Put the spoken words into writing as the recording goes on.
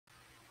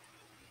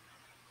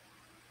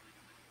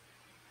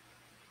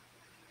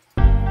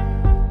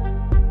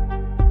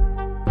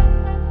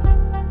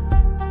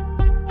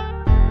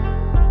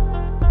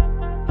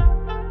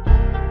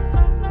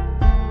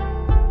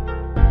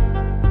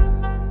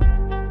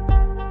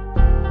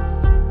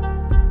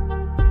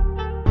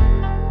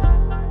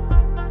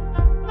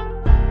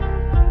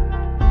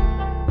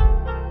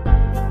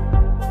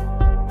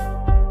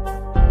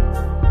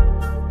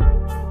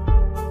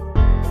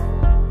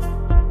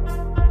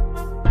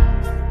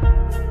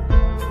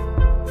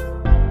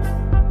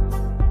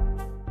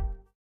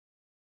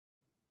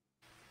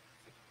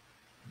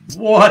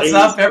What's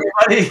up,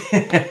 everybody?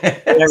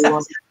 Hey,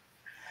 everyone.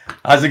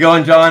 How's it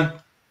going, John?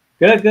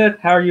 Good, good.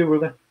 How are you,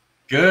 Ruben?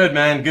 Good,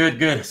 man. Good,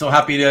 good. So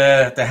happy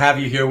to have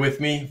you here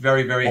with me.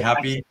 Very, very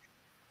happy.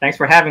 Thanks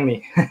for having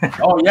me.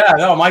 Oh, yeah.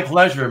 No, my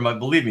pleasure.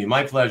 Believe me,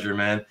 my pleasure,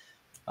 man.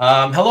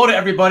 Hello to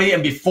everybody.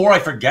 And before I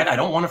forget, I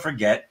don't want to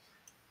forget,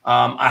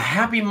 a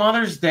happy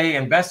Mother's Day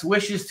and best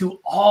wishes to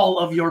all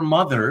of your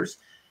mothers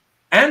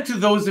and to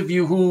those of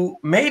you who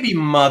may be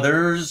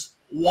mothers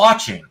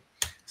watching.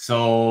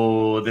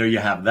 So there you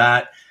have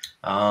that.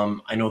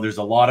 I know there's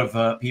a lot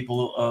of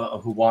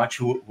people who watch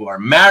who are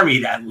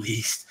married at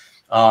least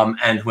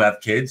and who have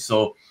kids.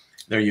 So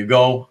there you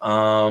go.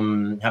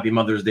 Happy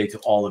Mother's Day to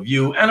all of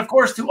you. And of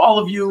course, to all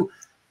of you,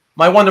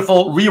 my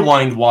wonderful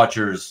Rewind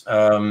watchers.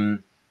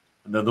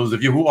 Those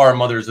of you who are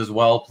mothers as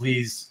well,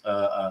 please,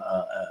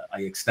 I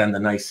extend a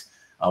nice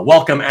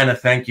welcome and a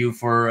thank you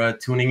for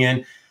tuning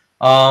in.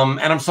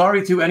 And I'm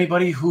sorry to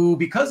anybody who,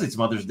 because it's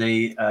Mother's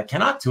Day,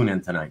 cannot tune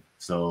in tonight.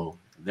 So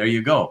there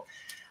you go.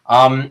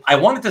 I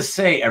wanted to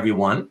say,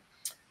 everyone,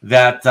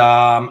 that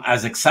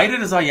as excited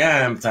as I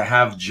am to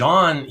have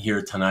John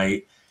here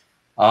tonight,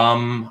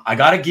 I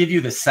got to give you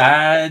the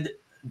sad,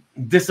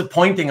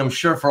 disappointing, I'm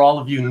sure for all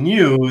of you,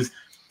 news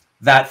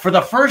that for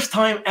the first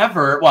time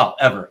ever, well,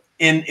 ever,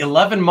 in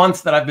 11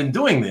 months that I've been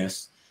doing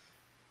this,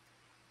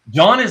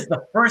 John is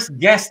the first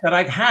guest that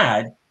I've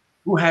had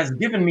who has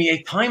given me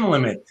a time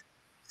limit.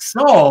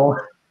 So,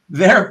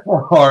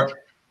 therefore,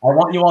 I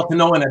want you all to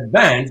know in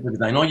advance,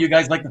 because I know you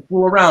guys like to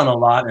fool around a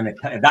lot, and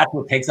that's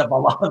what takes up a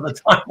lot of the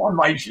time on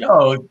my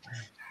shows.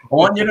 I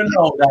want you to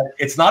know that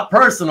it's not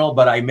personal,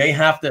 but I may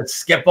have to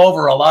skip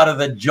over a lot of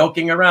the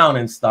joking around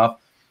and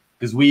stuff,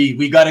 because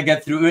we got to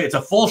get through it. It's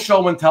a full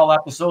show and tell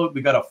episode.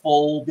 We got a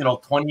full,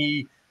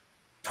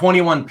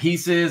 21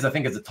 pieces. I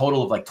think it's a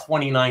total of like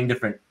 29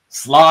 different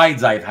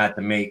slides I've had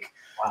to make.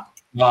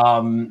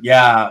 Wow.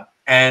 Yeah.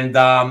 And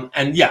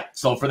yeah,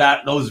 so for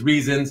those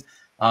reasons,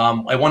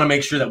 I want to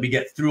make sure that we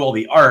get through all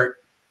the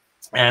art.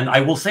 And I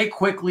will say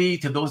quickly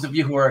to those of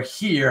you who are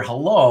here,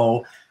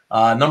 hello,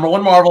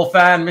 #1 Marvel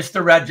fan,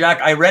 Mr. Red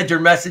Jack. I read your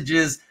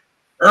messages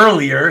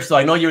earlier, so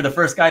I know you're the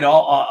first guy to,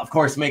 of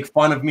course, make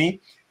fun of me.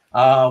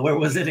 Where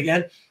was it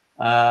again?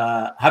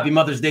 Happy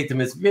Mother's Day to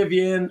Miss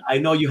Vivian. I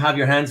know you have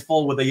your hands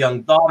full with a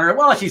young daughter.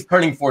 Well, she's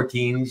turning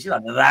 14. She's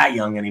not that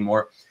young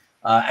anymore.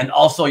 And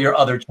also your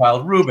other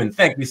child, Ruben.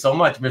 Thank you so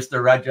much,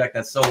 Mr. Rajak.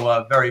 That's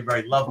so very,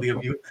 very lovely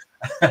of you.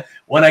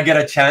 When I get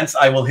a chance,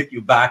 I will hit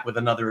you back with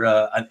another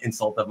an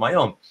insult of my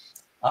own.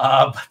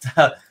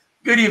 But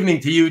good evening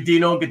to you,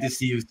 Dino. Good to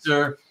see you,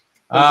 sir.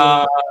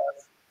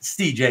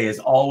 CJ, as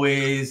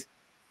always.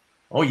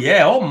 Oh,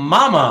 yeah. Oh,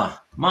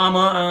 Mama.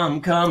 Mama, I'm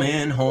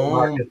coming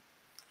home.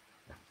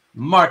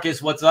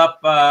 Marcus, what's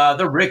up?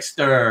 The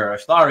Rickster.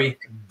 Sorry,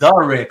 the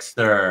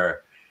Rickster.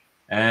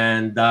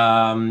 And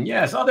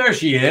yes, oh, there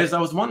she is. I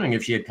was wondering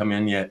if she had come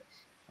in yet.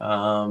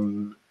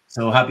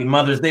 So happy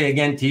Mother's Day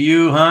again to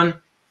you, hon.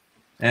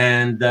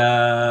 And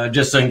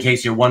just so in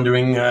case you're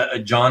wondering,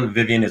 John,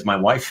 Vivian is my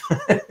wife.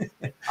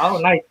 Oh,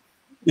 nice.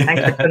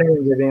 Thanks for putting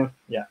in, Vivian.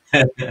 Yeah.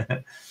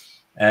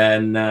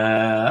 And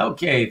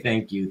okay,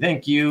 thank you.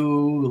 Thank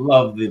you.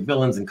 Love the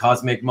villains and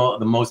cosmic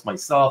the most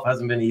myself.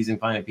 Hasn't been easy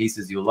finding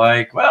pieces you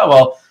like.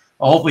 Well,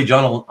 hopefully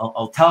John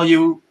I'll tell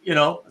you,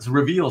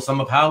 reveal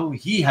some of how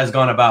he has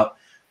gone about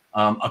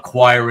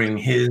acquiring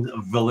his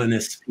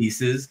villainous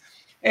pieces.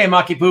 Hey,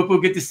 Maki Poo,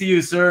 good to see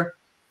you, sir.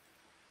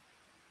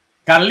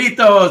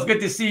 Carlitos, good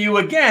to see you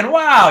again.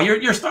 Wow,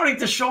 you're starting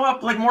to show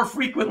up like more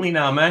frequently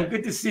now, man.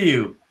 Good to see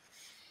you.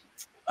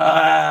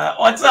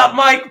 What's up,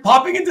 Mike?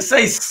 Popping in to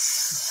say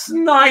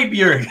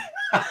Snyberg.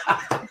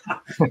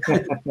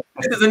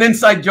 This is an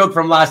inside joke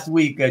from last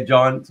week,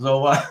 John.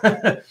 So,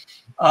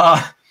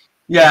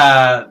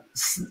 yeah.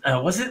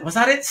 Was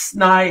that it?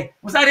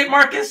 Was that it,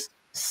 Marcus?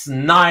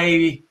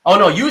 Oh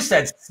no, you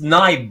said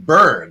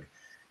Snyberg.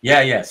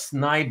 Yeah,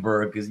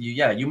 Snyberg. Because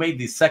you made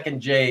the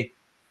second J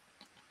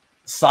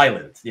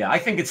silent. Yeah, I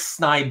think it's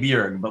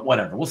Snyberg, but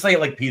whatever. We'll say it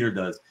like Peter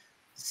does.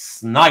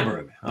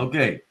 Snyberg.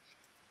 Okay.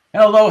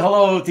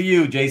 Hello to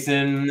you,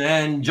 Jason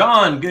and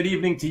John. Good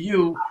evening to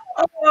you.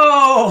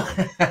 Oh,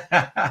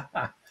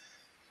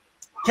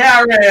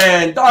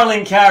 Karen,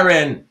 darling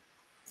Karen.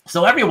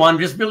 So everyone,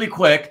 just really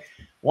quick,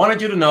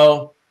 wanted you to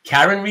know,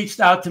 Karen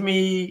reached out to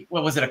me.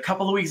 What was it? A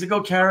couple of weeks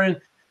ago,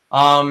 Karen.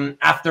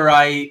 After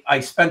I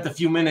spent a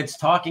few minutes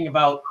talking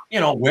about,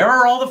 where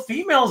are all the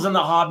females in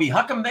the hobby?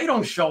 How come they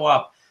don't show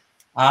up?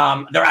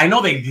 I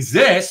know they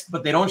exist,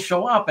 but they don't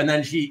show up. And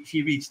then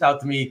she reached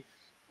out to me.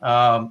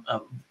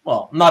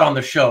 Well, not on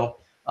the show,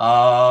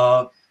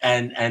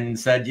 and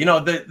said,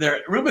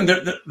 Ruben,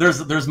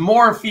 there's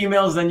more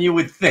females than you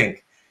would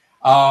think.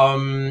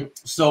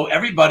 So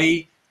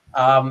everybody,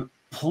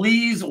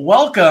 please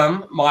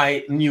welcome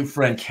my new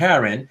friend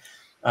Karen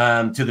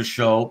to the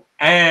show,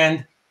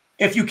 and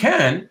if you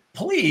can,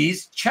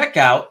 please check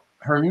out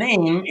her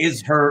name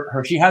is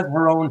her. She has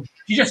her own.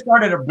 She just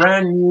started a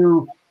brand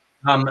new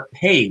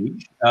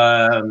page,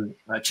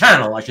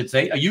 channel, I should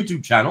say, a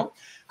YouTube channel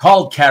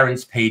called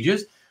Karen's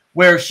Pages,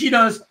 where she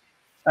does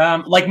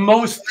like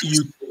most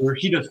YouTubers,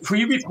 she does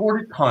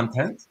pre-recorded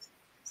content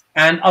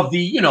and of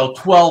the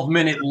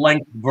 12-minute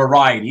length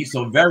variety,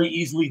 so very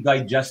easily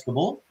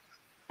digestible.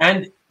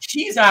 And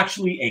she's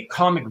actually a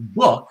comic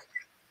book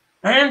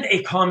and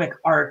a comic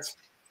art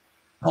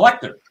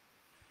collector.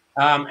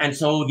 And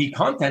so the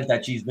content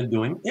that she's been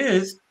doing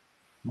is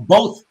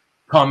both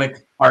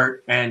comic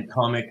art and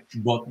comic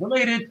book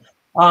related.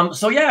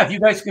 So yeah, if you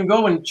guys can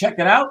go and check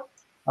it out,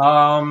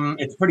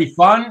 it's pretty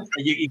fun.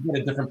 You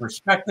get a different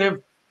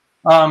perspective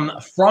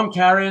from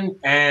Karen,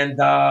 and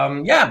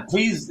yeah,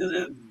 please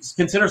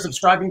consider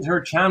subscribing to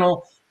her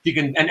channel. You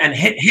can and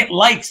hit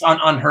likes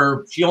on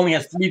her. She only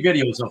has 3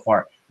 videos so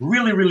far.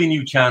 Really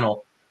new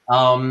channel.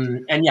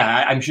 And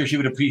yeah, I'm sure she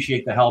would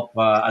appreciate the help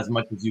as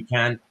much as you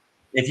can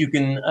if you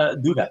can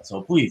do that.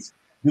 So please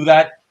do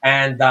that.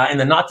 And in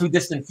the not too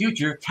distant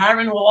future,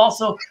 Karen will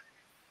also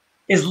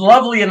is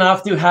lovely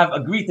enough to have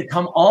agreed to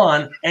come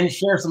on and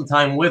share some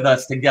time with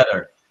us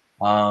together.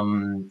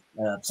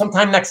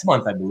 Sometime next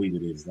month, I believe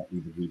it is, that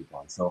we've agreed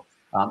upon. So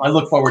I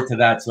look forward to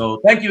that.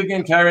 So thank you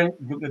again, Karen.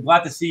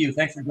 Glad to see you.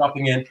 Thanks for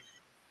dropping in.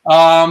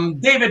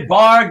 David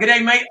Barr, good day,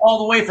 mate, all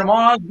the way from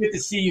Oz. Good to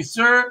see you,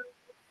 sir.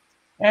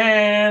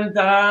 And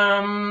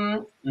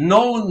no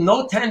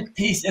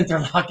 10-piece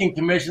interlocking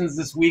commissions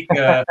this week.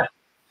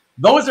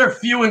 Those are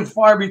few and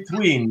far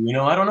between.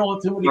 I don't know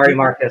too many. Sorry,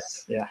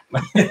 Marcus. Yeah.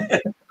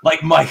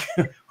 Like Mike,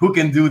 who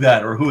can do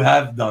that or who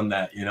have done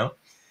that,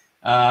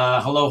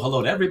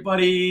 hello to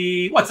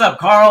everybody. What's up,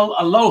 Carl?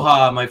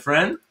 Aloha, my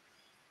friend.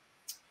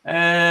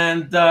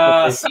 And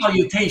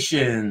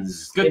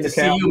salutations. Good to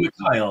see you,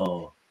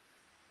 Mikhail.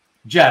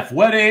 Jeff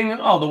Wedding,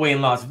 all the way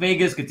in Las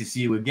Vegas. Good to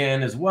see you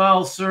again as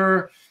well,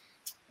 sir.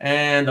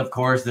 And of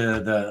course,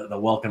 the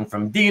welcome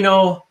from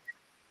Dino,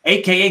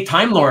 aka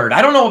Time Lord.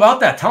 I don't know about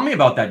that. Tell me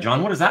about that,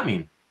 John. What does that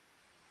mean?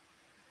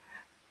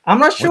 I'm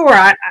not sure.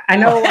 I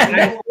know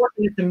I'm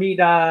fortunate to meet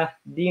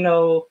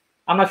Dino.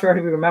 I'm not sure if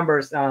he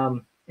remembers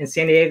in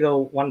San Diego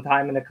one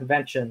time in a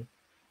convention.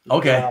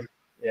 Okay.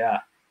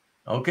 Yeah.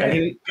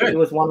 Okay. He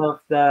was one of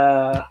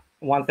the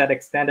ones that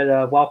extended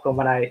a welcome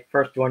when I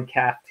first joined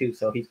CAF too.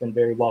 So he's been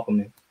very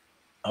welcoming.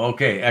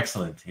 Okay,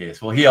 excellent.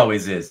 Yes, well, he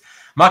always is.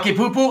 Maki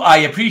Pupu, I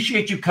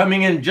appreciate you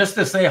coming in just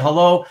to say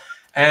hello.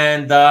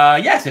 And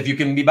yes, if you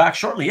can be back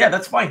shortly, yeah,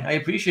 that's fine. I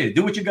appreciate it.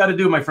 Do what you got to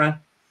do, my friend.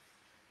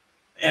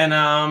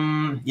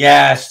 And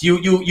yes,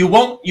 you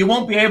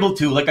won't be able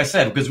to, like I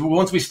said, because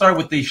once we start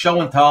with the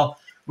show and tell,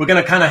 we're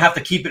gonna kind of have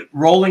to keep it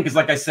rolling because,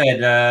 like I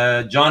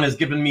said, John has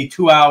given me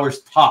 2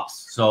 hours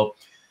tops. So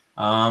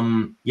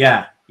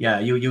yeah.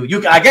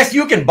 I guess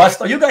you can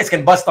bust. You guys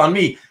can bust on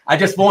me. I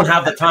just won't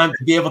have the time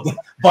to be able to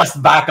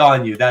bust back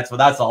on you. That's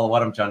all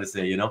what I'm trying to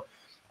say.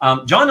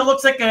 John, it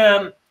looks like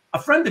a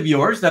friend of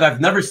yours that I've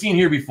never seen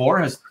here before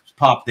has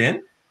popped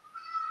in.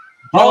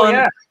 John,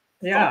 oh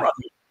yeah.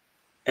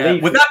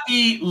 Would that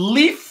be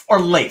Leaf or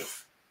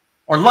Leif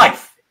or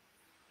Life?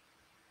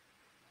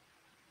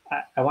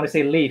 I want to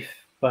say Leaf,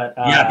 but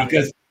yeah,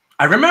 because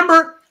I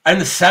remember in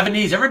the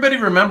 70s, everybody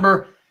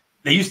remember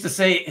they used to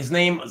say his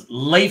name was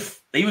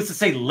Leif. They used to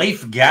say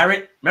Leif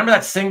Garrett. Remember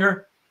that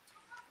singer?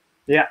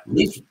 Yeah,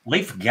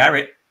 Leif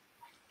Garrett.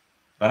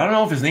 But I don't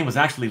know if his name was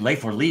actually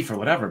Leif or Leaf or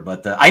whatever.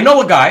 But I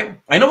know a guy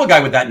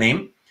with that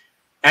name,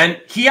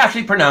 and he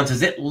actually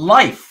pronounces it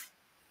Life.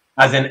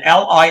 As in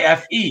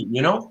L-I-F-E,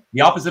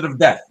 the opposite of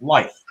death,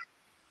 life.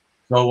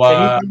 So,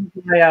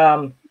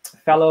 my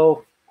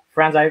fellow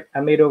friends I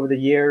made over the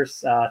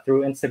years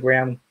through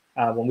Instagram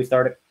when we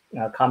started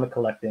comic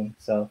collecting.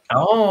 So.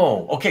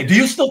 Oh, okay. Do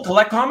you still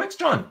collect comics,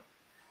 John?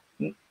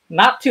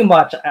 Not too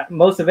much.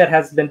 Most of it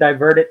has been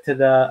diverted to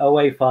the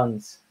OA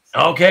funds. So.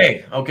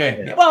 Okay.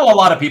 Yeah. Well, a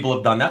lot of people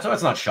have done that, so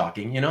that's not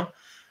shocking.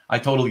 I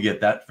totally get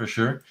that for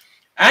sure.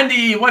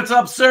 Andy, what's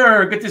up,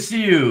 sir? Good to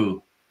see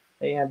you.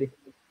 Hey, Andy.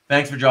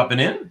 Thanks for dropping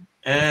in.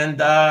 And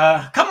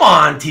come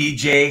on,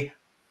 TJ.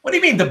 What do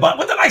you mean what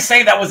did I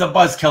say that was a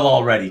buzzkill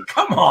already?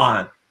 Come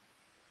on.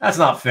 That's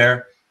not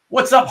fair.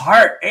 What's up,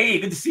 Hart? Hey,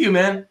 good to see you,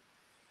 man.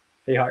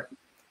 Hey, Hart.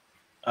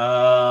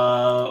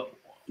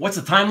 What's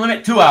the time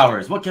limit? 2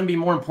 hours. What can be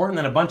more important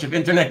than a bunch of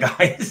internet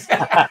guys?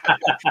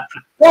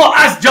 Well,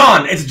 ask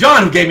John. It's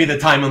John who gave me the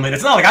time limit.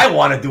 It's not like I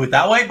want to do it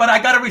that way, but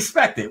I got to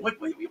respect it. What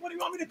do you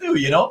want me to do,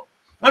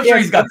 I'm sure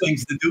he's got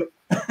things to do.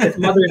 It's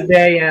Mother's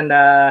Day, and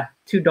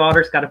 2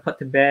 daughters got to put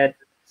to bed.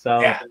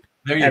 So, yeah,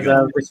 there you as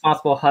go. a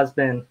responsible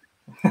husband.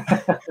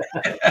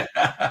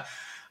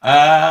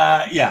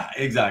 Yeah,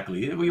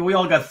 exactly. We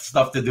all got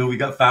stuff to do. We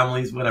got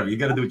families, whatever. You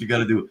got to do what you got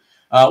to do.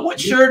 What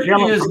shirt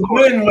is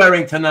Nguyen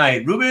wearing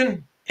tonight,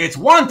 Ruben? It's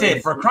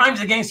Wanted for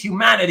Crimes Against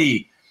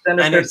Humanity.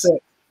 Sinister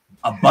Six.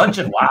 A bunch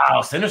of,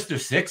 wow, Sinister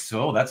Six.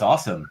 Oh, that's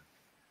awesome.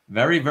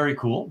 Very, very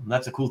cool.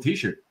 That's a cool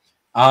T-shirt.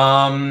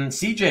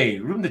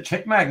 CJ, Ruben the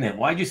Chick Magnet.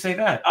 Why'd you say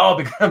that? Oh,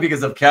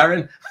 because of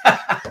Karen.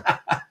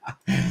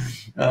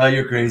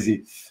 You're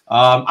crazy.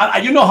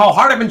 You know how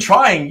hard I've been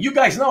trying. You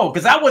guys know,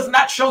 because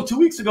that show 2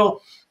 weeks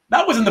ago.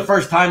 That wasn't the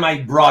first time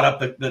I brought up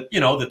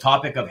the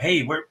topic of,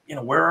 hey,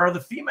 where are the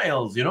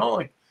females?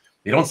 Like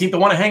they don't seem to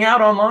want to hang out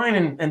online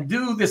and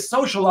do this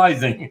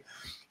socializing.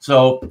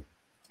 So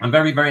I'm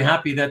very, very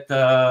happy that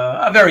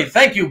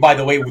thank you, by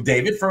the way,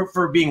 David,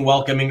 for being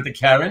welcoming to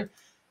Karen.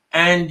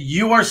 And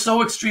you are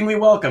so extremely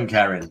welcome,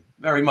 Karen.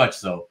 Very much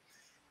so.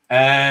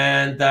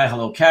 And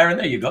hello, Karen.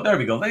 There you go. There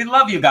we go. They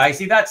love you guys.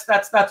 See, that's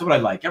what I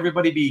like.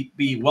 Everybody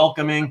be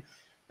welcoming,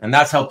 and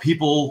that's how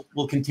people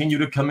will continue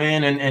to come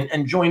in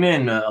and join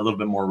in a little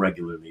bit more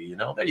regularly. You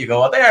know, there you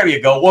go. There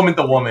you go. Woman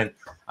to woman,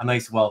 a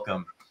nice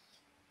welcome.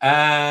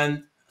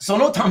 And so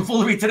no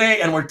tomfoolery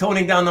today, and we're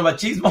toning down the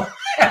machismo.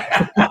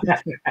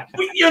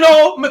 You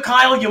know,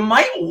 Mikhail, you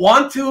might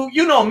want to.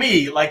 You know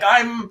me, like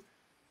I'm.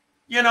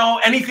 You know,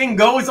 anything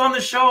goes on the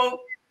show.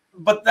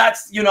 But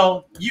that's, you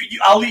know,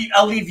 I'll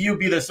leave you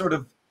be the sort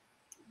of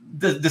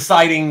the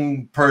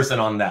deciding person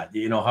on that.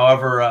 You know,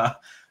 however,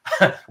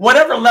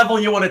 whatever level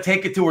you want to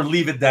take it to or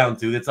leave it down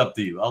to, it's up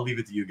to you. I'll leave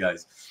it to you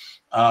guys.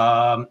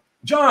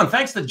 John,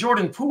 thanks to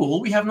Jordan Poole,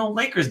 we have no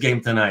Lakers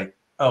game tonight.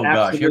 Oh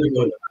gosh, here we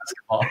go to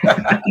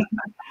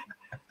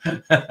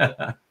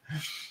basketball.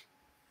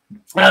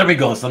 There we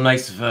go. Some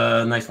nice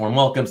warm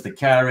welcomes to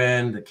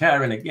Karen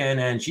again,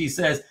 and she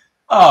says,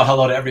 oh,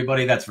 hello to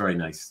everybody. That's very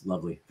nice.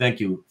 Lovely. Thank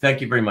you. Thank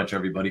you very much,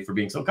 everybody, for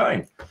being so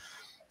kind.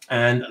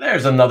 And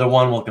there's another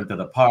one. Welcome to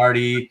the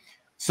party.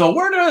 So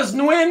where does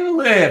Nguyen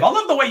live? I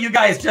love the way you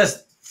guys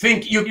just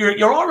think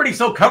you're already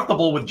so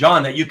comfortable with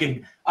John that you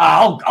can,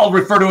 I'll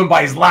refer to him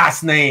by his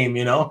last name,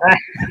 you know?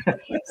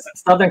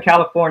 Southern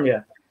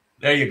California.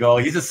 There you go.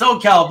 He's a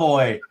SoCal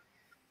boy.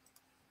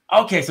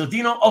 Okay, so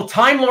Dino,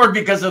 Time Lord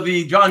because of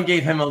John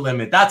gave him a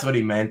limit. That's what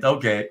he meant.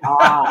 Okay.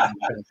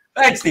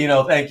 Thanks,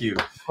 Dino. Thank you.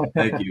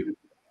 Thank you.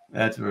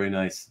 That's very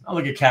nice. Oh,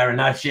 look at Karen.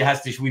 Now she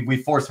has to. We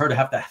forced her to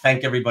have to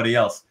thank everybody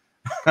else.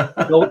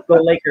 Go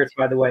Lakers,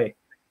 by the way.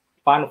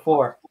 Final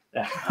Four.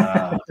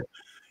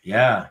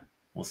 Yeah,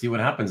 we'll see what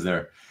happens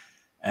there.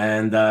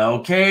 And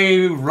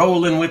okay,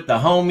 rolling with the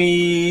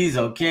homies.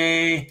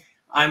 Okay,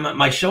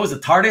 my show is a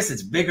TARDIS.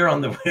 It's bigger on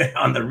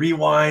the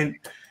rewind.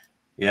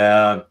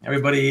 Yeah,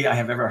 everybody I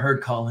have ever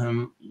heard call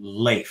him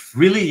Leif.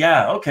 Really?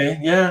 Yeah. Okay.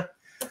 Yeah.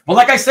 Well,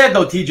 like I said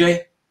though,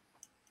 TJ.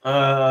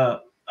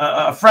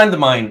 A friend of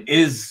mine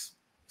is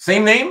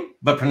same name,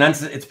 but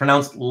it's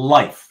pronounced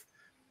Life.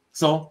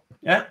 So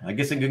yeah, I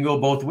guess it can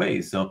go both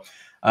ways. So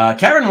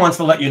Karen wants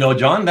to let you know,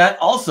 John,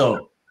 that's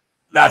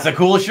a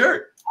cool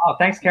shirt. Oh,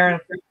 thanks,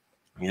 Karen.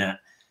 Yeah.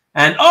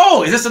 And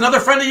is this another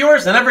friend of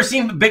yours? I've never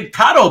seen Big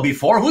Tato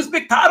before. Who's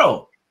Big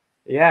Tato?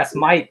 Yes,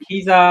 Mike.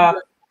 He's a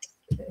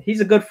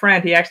good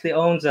friend. He actually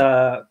owns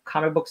a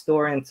comic book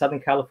store in Southern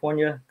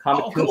California,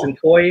 Comic Tunes and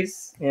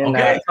Toys in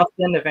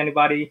Tustin, if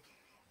anybody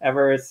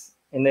ever is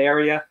in the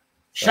area.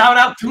 Shout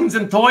out Tunes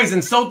and Toys in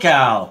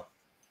SoCal.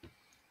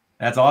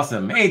 That's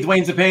awesome. Hey,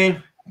 Dwayne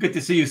Zapane. Good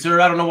to see you, sir.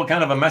 I don't know what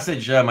kind of a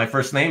message my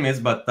first name is,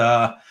 but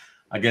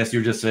I guess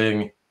you're just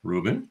saying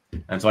Ruben.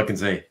 And so I can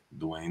say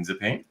Dwayne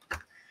Zapane.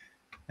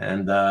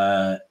 And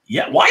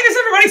yeah, why is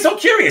everybody so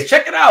curious?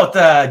 Check it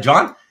out,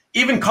 John.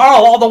 Even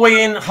Carl, all the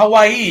way in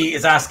Hawaii,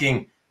 is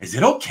asking, is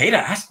it okay to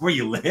ask where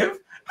you live?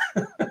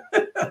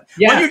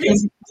 Yeah,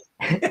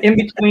 in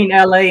between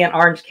LA and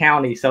Orange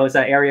County. So it's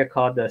an area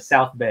called the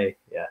South Bay.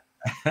 Yeah.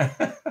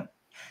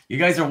 You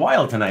guys are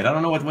wild tonight. I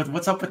don't know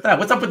what's up with that.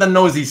 What's up with the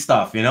nosy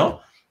stuff, you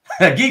know?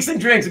 Geeks and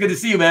Drinks, good to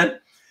see you, man.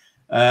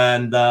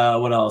 And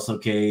what else?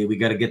 Okay, we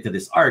got to get to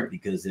this art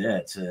because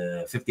it's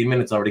 15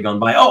 minutes already gone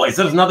by. Oh, is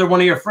there another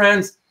one of your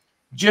friends?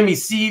 Jimmy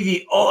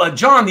C,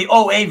 John, the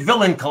OA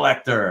villain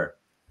collector.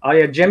 Oh,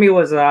 yeah, Jimmy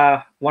was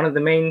one of the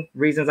main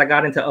reasons I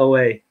got into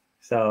OA.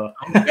 So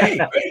okay,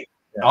 great.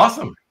 Yeah.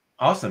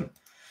 Awesome.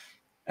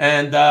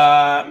 And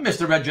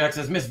Mr. Red Jack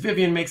says, Miss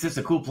Vivian makes this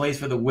a cool place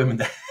for the women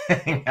to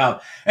hang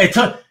out. I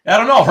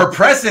don't know, her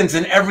presence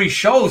in every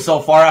show so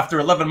far after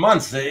 11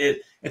 months,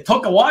 it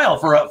took a while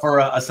for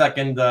a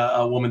second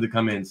woman to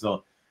come in.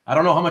 So I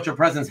don't know how much her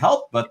presence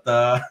helped, but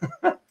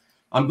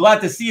I'm glad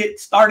to see it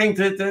starting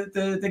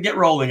to get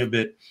rolling a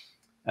bit.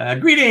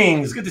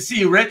 Greetings. Good to see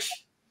you, Rich.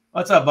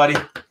 What's up, buddy?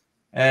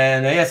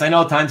 And yes, I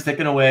know time's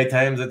ticking away.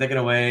 Time's ticking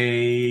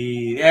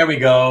away. There we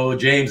go.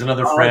 James,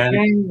 another friend.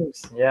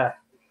 James. Yeah.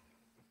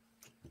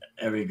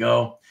 There we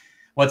go.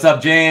 What's up,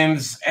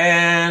 James?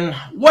 And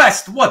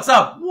West. What's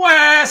up,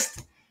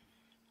 West?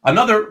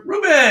 Another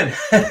Ruben.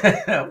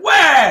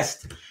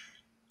 West.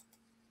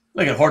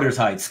 Look at Hoarder's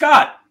Hide.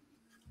 Scott.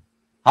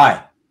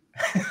 Hi.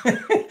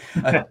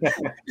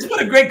 Just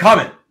put a great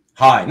comment.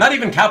 Hi. Not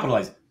even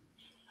capitalized.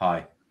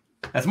 Hi.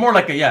 That's more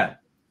like a yeah.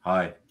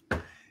 Hi.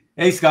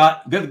 Hey,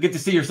 Scott. Good to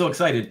see you're so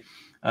excited.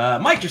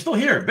 Mike, you're still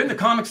here. Been to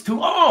Comics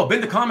Tunes. Oh,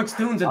 been to Comics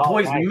Tunes and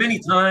Toys nice. Many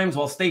times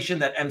while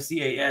stationed at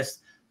MCAS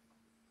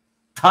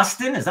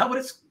Tustin. Is that what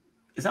it's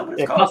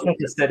called? Tustin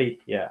City.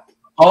 Yeah.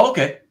 Oh,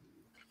 okay.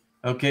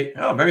 Okay.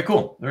 Oh, very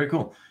cool. Very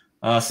cool.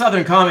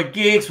 Southern Comic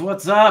Geeks.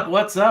 What's up?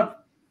 What's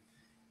up?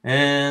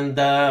 And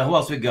who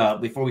else we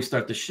got before we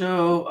start the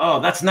show? Oh,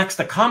 that's next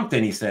to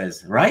Compton, he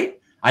says. Right?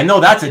 I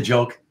know that's a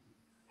joke.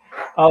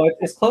 Oh,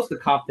 it's close to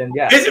Compton.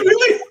 Yeah. Is it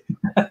really?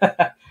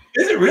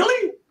 Is it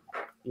really?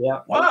 Yeah.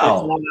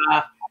 Wow.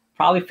 It's,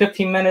 probably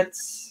 15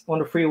 minutes on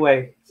the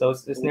freeway. So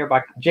it's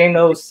nearby. Jane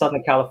knows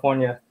Southern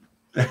California.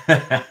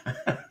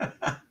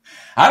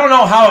 I don't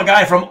know how a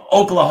guy from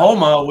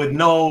Oklahoma would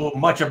know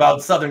much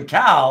about Southern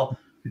Cal,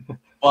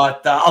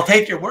 but I'll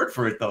take your word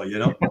for it, though, you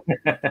know.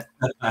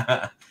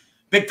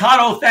 Big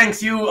Tato,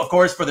 thanks you, of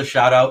course, for the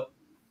shout out.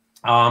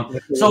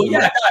 So,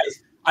 yeah,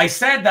 guys, I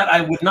said that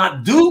I would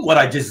not do what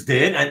I just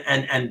did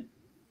and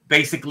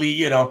basically,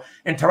 you know,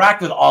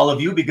 interact with all of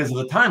you because of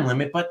the time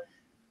limit, but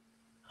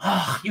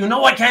you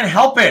know I can't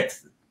help it.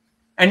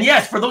 And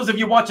yes, for those of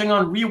you watching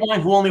on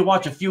Rewind who only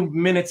watch a few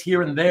minutes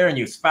here and there and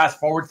you fast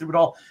forward through it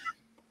all,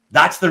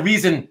 that's the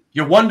reason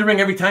you're wondering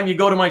every time you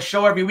go to my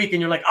show every week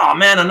and you're like, oh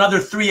man, another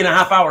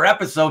 3.5-hour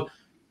episode.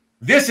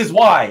 This is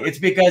why. It's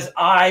because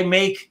I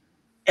make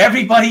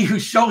everybody who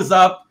shows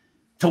up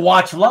to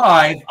watch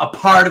live a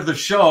part of the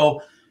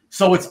show.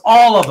 So it's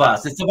all of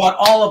us. It's about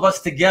all of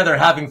us together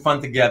having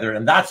fun together.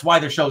 And that's why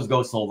the shows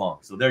go so long.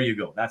 So there you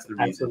go. That's the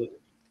reason. Absolutely.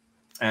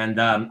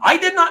 And I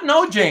did not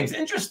know, James.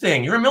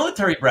 Interesting. You're a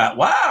military brat.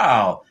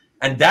 Wow.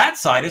 And Dad's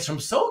side is from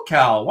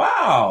SoCal.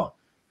 Wow.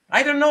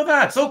 I didn't know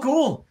that. So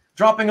cool.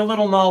 Dropping a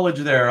little knowledge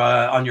there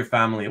on your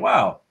family.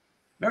 Wow.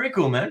 Very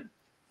cool, man.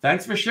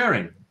 Thanks for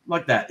sharing.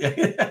 Like that.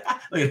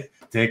 Tick.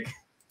 Tick.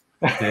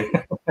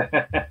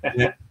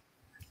 Tick.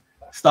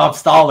 Stop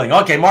stalling.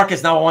 Okay,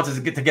 Marcus now wants us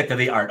to get to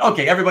the art.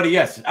 Okay, everybody,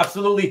 yes,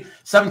 absolutely.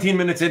 17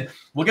 minutes in.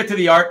 We'll get to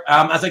the art.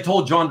 As I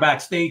told John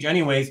backstage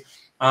anyways,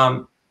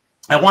 I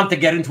want to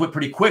get into it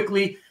pretty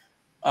quickly.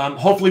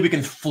 Hopefully we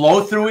can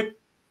flow through it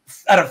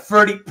at a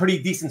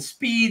pretty decent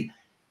speed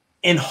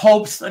in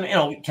hopes, and you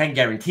know, we can't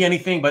guarantee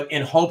anything, but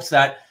in hopes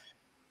that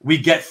we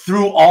get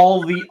through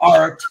all the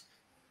art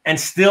and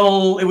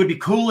still, it would be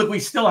cool if we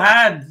still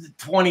had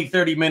 20,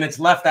 30 minutes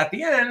left at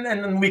the end,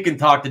 and then we can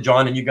talk to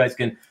John and you guys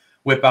can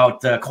whip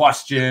out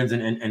questions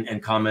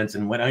and comments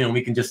and what, you know,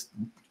 we can just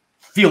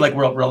feel like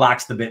we're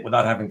relaxed a bit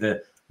without having to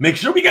make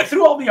sure we get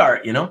through all the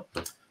art, you know?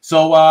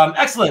 So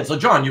excellent. So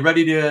John, you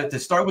ready to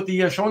start with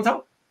the show and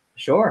tell?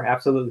 Sure,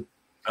 absolutely.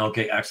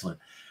 Okay, excellent.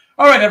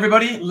 All right,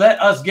 everybody, let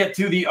us get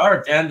to the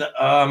art. And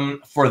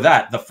for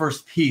that, the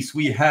first piece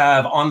we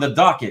have on the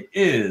docket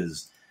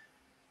is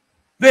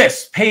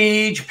this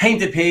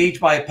painted page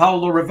by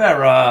Paolo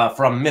Rivera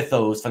from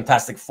Mythos,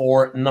 Fantastic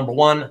Four,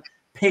 #1,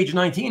 page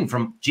 19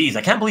 from, geez,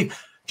 I can't believe,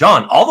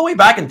 John, all the way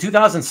back in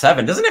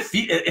 2007. Doesn't it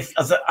feel,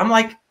 I'm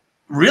like,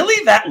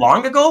 really that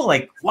long ago?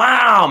 Like,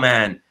 wow,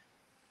 man.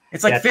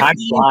 It's like 15. Time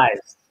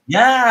flies.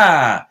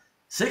 Yeah,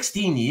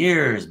 16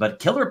 years, but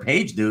killer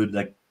page, dude.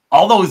 Like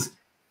all those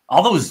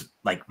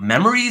like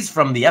memories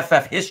from the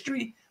FF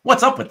history.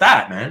 What's up with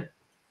that, man?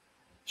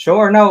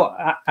 Sure. No,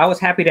 I was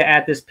happy to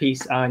add this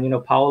piece on. You know,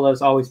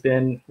 Paolo's always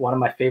been one of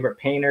my favorite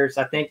painters.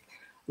 I think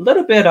a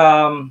little bit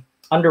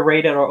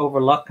underrated or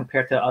overlooked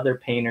compared to other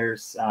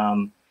painters.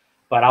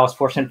 But I was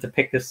fortunate to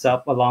pick this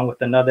up along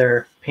with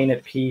another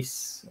painted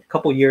piece a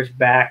couple years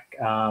back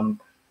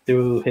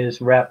through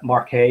his rep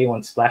Marquet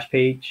on Splash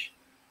Page.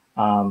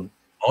 Oh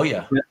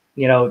yeah.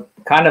 You know,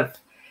 kind of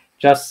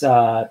just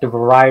the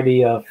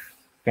variety of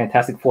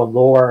Fantastic Four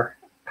lore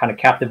kind of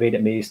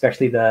captivated me,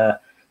 especially the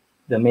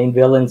main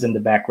villains in the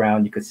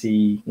background. You could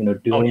see, you know,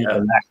 Doom,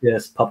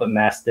 Galactus, Puppet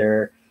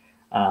Master.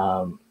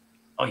 The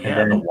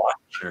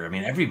Watcher. I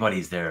mean,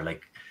 everybody's there.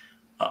 Like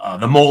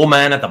the Mole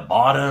Man at the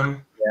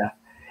bottom.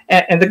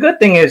 Yeah, and the good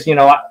thing is, you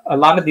know, a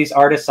lot of these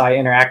artists I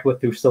interact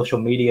with through social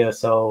media.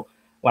 So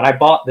when I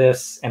bought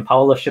this and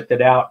Paolo shipped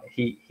it out,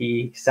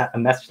 he sent a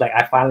message like,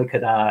 I finally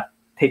could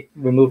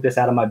remove this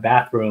out of my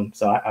bathroom.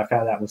 So I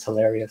found that was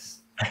hilarious.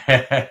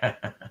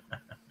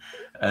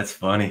 That's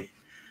funny.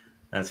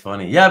 That's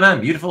funny. Yeah,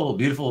 man. Beautiful,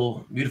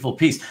 beautiful, beautiful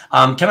piece.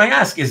 Can I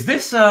ask, is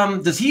this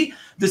does he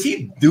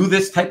do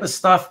this type of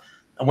stuff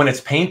when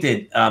it's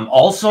painted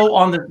also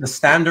on the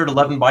standard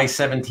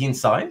 11x17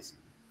 size?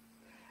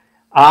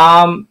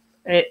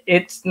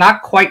 It's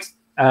not quite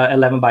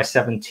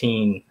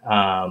 11x17.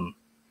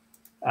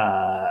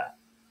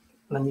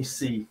 Let me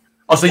see.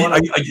 Oh, so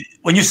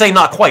when you say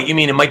not quite, you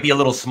mean it might be a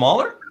little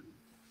smaller?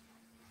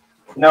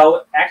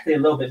 No, actually a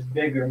little bit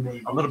bigger,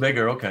 maybe. A little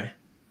bigger, okay.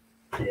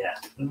 Yeah,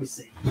 let me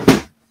see.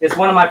 It's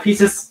one of my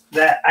pieces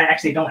that I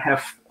actually don't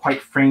have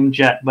quite framed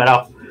yet, but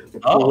I'll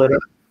pull it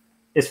up.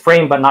 It's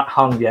framed but not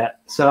hung yet.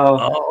 So,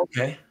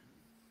 okay.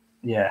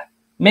 Yeah,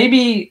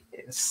 maybe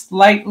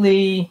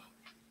slightly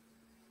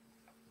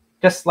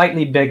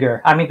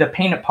bigger. I mean, the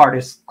painted part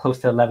is close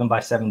to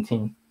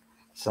 11x17.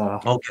 So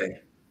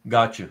okay,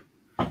 got you.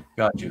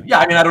 Yeah,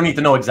 I mean, I don't need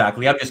to know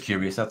exactly. I'm just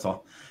curious. That's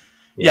all.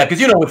 Yeah,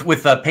 because you know,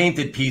 with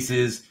painted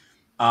pieces,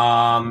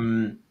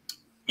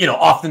 you know,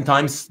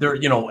 oftentimes there,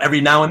 you know, every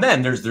now and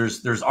then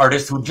there's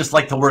artists who just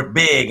like to work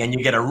big, and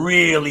you get a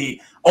really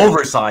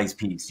oversized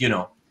piece. You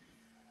know.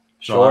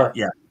 So, sure.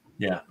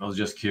 Yeah. I was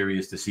just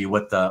curious to see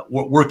what the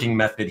working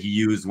method he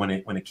used when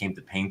it came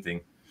to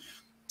painting.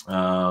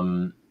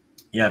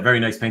 Yeah, very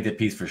nice painted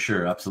piece for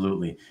sure.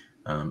 Absolutely.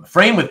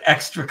 Frame with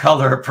extra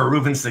color,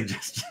 Peruvian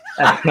suggestion.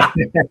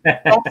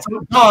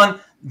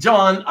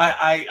 John,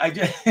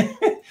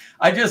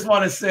 I just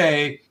want to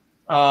say,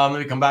 let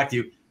me come back to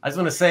you. I just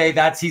want to say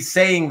that he's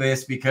saying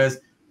this because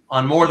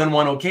on more than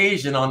one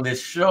occasion on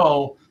this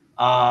show,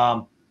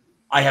 I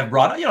have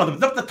brought, you know,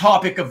 the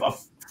topic of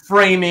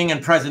framing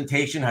and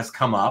presentation has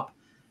come up.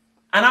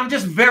 And I'm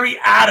just very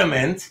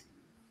adamant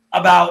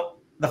about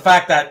the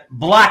fact that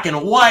black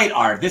and white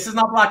art, this is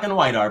not black and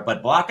white art,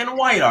 but black and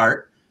white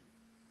art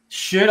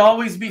should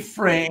always be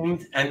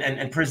framed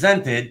and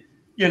presented,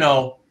 you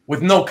know,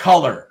 with no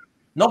color.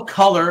 No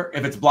color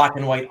if it's black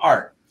and white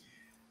art.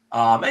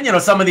 And, you know,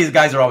 some of these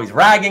guys are always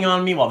ragging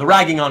on me. Well, they're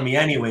ragging on me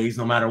anyways,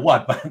 no matter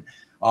what. But,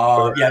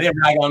 yeah, they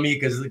rag on me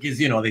because,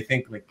 you know, they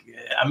think, like,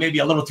 I may be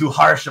a little too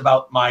harsh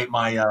about my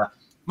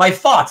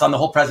thoughts on the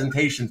whole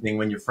presentation thing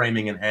when you're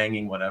framing and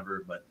hanging,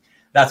 whatever. But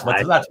that's what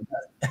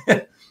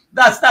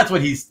that's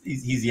what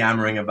he's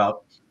yammering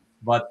about.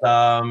 But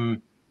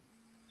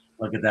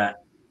look at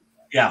that.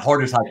 Yeah,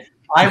 hoarder's high.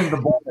 I'm the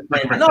boy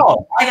framer.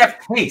 No, I have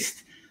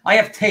taste. I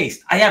have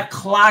taste. I have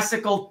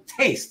classical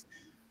taste.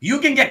 You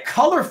can get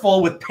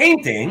colorful with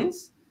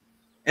paintings.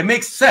 It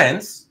makes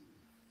sense.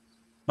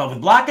 But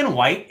with black and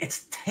white,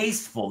 it's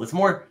tasteful. It's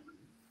more...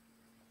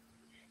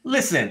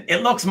 Listen, it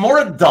looks more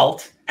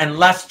adult and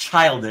less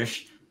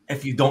childish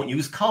if you don't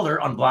use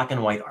color on black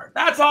and white art.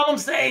 That's all I'm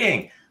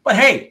saying. But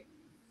hey,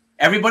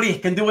 everybody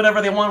can do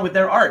whatever they want with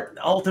their art.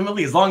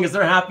 Ultimately, as long as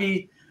they're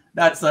happy,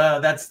 that's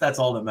all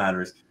that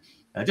matters.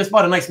 I just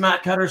bought a nice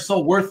mat cutter. So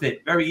worth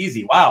it. Very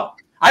easy. Wow.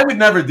 I would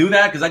never do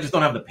that because I just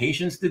don't have the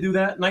patience to do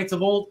that, Knights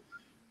of Old.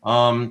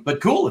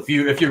 But cool, if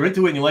you're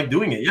into it and you like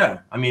doing it, yeah.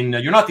 I mean,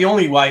 you're not the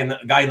only guy in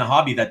the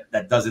hobby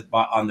that does it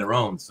on their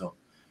own. So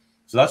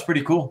that's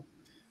pretty cool.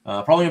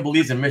 Probably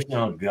believes in mission.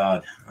 Oh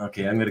God.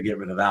 Okay, I'm gonna get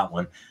rid of that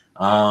one.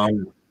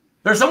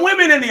 There's some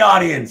women in the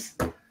audience.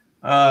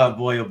 Oh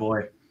boy, oh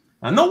boy.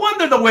 No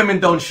wonder the women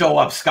don't show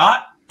up,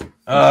 Scott.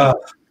 Oh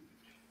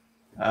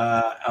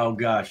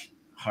gosh.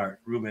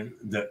 Heart, Ruben,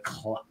 the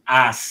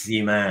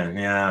classy man.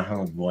 Yeah,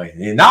 oh boy.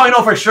 Now I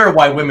know for sure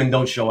why women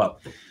don't show up.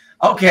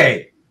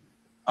 Okay.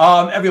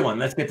 Everyone,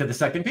 let's get to the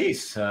second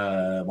piece.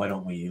 Why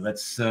don't we?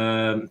 Let's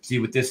see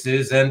what this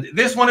is. And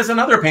this one is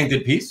another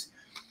painted piece.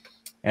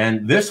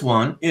 And this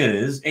one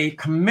is a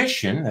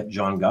commission that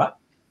John got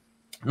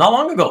not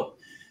long ago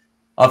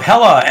of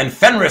Hela and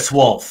Fenris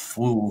Wolf,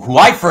 who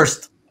I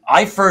first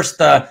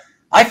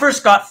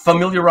got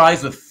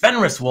familiarized with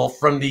Fenris Wolf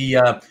from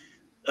the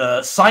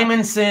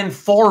Simonson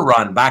Thor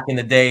run back in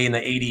the day in the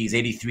 80s,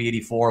 83,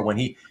 84, when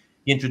he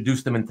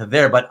introduced them into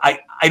there. But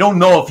I don't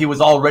know if he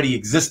was already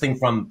existing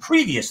from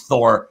previous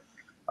Thor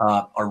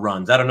or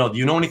runs. I don't know. Do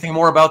you know anything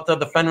more about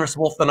the Fenris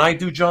Wolf than I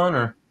do, John?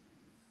 Or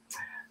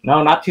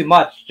no, not too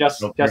much.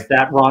 Just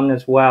that run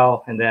as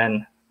well, and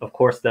then of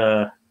course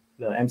the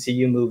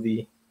MCU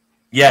movie.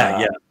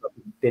 Yeah,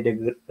 they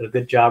did a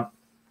good job,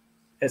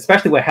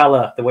 especially with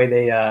Hela, the way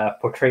they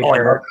portrayed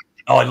her.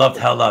 I loved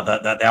Hela.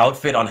 The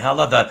outfit on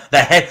Hela,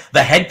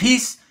 the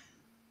headpiece.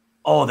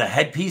 Oh, the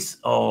headpiece.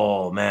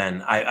 Oh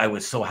man, I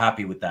was so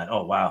happy with that.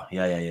 Oh wow,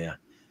 yeah.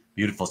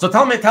 Beautiful. So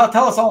tell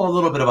us all a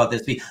little bit about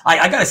this piece.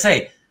 I gotta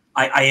say,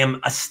 I am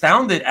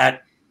astounded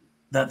at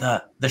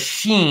the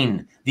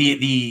sheen,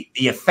 the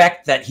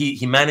effect that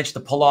he managed to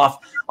pull off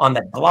on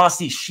that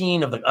glossy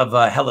sheen of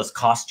Hela's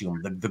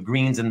costume, the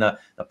greens and the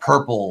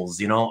purples.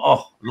 You know,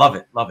 oh, love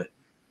it.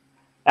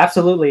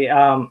 Absolutely.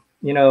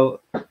 You know,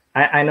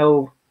 I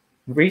know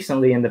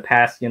recently in the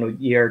past,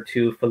 year or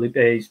two,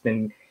 Felipe's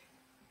been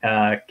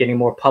getting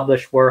more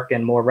published work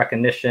and more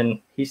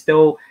recognition. He's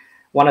still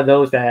one of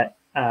those that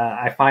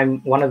I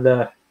find one of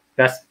the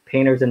best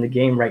painters in the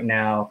game right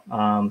now.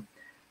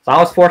 So I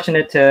was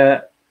fortunate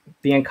to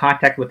be in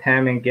contact with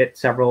him and get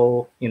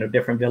several,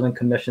 different villain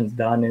commissions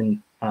done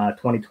in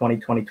 2020,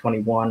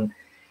 2021.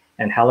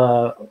 And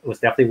Hela was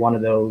definitely one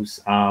of those.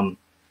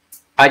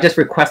 I just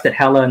requested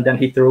Hela and then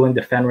he threw in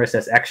the Fenris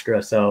as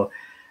extra. So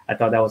I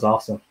thought that was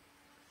awesome.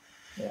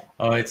 Yeah.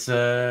 Oh, it's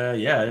so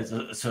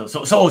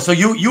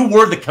you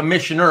were the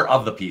commissioner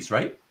of the piece,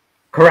 right?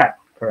 Correct.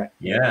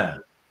 Yeah.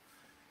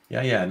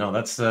 No,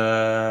 that's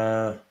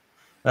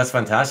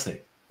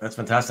fantastic. That's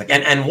fantastic.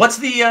 And what's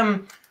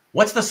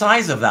the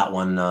size of that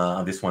one?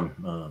 This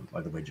one,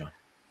 by the way, John.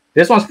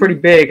 This one's pretty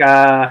big.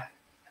 I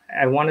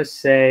want to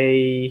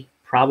say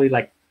probably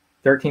like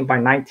 13 by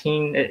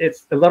 19.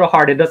 It's a little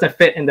hard. It doesn't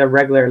fit in the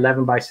regular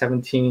 11 by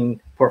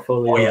 17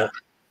 portfolio. Oh,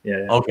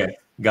 yeah. Okay,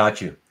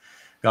 got you.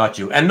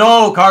 And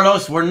no,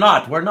 Carlos, we're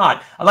not.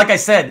 Like I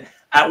said,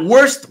 at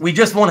worst, we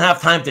just won't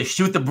have time to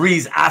shoot the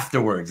breeze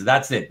afterwards.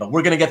 That's it. But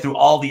we're gonna get through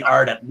all the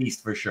art at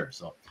least for sure.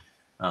 So,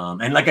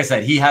 and like I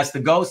said, he has to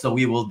go, so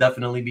we will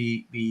definitely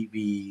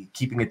be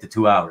keeping it to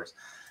 2 hours.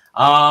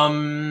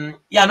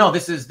 Yeah, no,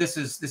 this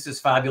is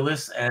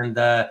fabulous, and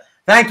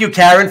thank you,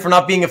 Karen, for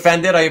not being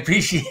offended. I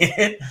appreciate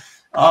it.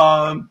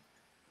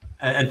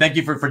 And thank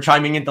you for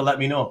chiming in to let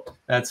me know.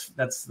 That's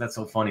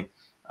so funny.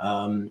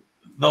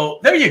 Though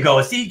there you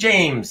go. See,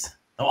 James.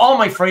 All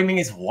my framing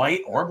is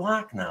white or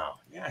black now.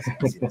 Yes.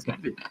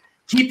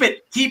 Keep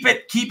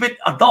it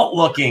adult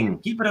looking.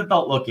 Keep it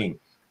adult looking.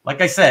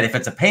 Like I said, if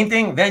it's a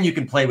painting, then you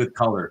can play with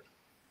color.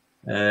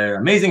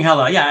 Amazing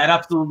Hela. Yeah, it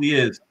absolutely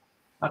is.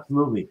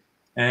 Absolutely.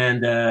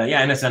 And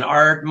yeah, NSN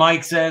Art.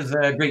 Mike says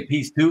great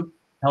piece too.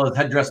 Hela's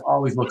headdress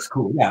always looks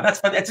cool. Yeah, that's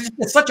fun.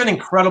 It's such an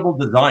incredible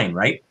design,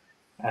 right?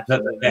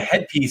 Absolutely. The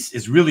headpiece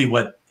is really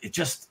what it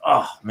just,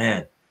 oh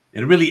man,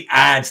 it really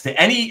adds to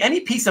any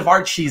piece of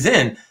art she's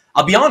in.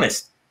 I'll be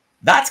honest,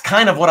 that's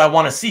kind of what I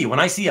want to see. When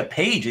I see a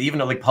page, even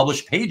like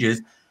published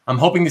pages, I'm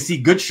hoping to see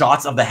good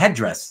shots of the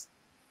headdress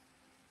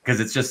because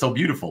it's just so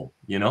beautiful,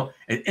 you know,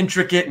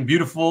 intricate and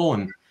beautiful,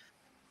 and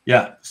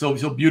yeah,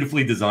 so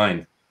beautifully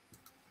designed.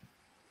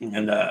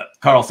 And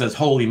Carl says,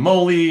 "Holy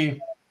moly!"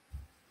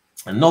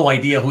 And no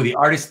idea who the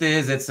artist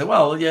is. It's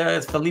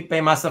it's Felipe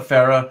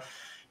Massafera.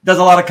 Does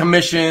a lot of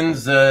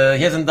commissions. He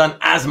hasn't done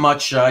as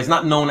much. He's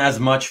not known as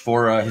much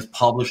for his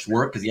published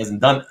work because he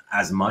hasn't done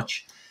as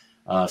much,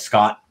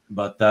 Scott.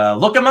 But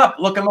look him up.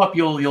 Look him up.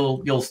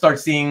 You'll start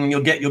seeing.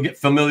 You'll get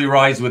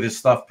familiarized with his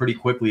stuff pretty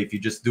quickly if you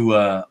just do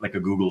like a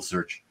Google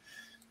search.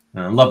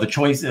 Love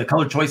the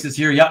color choices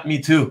here. Yeah, me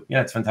too.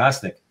 Yeah, it's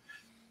fantastic.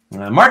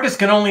 Marcus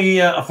can only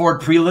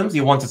afford prelims. He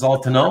wants us all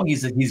to know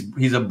he's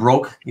a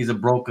broke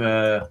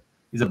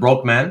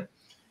man.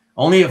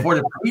 Only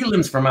afforded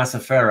prelims for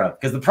Massafera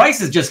because the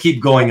prices just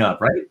keep going up,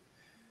 right?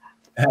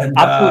 And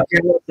I'm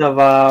jealous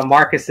of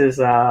Marcus's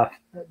the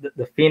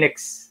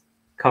Phoenix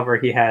cover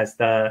he has.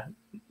 I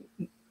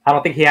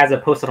don't think he has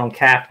it posted on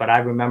CAF, but I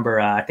remember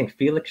I think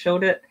Felix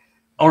showed it.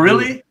 Oh,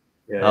 really?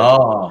 Yeah.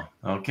 Oh,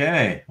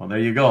 okay. Well, there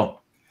you go.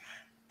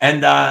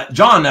 And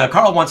John,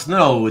 Carl wants to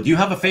know: do you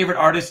have a favorite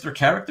artist or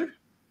character?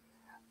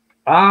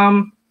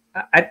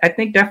 I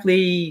think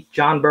definitely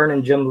John Byrne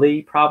and Jim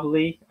Lee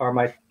probably are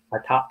my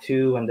top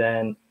two, and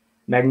then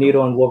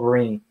Magneto and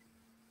Wolverine.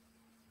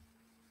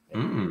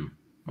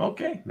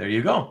 Okay, there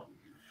you go.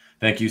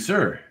 Thank you,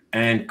 sir.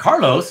 And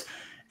Carlos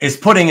is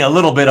putting a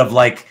little bit of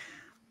like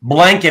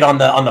blanket on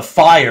the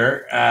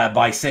fire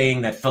by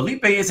saying that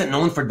Felipe isn't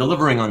known for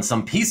delivering on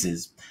some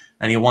pieces,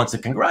 and he wants to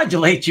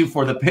congratulate you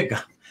for the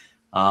pickup.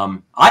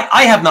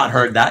 I have not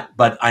heard that,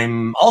 but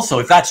I'm also,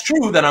 if that's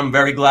true, then I'm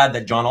very glad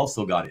that John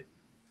also got it.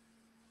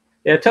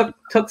 Yeah, it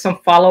took some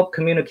follow-up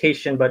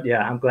communication, but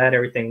yeah, I'm glad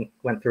everything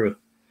went through.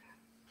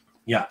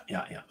 Yeah.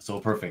 So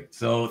perfect.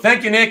 So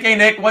thank you, Nick. Hey,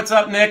 Nick, what's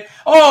up, Nick?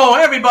 Oh,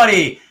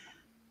 everybody,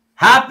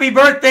 happy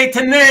birthday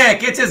to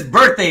Nick. It's his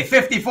birthday,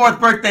 54th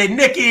birthday.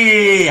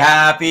 Nicky,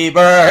 happy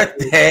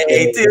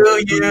birthday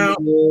to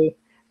you.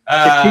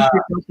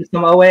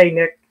 Some OA,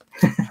 Nick.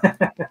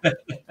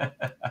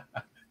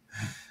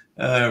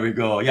 There we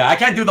go. Yeah, I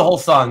can't do the whole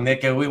song,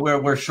 Nick.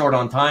 We're short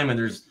on time, and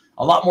there's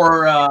a lot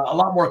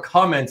more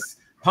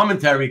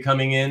commentary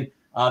coming in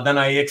than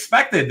I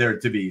expected there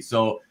to be.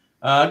 So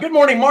good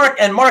morning, Mark.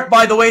 And Mark,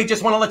 by the way,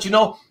 just want to let you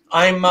know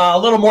I'm a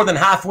little more than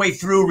halfway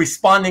through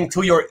responding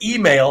to your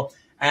email,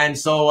 and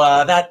so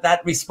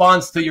that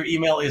response to your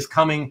email is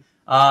coming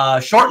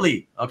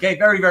shortly. Okay,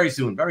 very, very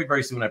soon,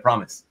 I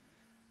promise.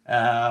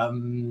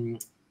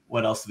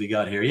 What else do we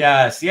got here?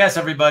 Yes,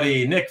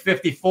 everybody. Nick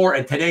 54,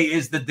 and today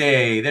is the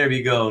day. There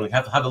we go. We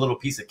have a little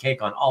piece of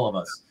cake on all of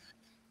us.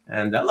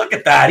 And look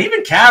at that.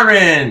 Even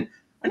Karen,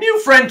 a new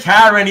friend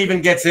Karen,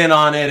 even gets in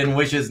on it and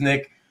wishes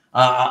Nick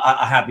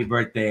a happy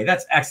birthday.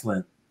 That's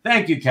excellent.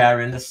 Thank you,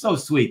 Karen. That's so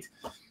sweet.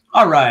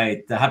 All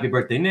right. Happy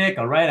birthday, Nick.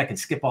 All right. I can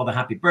skip all the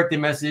happy birthday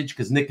message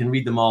because Nick can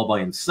read them all by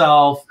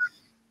himself.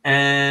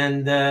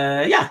 And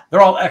yeah,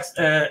 they're all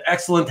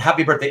excellent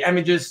happy birthday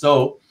images.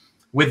 So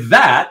with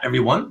that,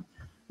 everyone,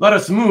 let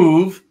us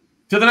move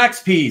to the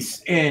next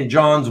piece in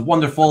John's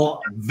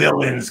wonderful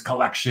villains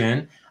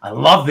collection. I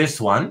love this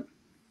one.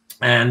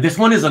 And this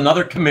one is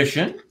another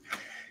commission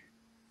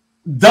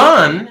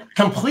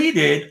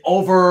completed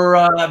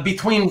over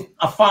between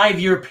a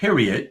 5-year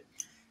period.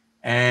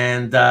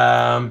 And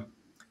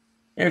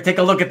here, take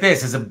a look at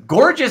this. It's a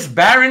gorgeous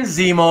Baron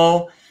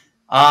Zemo,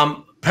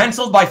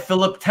 penciled by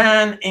Philip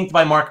Tan, inked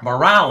by Mark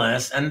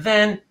Morales. And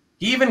then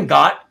he even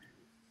got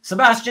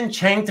Sebastian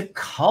Cheung to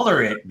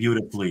color it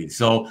beautifully.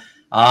 So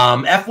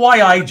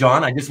FYI,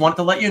 John, I just want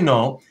to let you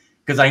know,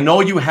 because I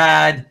know you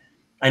had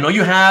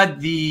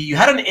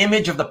an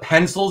image of the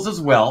pencils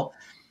as well.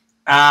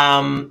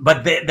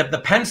 But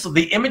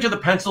the image of the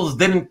pencils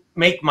didn't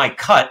make my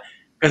cut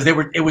because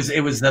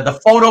the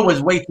photo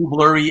was way too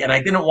blurry, and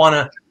I didn't want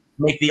to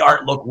make the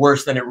art look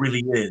worse than it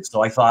really is.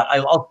 So I thought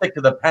I'll stick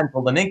to the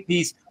pencil and ink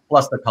piece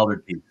plus the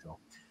colored piece. So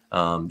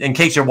in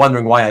case you're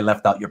wondering why I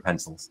left out your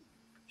pencils.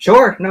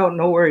 Sure,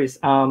 no worries.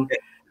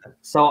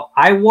 So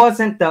I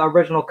wasn't the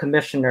original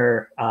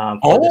commissioner. The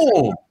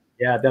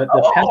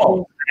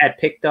pencils I had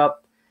picked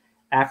up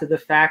after the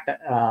fact.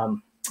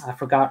 I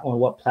forgot on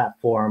what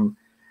platform,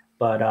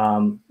 but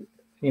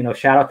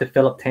shout out to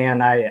Philip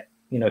Tan.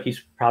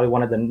 He's probably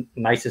one of the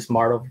nicest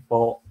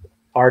Marvel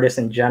artists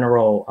in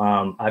general.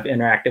 I've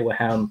interacted with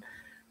him,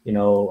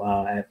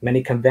 at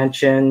many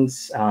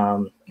conventions,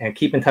 and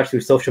keep in touch through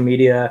social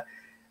media.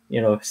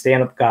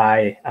 Stand-up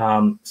guy.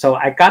 So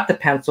I got the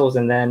pencils,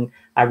 and then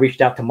I reached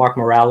out to Mark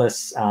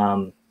Morales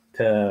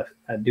to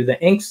do the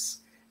inks,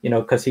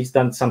 because he's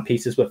done some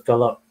pieces with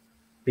Philip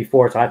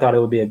before. So I thought it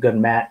would be a good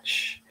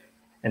match.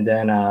 And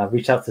then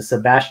reached out to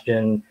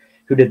Sebastian,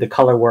 who did the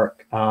color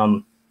work.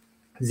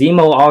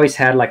 Zemo always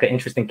had like an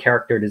interesting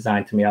character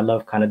design to me. I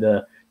love kind of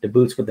the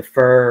boots with the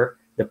fur,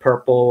 the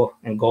purple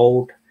and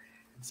gold.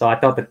 So I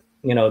thought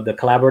the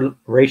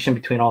collaboration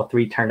between all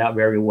three turned out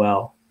very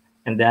well.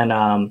 And then,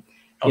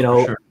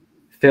 Sure.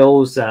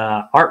 Phil's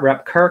art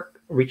rep,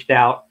 Kirk, reached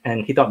out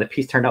and he thought the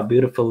piece turned out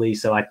beautifully.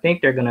 So I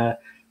think they're going to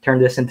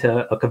turn this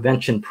into a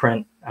convention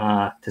print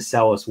to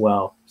sell as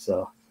well.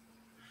 So.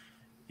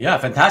 Yeah,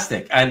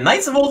 fantastic. And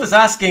Knights of Old is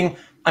asking,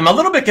 I'm a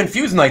little bit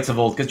confused, Knights of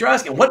Old, because you're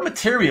asking what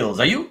materials.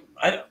 Are you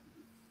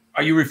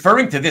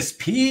referring to this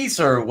piece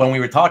or when we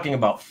were talking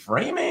about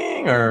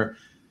framing or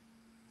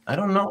I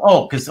don't know.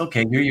 Oh, because,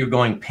 okay, here you're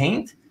going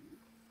paint.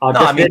 No,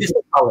 I mean,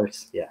 digital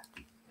colors. Yeah.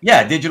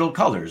 Yeah, digital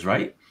colors,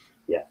 right?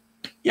 Yeah.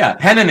 Yeah,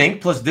 pen and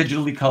ink plus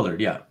digitally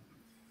colored. Yeah.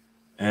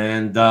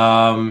 And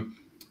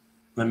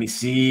let me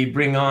see.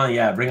 Bring on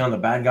the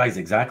bad guys.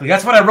 Exactly.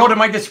 That's what I wrote in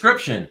my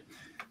description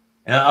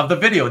of the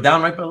video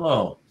down right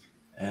below.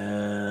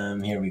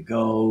 Here we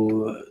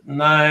go.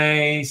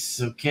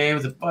 Nice. Okay.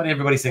 With the buddy,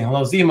 everybody's saying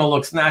hello. Zemo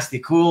looks nasty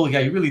cool.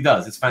 Yeah, he really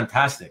does. It's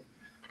fantastic.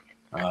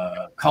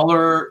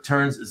 Color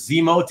turns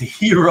Zemo to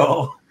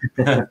hero.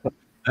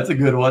 That's a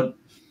good one.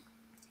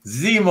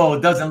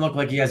 Zemo doesn't look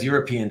like he has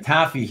European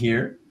taffy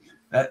here.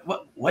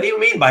 What do you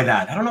mean by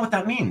that? I don't know what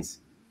that means.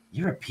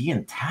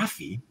 European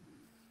taffy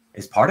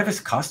is part of his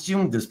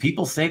costume. Does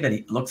people say that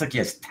he looks like he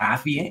has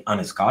taffy on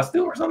his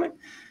costume or something?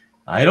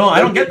 I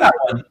don't get that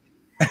one.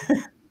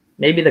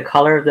 Maybe the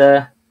color of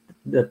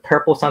the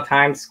purple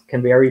sometimes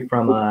can vary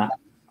from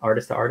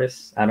artist to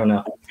artist. I don't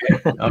know.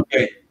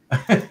 Okay.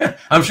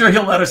 I'm sure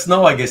he'll let us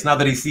know, I guess, now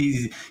that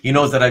he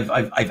knows that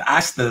I've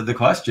asked the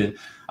question.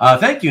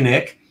 Thank you,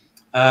 Nick.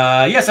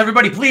 Yes,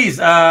 everybody, please.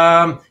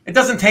 It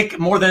doesn't take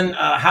more than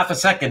half a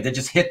second to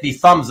just hit the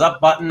thumbs up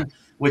button,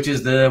 which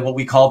is what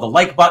we call the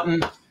like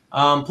button.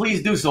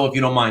 Please do so if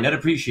you don't mind. I'd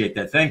appreciate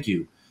that. Thank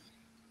you.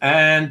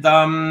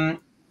 And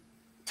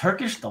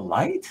Turkish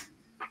Delight?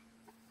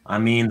 I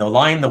mean, the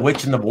line "The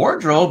Witch in the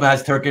Wardrobe"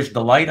 has Turkish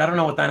Delight. I don't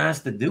know what that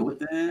has to do with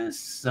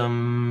this.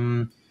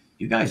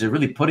 You guys are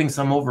really putting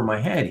some over my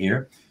head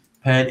here.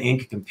 Pen,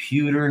 ink,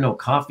 computer, no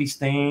coffee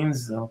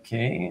stains.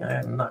 Okay,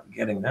 I'm not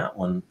getting that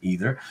one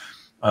either.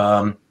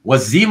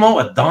 Was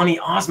Zemo a Donny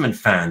Osmond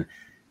fan?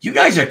 You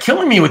guys are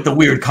killing me with the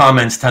weird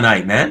comments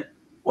tonight, man.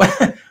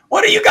 What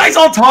are you guys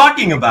all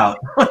talking about?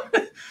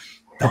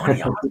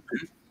 Donny Osmond.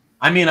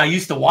 I mean, I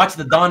used to watch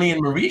the Donny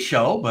and Marie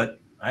show, but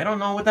I don't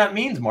know what that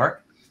means, Mark.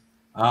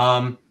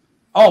 Oh,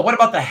 what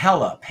about the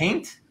Hela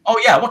paint?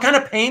 Oh yeah, what kind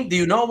of paint? Do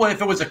you know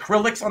if it was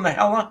acrylics on the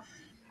Hela?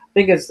 I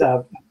think it's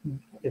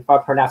if I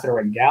pronounce it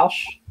right,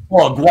 gouache.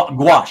 Oh,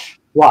 gouache.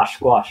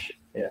 Gouache.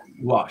 Yeah.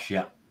 Gouache.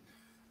 Yeah.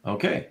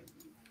 Okay.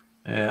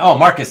 Oh,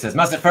 Marcus says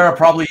Massafera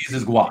probably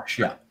uses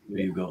gouache. Yeah.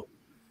 There you go.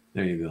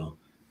 There you go.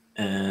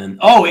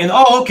 And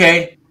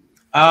okay.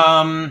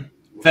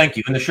 Thank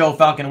you. In the show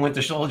Falcon and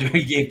Winter Soldier,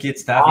 he gave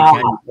kids taffy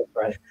candy. That's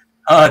right.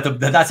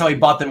 That's how he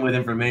bought them with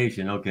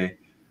information. Okay.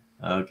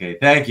 Okay.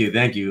 Thank you.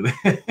 Thank you.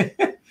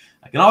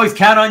 I can always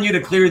count on you to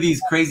clear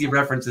these crazy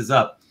references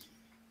up.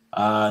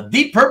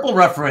 Deep Purple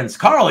reference.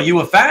 Carl, are you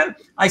a fan?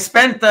 I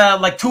spent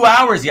like 2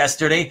 hours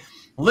yesterday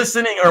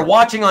listening or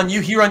watching on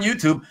here on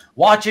YouTube,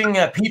 watching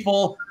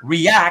people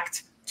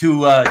react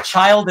to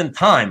Child in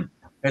Time,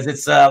 because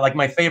it's like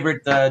my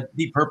favorite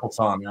Deep Purple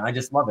song. And I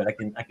just love it.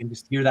 I can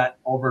just hear that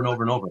over and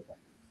over and over.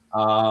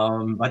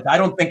 But I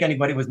don't think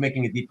anybody was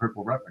making a Deep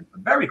Purple reference.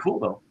 But very cool,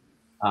 though.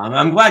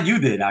 I'm glad you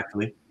did,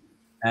 actually.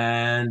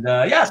 And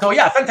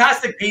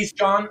fantastic piece,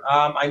 John.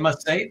 I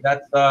must say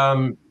that's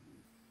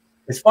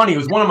it's funny. It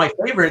was one of my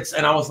favorites,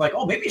 and I was like,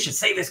 oh, maybe I should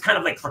save this kind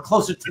of like for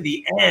closer to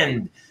the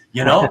end,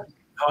 you know?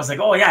 I was like,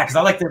 oh yeah, because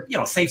I like to,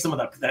 save some of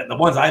the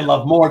ones I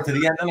love more to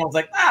the end. And I was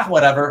like,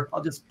 whatever.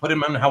 I'll just put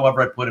him in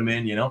however I put him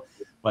in,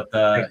 But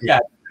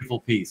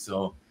beautiful piece.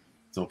 So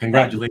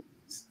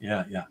congratulations.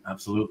 Yeah,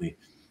 absolutely.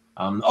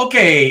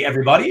 Okay,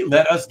 everybody,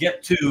 let us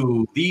get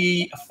to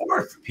the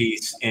fourth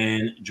piece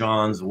in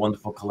John's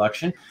wonderful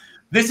collection.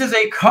 This is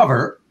a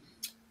cover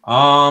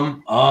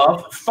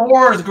of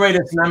Thor's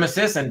greatest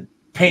nemesis and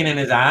pain in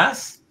his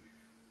ass.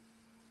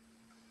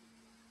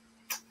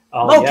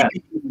 Oh,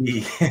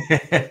 Loki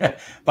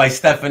by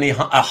Stephanie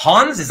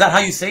Hans. Is that how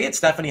you say it?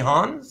 Stephanie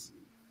Hans?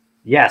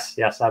 Yes,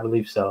 I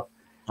believe so.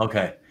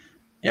 Okay.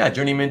 Yeah,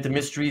 Journeyman to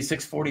Mystery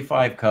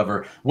 645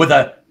 cover with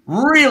a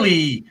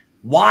really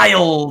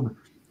wildly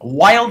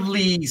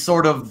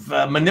sort of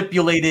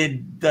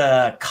manipulated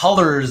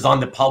colors on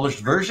the published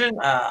version.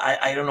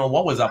 I don't know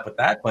what was up with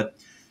that, but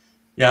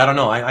yeah, I don't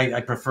know. I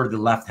prefer the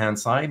left-hand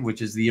side,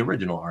 which is the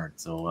original art.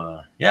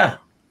 So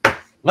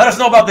let us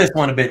know about this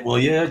one a bit, will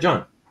you,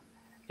 John?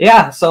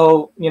 Yeah,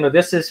 so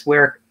this is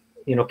where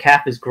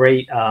Cap is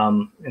great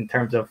in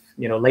terms of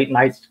late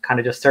nights, kind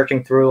of just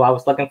searching through. I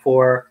was looking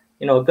for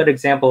a good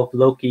example of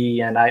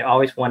Loki, and I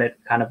always wanted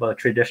kind of a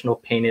traditional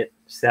painted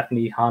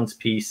Stephanie Hans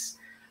piece,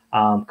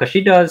 because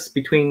she does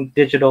between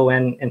digital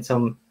and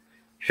some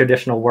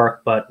traditional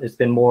work, but it's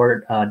been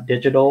more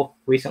digital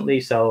recently.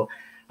 So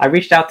I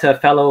reached out to a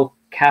fellow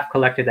Cap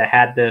collector that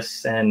had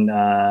this, and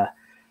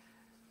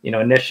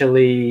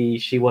initially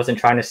she wasn't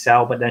trying to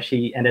sell, but then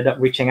she ended up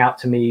reaching out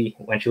to me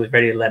when she was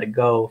ready to let it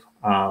go.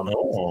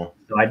 So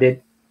I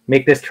did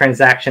make this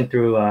transaction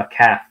through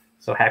Cap.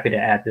 So happy to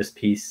add this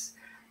piece.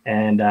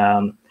 And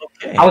I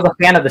was a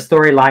fan of the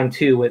storyline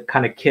too, with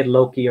kind of Kid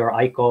Loki or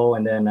Eiko,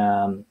 and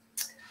then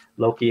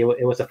Loki.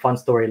 It was a fun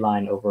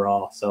storyline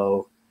overall.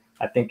 So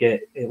I think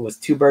it was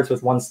two birds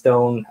with one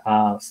stone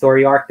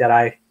story arc that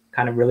I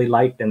kind of really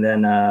liked, and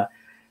then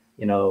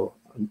you know,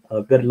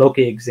 a good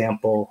Loki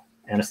example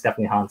and a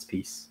Stephanie Hans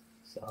piece.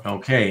 So.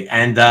 Okay,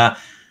 and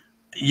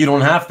you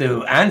don't have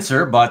to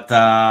answer, but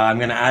I'm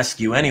going to ask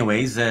you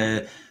anyways.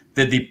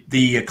 Did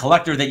the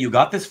collector that you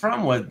got this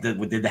from,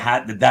 did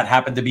that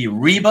happen to be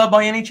Reba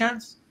by any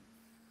chance?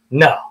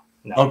 No.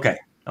 Okay.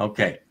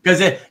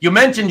 Because you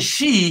mentioned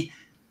she,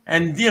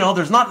 and you know,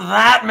 there's not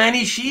that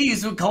many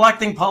she's who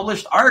collecting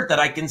published art that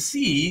I can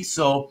see.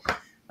 So,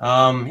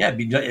 yeah,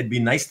 it'd be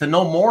nice to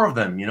know more of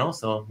them, you know.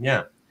 So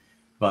yeah,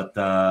 but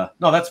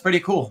no, that's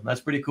pretty cool.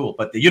 That's pretty cool.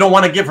 But you don't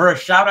want to give her a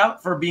shout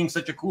out for being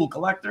such a cool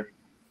collector?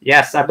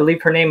 Yes, I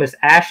believe her name is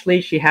Ashley.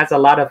 She has a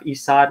lot of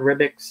Esad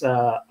Ribic's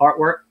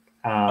artwork.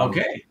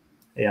 Okay.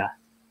 Yeah.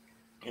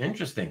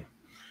 Interesting.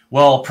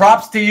 Well,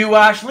 props to you,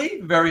 Ashley.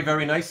 Very,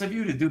 very nice of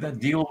you to do that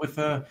deal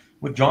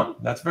with John.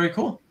 That's very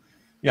cool.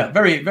 Yeah,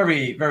 very,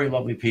 very, very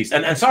lovely piece.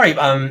 And sorry,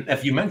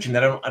 if you mentioned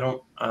that,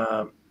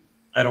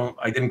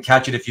 I didn't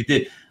catch it if you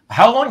did.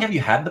 How long have you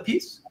had the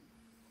piece?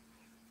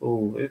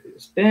 Oh,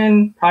 it's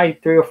been probably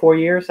 3 or 4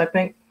 years, I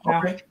think. Now.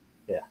 Okay.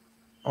 Yeah.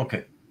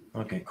 Okay,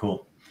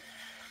 cool.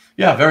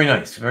 Yeah, very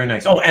nice, very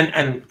nice. Oh,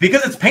 and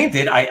because it's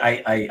painted,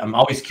 I'm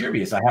always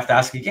curious. I have to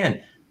ask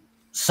again.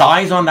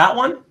 Size on that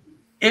one,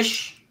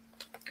 ish.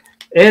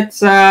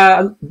 It's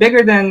a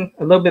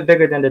little bit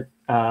bigger than the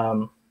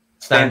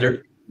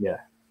standard. Yeah.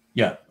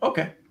 Yeah.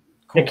 Okay.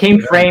 Cool. It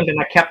came framed, and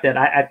I kept it.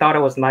 I thought it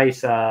was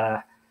nice.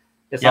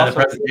 It's also the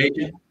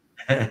presentation.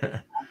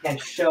 I can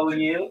show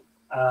you.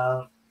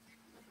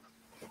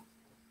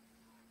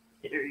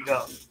 Here you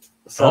go.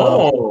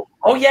 So,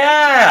 oh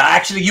yeah!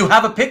 Actually, you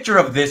have a picture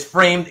of this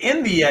framed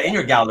in the in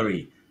your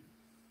gallery.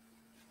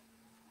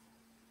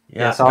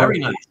 Yeah, so very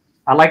nice.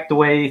 I like the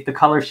way the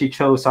color she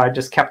chose, so I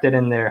just kept it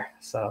in there.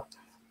 So.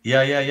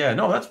 Yeah.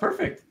 No, that's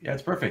perfect. Yeah,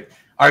 it's perfect.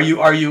 Are you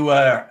how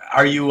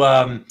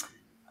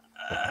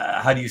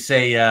do you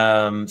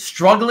say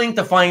struggling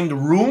to find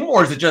room,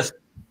 or is it just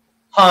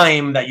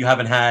time that you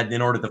haven't had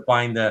in order to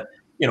find the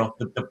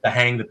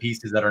hang the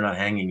pieces that are not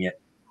hanging yet?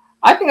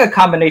 I think a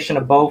combination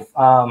of both.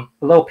 A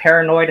little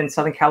paranoid in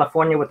Southern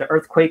California with the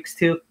earthquakes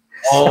too.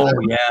 Oh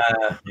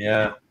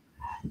yeah.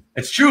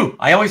 It's true.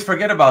 I always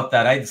forget about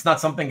that. It's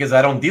not something because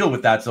I don't deal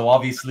with that. So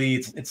obviously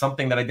it's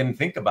something that I didn't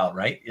think about,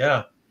 right?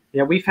 Yeah.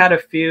 Yeah, we've had a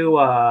few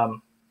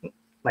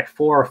like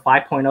 4 or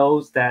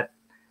 5.0s that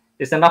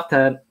is enough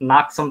to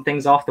knock some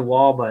things off the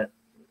wall, but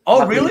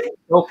really?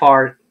 So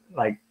far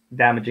like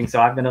damaging.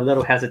 So I've been a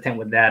little hesitant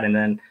with that, and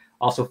then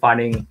also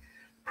finding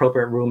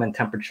appropriate room and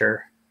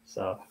temperature.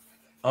 So.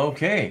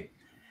 Okay.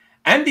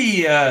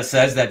 Andy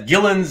says that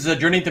Gillen's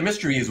Journey into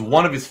Mystery is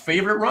one of his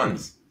favorite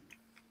runs.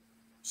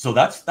 So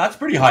that's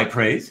pretty high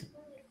praise.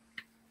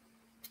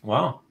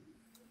 Wow.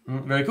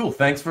 Very cool.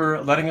 Thanks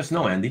for letting us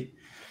know, Andy.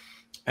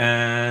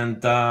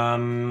 And let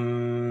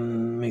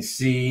me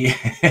see.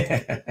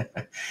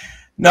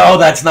 No,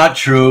 that's not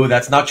true.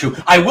 That's not true.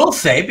 I will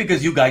say,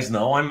 because you guys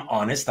know I'm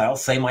honest, I'll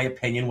say my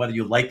opinion whether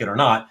you like it or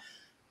not,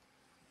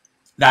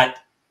 that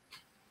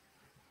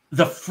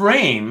the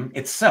frame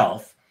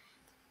itself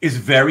is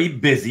very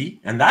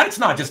busy, and that's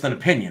not just an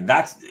opinion.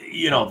 That's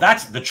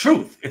the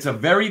truth. It's a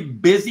very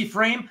busy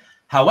frame.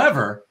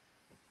 However,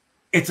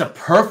 it's a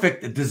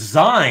perfect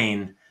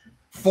design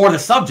for the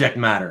subject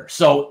matter.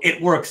 So it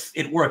works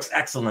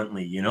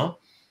excellently, you know?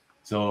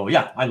 So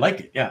yeah, I like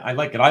it. Yeah, I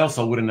like it. I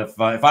also wouldn't have,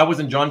 if I was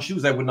in John's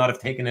shoes, I would not have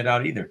taken it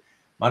out either.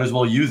 Might as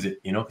well use it,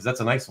 you know, because that's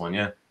a nice one.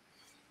 Yeah.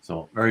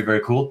 So very, very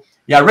cool.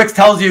 Yeah. Rick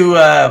tells you,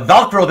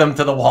 Velcro them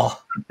to the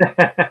wall.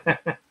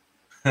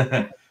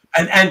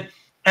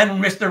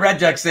 And Mr.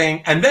 Redjack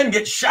saying, and then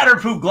get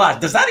shatterproof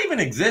glass. Does that even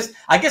exist?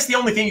 I guess the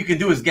only thing you can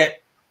do is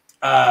get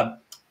an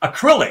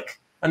acrylic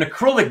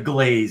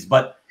glaze,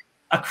 but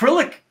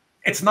acrylic,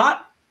 it's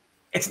not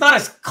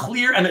as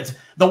clear. And it's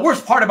the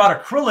worst part about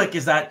acrylic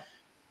is that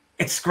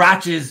it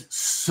scratches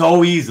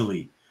so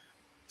easily.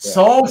 Yeah.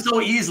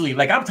 So easily.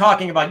 Like I'm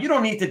talking about, you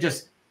don't need to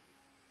just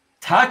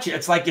touch it.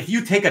 It's like if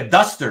you take a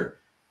duster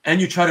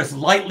and you try to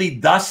lightly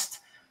dust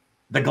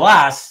the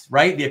glass,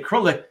 right? The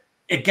acrylic,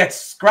 it gets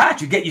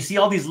scratched. You see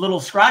all these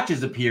little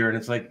scratches appear, and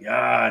it's like,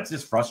 it's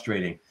just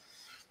frustrating.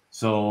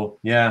 So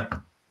yeah.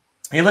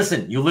 Hey,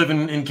 listen, you live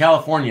in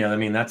California. I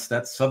mean, that's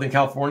Southern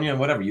California,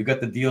 whatever. You got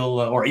the deal,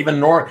 or even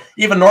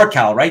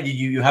NorCal, right?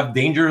 You have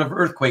danger of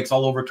earthquakes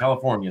all over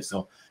California.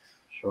 So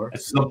sure,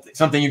 it's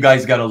something you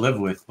guys got to live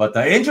with. But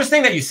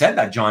interesting that you said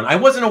that, John. I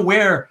wasn't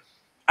aware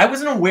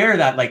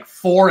that like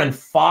 4 and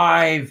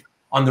 5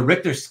 on the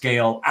Richter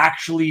scale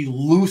actually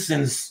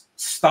loosens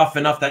stuff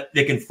enough that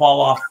they can fall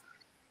off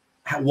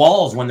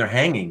walls when they're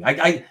hanging.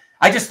 I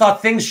just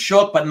thought things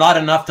shook, but not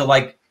enough to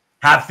like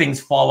have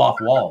things fall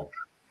off walls.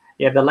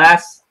 Yeah,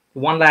 last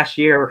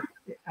year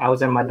I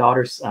was in my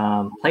daughter's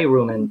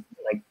playroom, and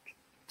like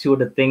 2 of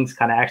the things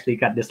kind of actually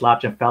got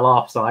dislodged and fell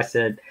off. So I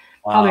said,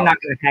 Probably not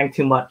going to hang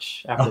too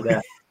much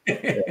after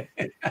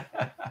that.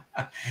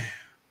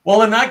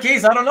 Well, in that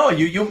case, I don't know.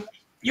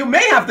 You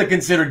may have to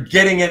consider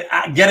getting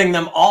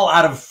them all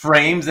out of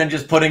frames and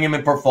just putting them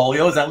in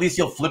portfolios. At least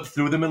you'll flip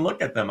through them and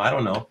look at them. I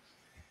don't know.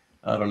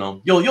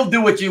 You'll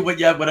do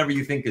whatever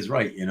you think is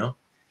right.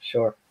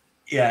 Sure.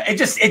 Yeah. It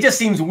just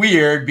seems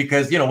weird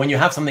because when you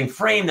have something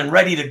framed and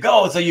ready to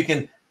go, so you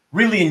can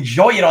really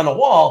enjoy it on the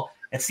wall.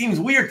 It seems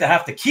weird to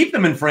have to keep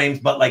them in frames,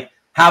 but like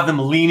have them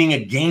leaning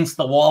against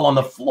the wall on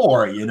the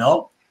floor.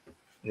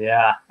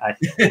 Yeah.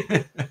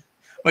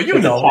 But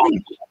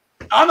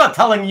I'm not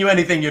telling you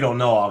anything you don't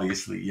know,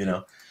 obviously,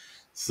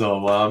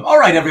 So, all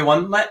right,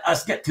 everyone, let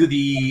us get to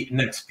the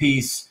next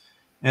piece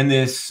in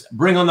this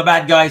Bring on the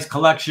Bad Guys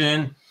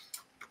collection.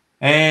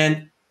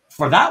 And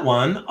for that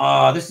one,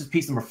 this is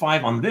piece number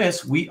 5 on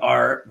this. We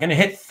are going to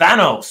hit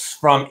Thanos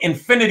from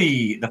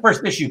Infinity, the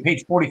first issue,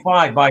 page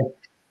 45, by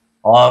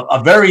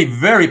a very,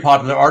 very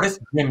popular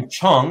artist, Jim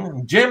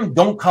Cheung. Jim,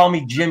 don't call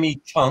me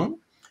Jimmy Cheung,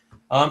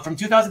 from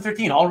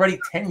 2013, already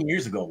 10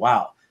 years ago.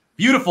 Wow.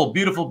 Beautiful,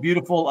 beautiful,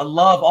 beautiful. I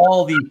love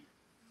all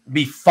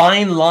the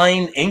fine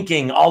line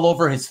inking all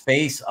over his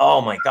face.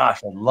 Oh my gosh,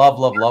 I love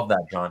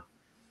that, John.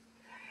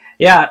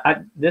 Yeah,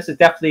 this is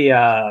definitely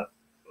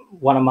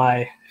one of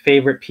my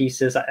favorite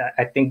pieces.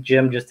 I think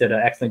Jim just did an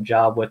excellent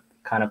job with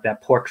kind of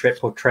that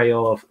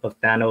portrayal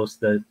of Thanos,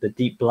 the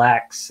deep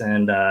blacks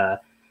and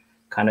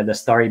kind of the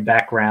starry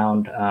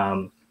background.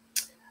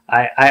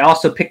 I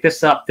also picked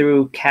this up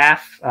through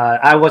CAF.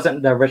 I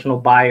wasn't the original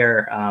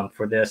buyer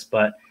for this,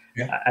 but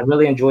I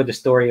really enjoyed the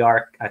story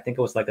arc. I think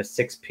it was like a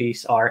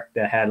 6-piece arc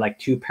that had like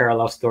 2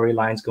 parallel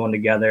storylines going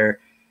together,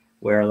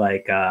 where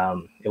like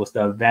it was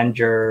the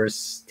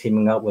Avengers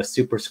teaming up with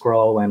Super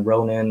Skrull and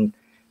Ronin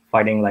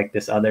fighting like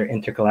this other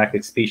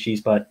intergalactic species.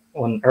 But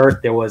on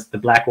Earth, there was the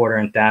Black Order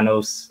and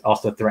Thanos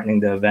also threatening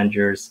the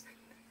Avengers.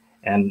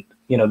 And,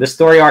 this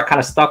story arc kind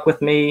of stuck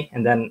with me.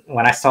 And then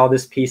when I saw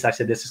this piece, I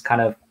said, this is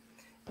kind of,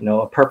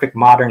 a perfect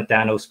modern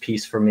Thanos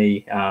piece for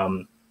me.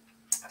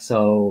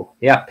 So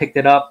yeah, picked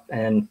it up,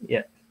 and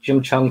yeah,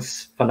 Jim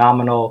Cheung's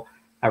phenomenal.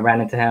 I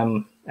ran into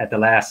him at the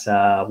last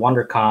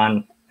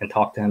WonderCon and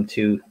talked to him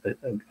too.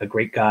 A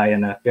great guy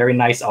and a very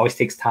nice. Always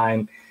takes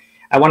time.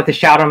 I wanted to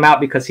shout him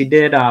out because he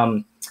did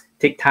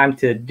take time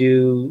to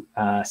do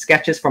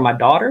sketches for my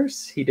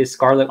daughters. He did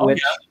Scarlet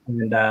Witch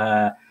and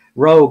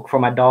Rogue for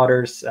my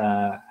daughters,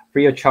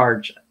 free of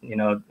charge.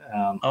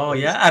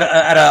 At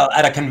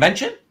a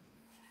convention.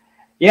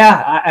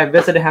 Yeah, I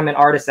visited him in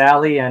Artist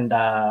Alley, and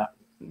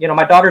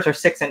my daughters are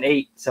 6 and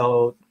 8,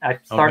 so I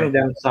started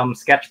them some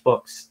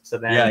sketchbooks. So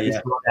then he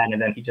saw that,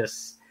 and then he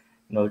just,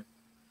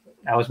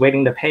 I was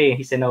waiting to pay, and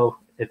he said, no,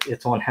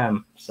 it's on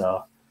him.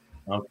 So.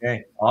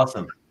 Okay,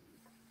 awesome.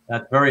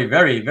 That's very,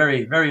 very,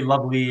 very, very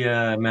lovely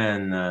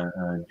man,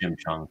 Jim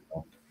Cheung.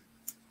 So,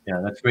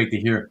 yeah, that's great to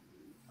hear.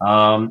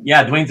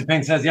 Dwayne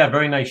Zepin says,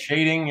 very nice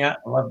shading. Yeah,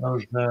 I love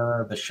those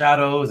the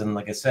shadows, and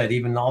like I said,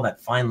 even all that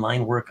fine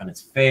line work on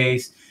his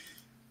face.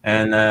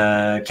 And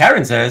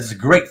Karen says,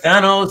 great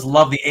Thanos,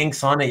 love the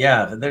inks on it.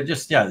 Yeah, they're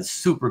just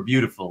super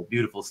beautiful,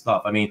 beautiful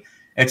stuff. I mean,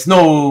 it's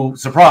no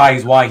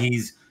surprise why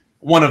he's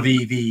one of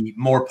the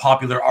more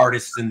popular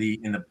artists in the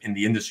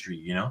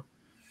industry,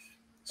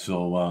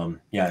 So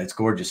it's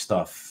gorgeous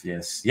stuff.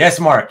 Yes,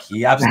 Mark.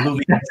 He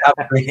absolutely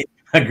is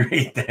a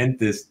great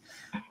dentist.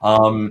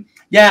 And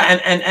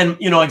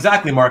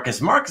exactly,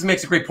 Marcus. Marcus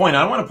makes a great point.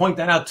 I want to point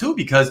that out too,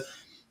 because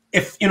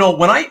if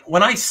when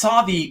I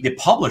saw the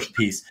published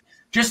piece.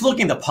 Just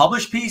looking at the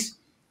published piece,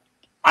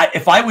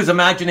 if I was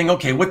imagining,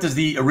 okay, what does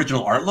the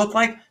original art look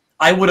like?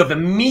 I would have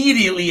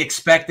immediately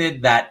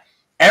expected that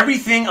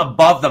everything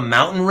above the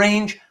mountain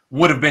range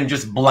would have been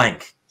just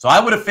blank. So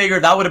I would have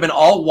figured that would have been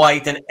all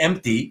white and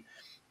empty,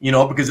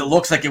 because it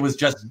looks like it was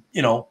just,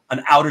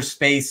 an outer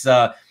space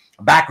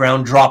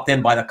background dropped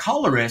in by the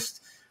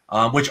colorist,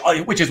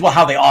 which is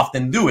how they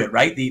often do it,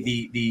 right?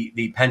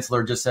 The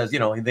penciler just says,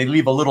 they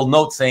leave a little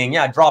note saying,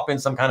 drop in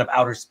some kind of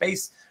outer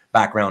space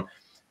background.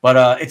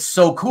 But it's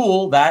so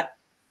cool that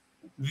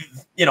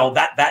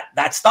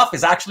that stuff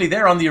is actually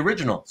there on the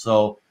original.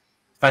 So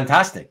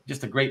fantastic,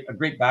 just a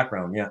great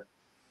background. Yeah,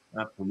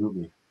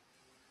 absolutely.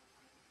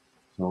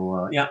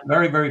 So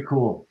very, very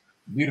cool,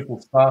 beautiful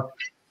stuff.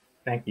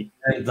 Thank you.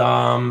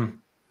 And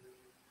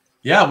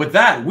with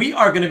that, we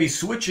are going to be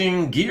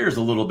switching gears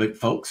a little bit,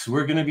 folks.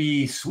 We're going to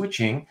be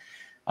switching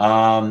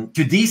to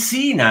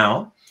DC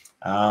now,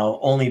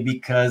 only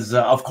because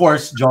of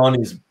course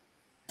John is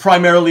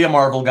primarily a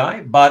Marvel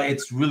guy, but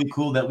it's really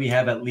cool that we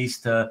have at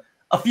least a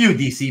few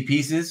DC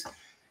pieces,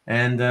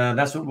 and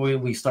that's what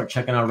we start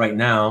checking out right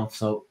now.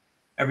 So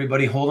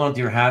everybody hold on to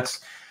your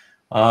hats.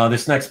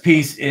 This next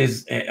piece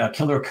is a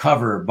killer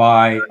cover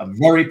by a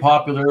very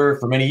popular,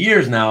 for many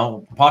years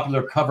now,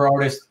 popular cover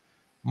artist,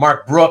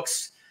 Mark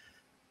Brooks.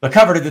 The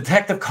cover to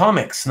Detective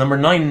Comics, number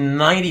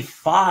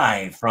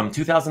 995 from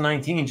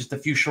 2019, just a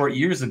few short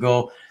years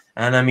ago.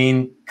 And I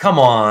mean, come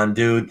on,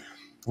 dude.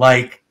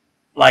 Like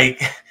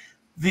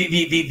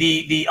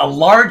a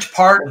large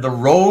part of the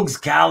Rogues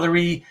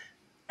gallery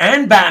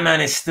and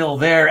Batman is still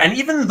there. And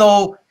even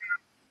though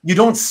you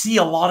don't see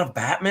a lot of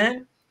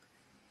Batman.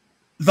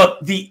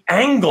 The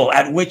angle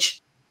at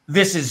which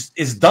this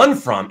is done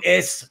from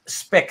is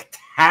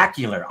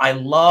spectacular. I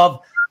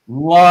love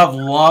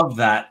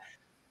that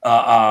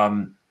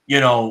you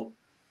know,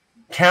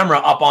 camera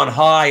up on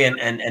high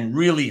and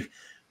really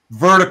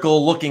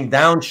vertical looking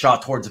down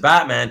shot towards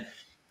Batman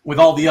with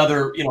all the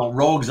other, you know,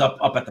 rogues up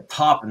at the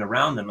top and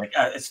around them. Like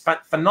it's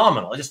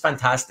phenomenal. It's just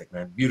fantastic,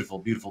 man. Beautiful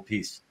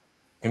piece.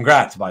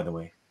 Congrats, by the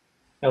way.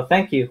 No,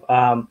 thank you.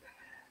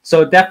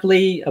 So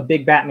definitely a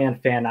big Batman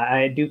fan.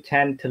 I do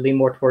tend to lean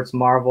more towards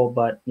Marvel,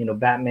 but you know,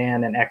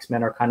 Batman and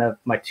X-Men are kind of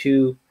my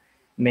two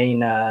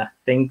main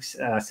things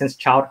since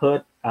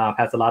childhood.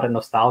 Has a lot of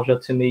nostalgia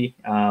to me.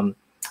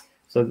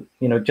 So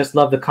you know, just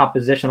love the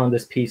composition on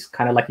this piece.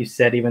 Kind of like you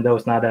said, even though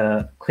it's not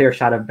a clear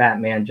shot of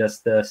Batman,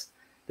 just the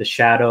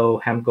shadow,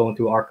 him going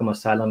through Arkham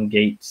Asylum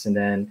gates, and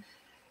then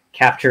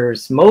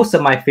captures most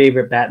of my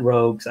favorite Bat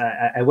rogues.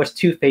 I wish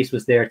Two-Face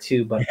was there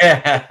too, but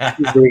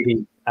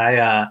it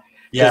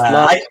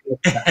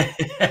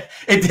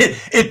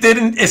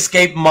didn't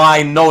escape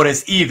my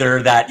notice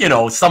either that, you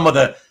know, some of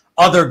the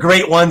other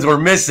great ones were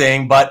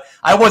missing, but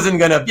I wasn't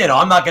gonna, you know,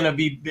 I'm not gonna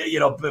be,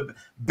 you know,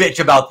 bitch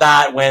about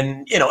that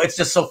when, you know, it's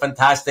just so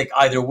fantastic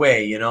either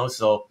way, you know.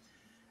 So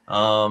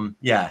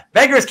yeah,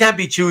 beggars can't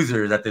be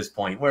choosers at this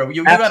point, where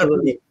you got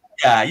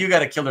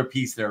a killer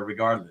piece there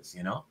regardless,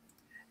 you know.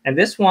 And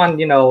this one,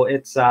 you know,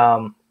 it's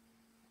kind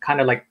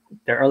of like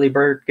the early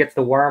bird gets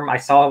the worm. I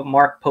saw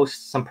Mark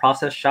post some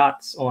process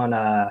shots on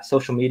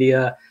social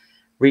media,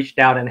 reached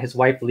out, and his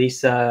wife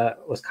Lisa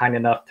was kind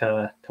enough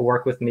to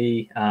work with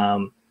me.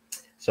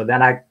 So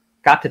then I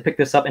got to pick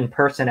this up in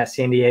person at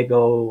San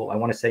Diego, I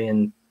want to say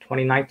in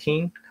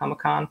 2019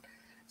 Comic-Con.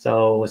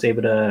 So I was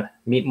able to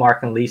meet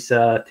Mark and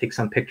Lisa, take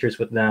some pictures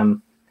with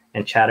them,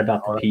 and chat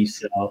about the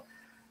piece.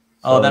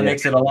 That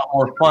makes it a lot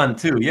more fun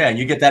too. Yeah,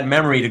 you get that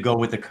memory to go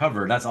with the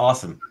cover. That's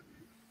awesome.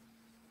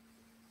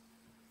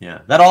 Yeah,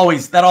 that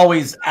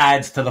always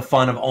adds to the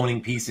fun of owning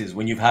pieces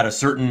when you've had a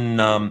certain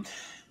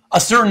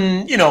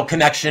you know,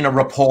 connection, a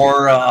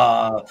rapport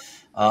of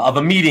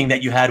a meeting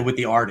that you had with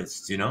the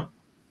artists, you know.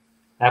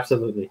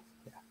 Absolutely.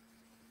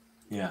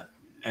 Yeah,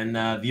 and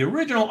the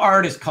original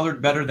art is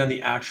colored better than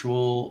the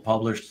actual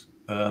published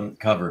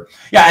cover.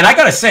 Yeah, and I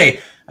gotta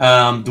say,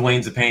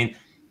 Dwayne's a pain.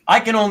 I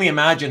can only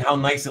imagine how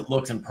nice it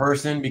looks in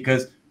person,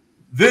 because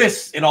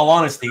this, in all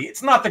honesty,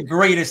 it's not the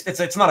greatest.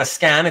 It's not a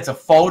scan. It's a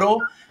photo.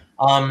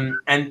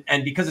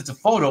 And because it's a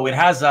photo, it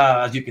has,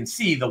 as you can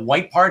see, the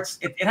white parts.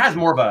 It has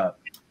more of a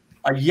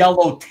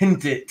yellow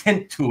tint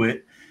to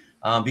it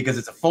because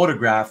it's a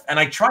photograph. And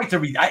I tried to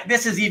read.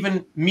 This is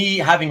even me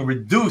having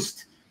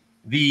reduced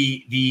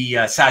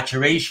the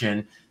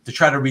saturation to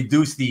try to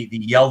reduce the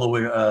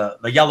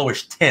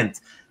yellowish tint.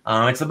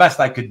 It's the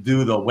best I could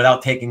do, though,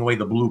 without taking away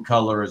the blue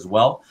color as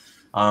well.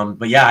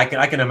 But yeah, I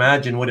can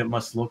imagine what it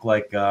must look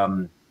like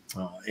in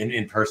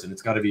person.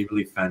 It's got to be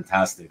really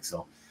fantastic.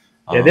 So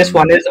yeah, this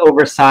one is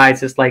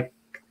oversized. It's like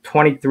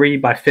 23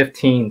 by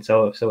 15,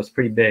 so it's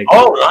pretty big.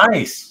 Oh,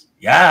 nice.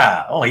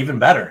 Yeah. Oh, even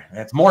better.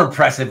 It's more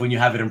impressive when you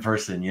have it in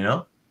person, you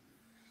know.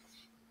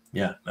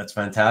 Yeah, that's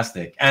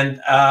fantastic.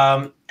 And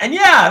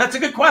yeah, that's a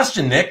good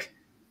question, Nick.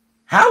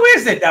 How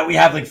is it that we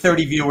have like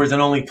 30 viewers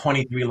and only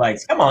 23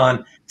 likes? Come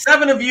on,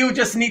 7 of you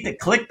just need to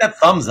click that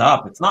thumbs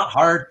up. It's not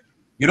hard.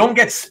 You don't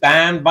get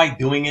spammed by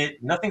doing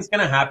it. Nothing's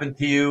going to happen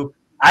to you.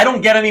 I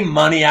don't get any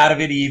money out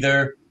of it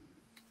either.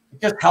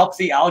 It just helps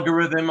the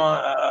algorithm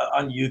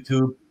on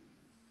YouTube,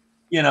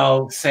 you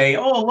know, say,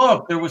 oh,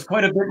 look, there was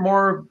quite a bit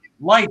more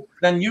likes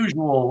than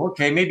usual.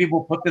 Okay, maybe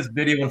we'll put this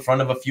video in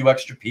front of a few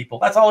extra people.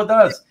 That's all it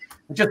does.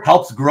 It just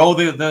helps grow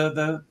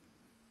the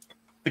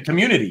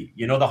community,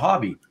 you know, the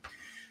hobby.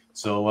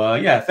 So,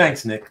 yeah,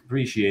 thanks, Nick.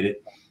 Appreciate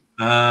it.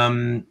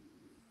 So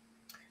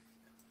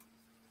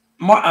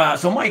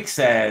Mike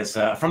says,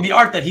 from the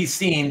art that he's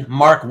seen,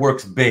 Mark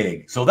works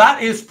big. So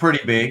that is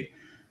pretty big.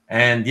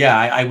 And, yeah,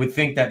 I would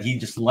think that he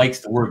just likes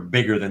to work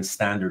bigger than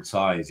standard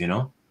size, you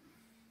know?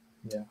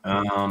 Yeah.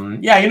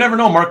 Yeah, you never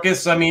know,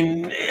 Marcus. I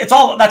mean, it's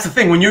all, that's the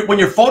thing. When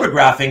you're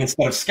photographing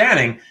instead of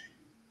scanning,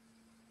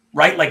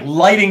 right? Like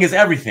lighting is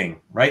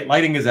everything, right?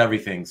 Lighting is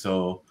everything.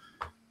 So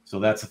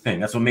that's the thing.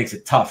 That's what makes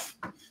it tough.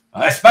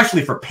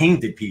 Especially for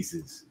painted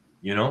pieces,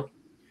 you know?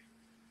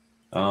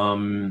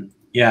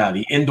 Yeah,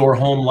 the indoor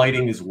home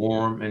lighting is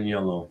warm and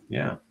yellow.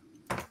 Yeah.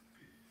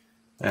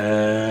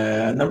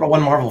 Number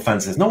one Marvel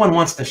fan says, no one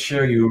wants to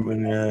share you.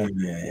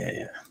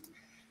 Yeah.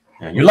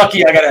 You're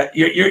lucky I gotta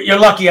you're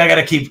lucky I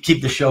gotta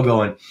keep the show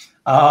going.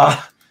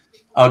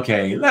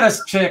 Okay, let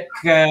us check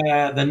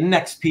the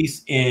next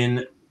piece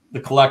in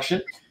the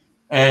collection.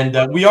 And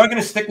we are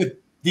gonna stick with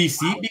DC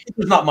because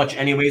there's not much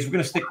anyways. We're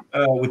going to stick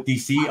with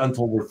DC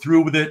until we're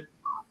through with it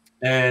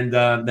and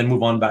then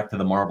move on back to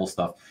the Marvel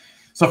stuff.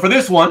 So for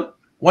this one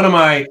of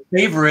my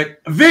favorite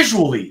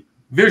visually,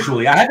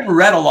 I haven't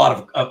read a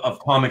lot of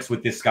comics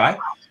with this guy,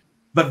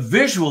 but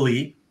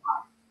visually,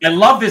 I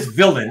love this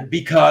villain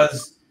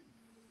because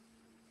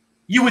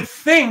you would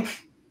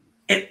think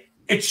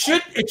it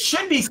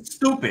should be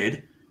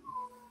stupid,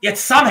 yet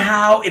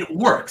somehow it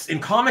works. In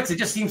comics, it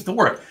just seems to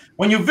work.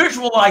 When you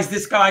visualize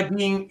this guy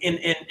being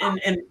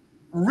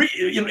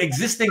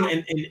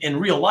existing in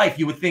real life,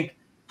 you would think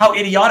how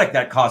idiotic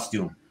that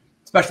costume,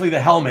 especially the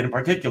helmet in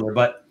particular,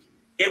 but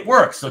it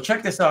works. So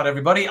check this out,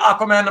 everybody.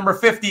 Aquaman number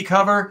 50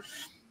 cover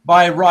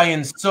by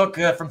Ryan Sook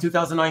from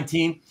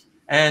 2019.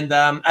 And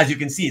as you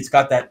can see, it's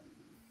got that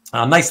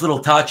nice little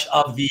touch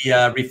of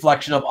the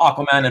reflection of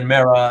Aquaman and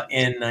Mera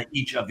in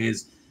each of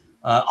his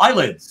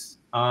eyelids,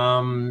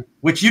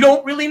 which you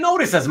don't really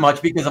notice as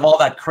much because of all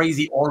that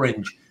crazy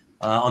orange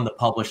on the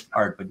published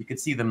art, but you can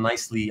see them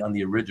nicely on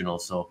the original.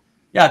 So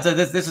yeah,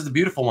 this is a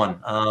beautiful one.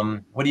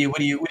 What do you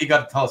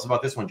got to tell us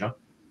about this one, John?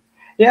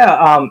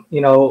 Yeah,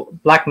 you know,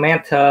 Black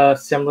Manta,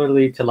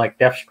 similarly to like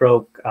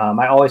Deathstroke,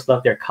 I always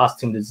loved their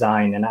costume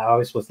design, and I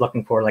always was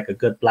looking for like a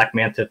good Black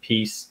Manta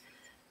piece.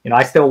 You know,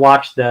 I still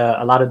watch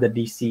a lot of the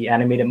DC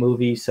animated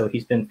movies, so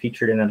he's been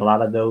featured in a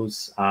lot of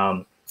those.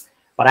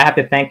 But I have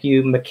to thank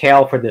you,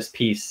 Mikhail, for this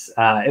piece.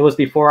 It was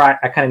before I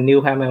kind of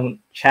knew him and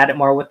chatted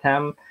more with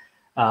him.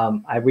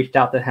 I reached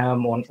out to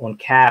him on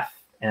CAF,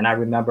 and I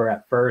remember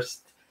at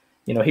first,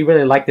 you know, he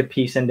really liked the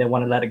piece and didn't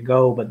want to let it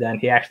go. But then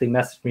he actually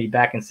messaged me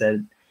back and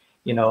said,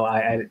 you know,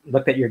 I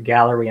looked at your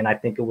gallery and I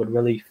think it would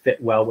really fit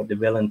well with the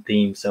villain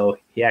theme. So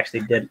he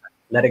actually did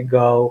let it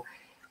go.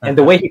 And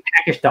the way he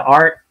packaged the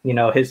art, you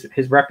know,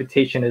 his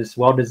reputation is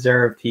well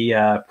deserved. He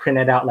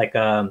printed out like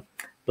a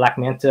Black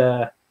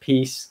Manta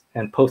piece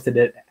and posted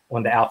it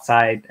on the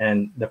outside,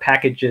 and the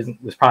package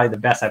was probably the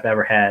best I've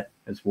ever had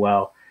as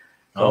well.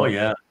 So, oh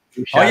yeah,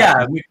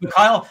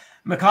 Mikhail,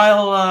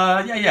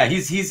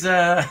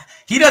 yeah,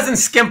 he doesn't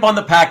skimp on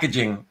the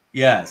packaging.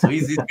 Yeah, so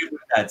he's good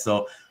with that.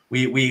 So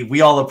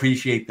we all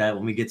appreciate that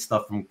when we get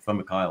stuff from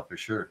Mikhail for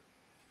sure.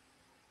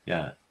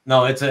 Yeah.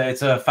 No, it's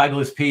a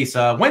fabulous piece.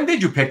 When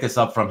did you pick this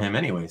up from him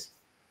anyways?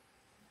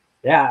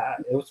 Yeah,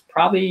 it was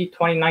probably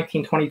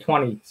 2019,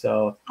 2020.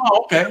 So.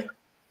 Oh, okay.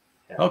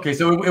 Yeah. Okay,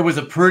 so it was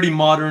a pretty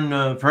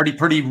modern,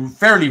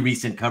 fairly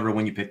recent cover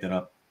when you picked it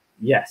up.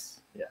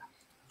 Yes. Yeah.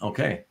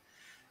 Okay.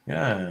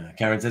 Yeah.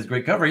 Karen says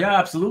great cover. Yeah,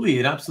 absolutely.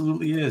 It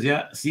absolutely is.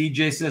 Yeah.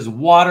 CJ says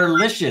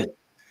waterlicious.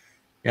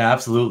 Yeah,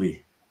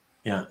 absolutely.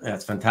 Yeah,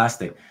 that's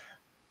fantastic.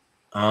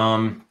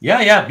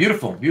 Yeah,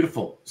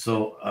 beautiful.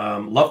 So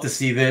love to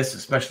see this,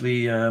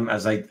 especially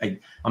as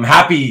I'm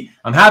happy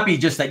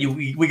just that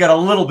we got a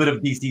little bit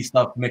of DC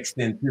stuff mixed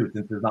in too,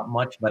 since there's not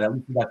much, but at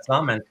least we got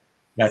some, and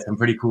got some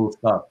pretty cool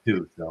stuff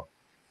too. So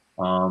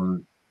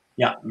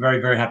yeah,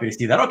 very happy to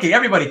see that. Okay,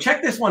 everybody,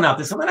 check this one out.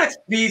 This is the next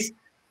piece.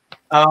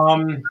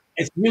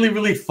 It's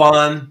really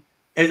fun.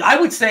 I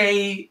would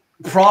say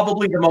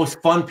probably the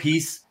most fun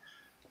piece,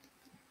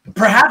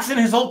 perhaps in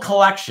his whole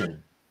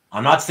collection.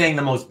 I'm not saying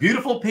the most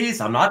beautiful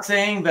piece. I'm not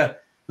saying the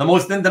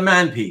most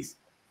in-demand piece.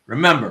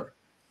 Remember,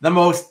 the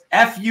most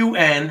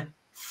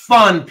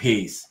fun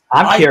piece.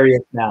 I'm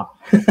curious now.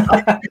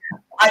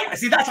 I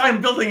see. That's why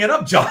I'm building it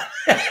up, John.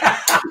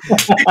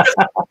 because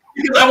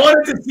I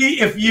wanted to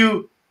see if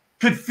you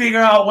could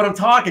figure out what I'm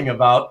talking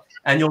about,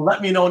 and you'll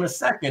let me know in a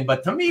second.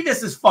 But to me,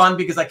 this is fun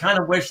because I kind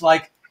of wish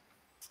like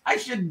I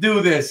should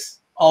do this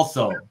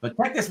also. But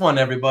check this one,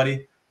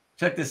 everybody.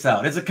 Check this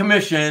out. It's a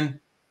commission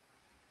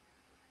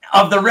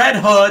of the Red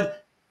Hood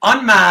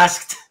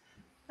unmasked,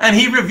 and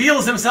he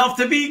reveals himself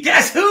to be,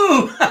 guess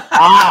who?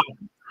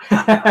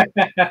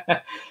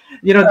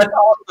 You know, that's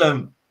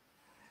awesome.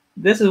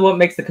 This is what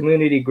makes the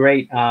community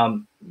great.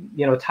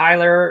 You know,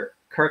 Tyler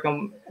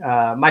Kirkham,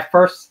 my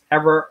first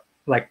ever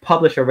like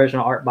published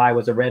original art by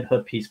was a Red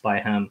Hood piece by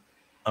him.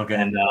 Okay.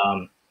 And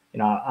you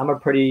know, I'm a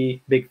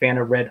pretty big fan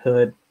of Red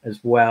Hood as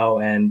well.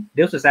 And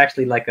this was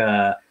actually like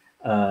a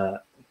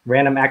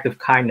random act of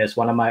kindness.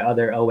 One of my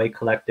other OA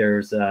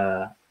collectors,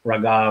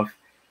 Raghav,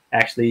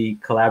 actually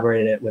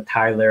collaborated with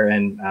Tyler,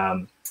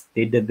 and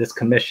they did this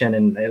commission,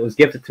 and it was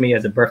gifted to me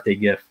as a birthday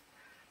gift.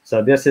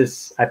 So this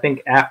is, I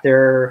think,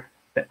 after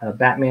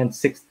Batman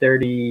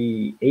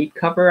 638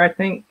 cover, I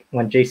think,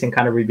 when Jason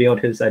kind of revealed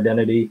his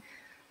identity.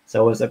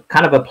 So it was a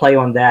kind of a play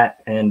on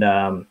that. And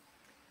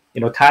you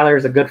know, Tyler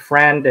is a good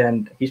friend,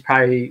 and he's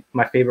probably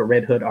my favorite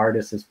Red Hood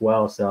artist as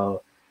well.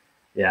 So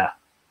yeah,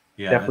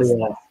 definitely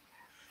a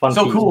fun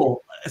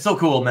piece. So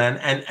cool, man.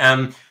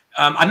 And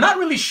I'm not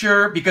really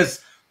sure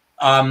because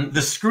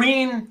the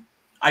screen,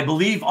 I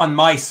believe on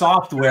my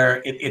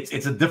software,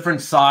 it's a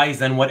different size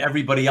than what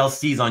everybody else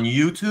sees on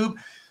YouTube.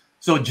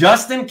 So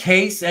just in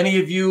case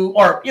any of you,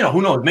 or you know,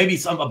 who knows, maybe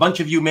a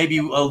bunch of you may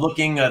be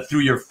looking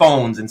through your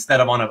phones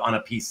instead of on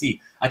a PC.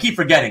 I keep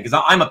forgetting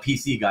because I'm a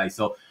PC guy.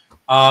 So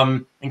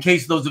in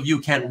case those of you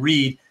can't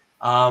read,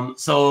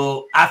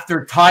 so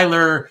after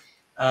Tyler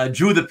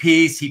drew the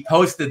piece, he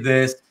posted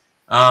this.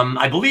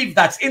 I believe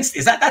that's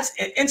that's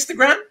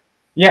Instagram.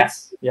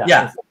 Yes.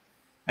 Yeah.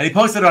 And he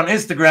posted it on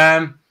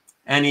Instagram,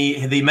 and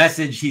the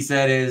message he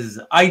said is,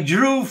 "I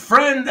drew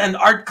friend and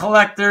art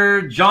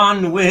collector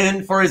John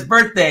Nguyen for his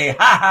birthday.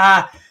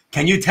 Haha.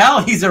 Can you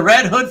tell he's a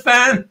Red Hood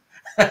fan?"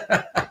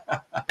 Yeah,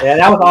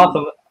 that was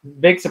awesome.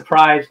 Big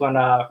surprise when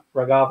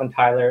Raghav and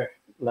Tyler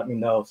let me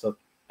know. So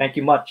thank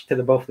you much to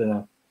the both of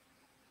them.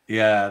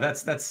 Yeah,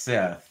 that's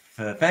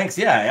Thanks.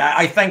 Yeah,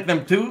 I thank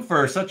them too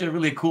for such a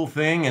really cool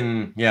thing,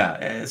 and yeah,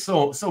 it's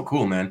so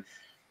cool, man.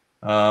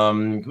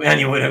 And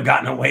you would have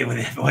gotten away with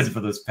it if it wasn't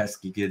for those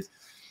pesky kids.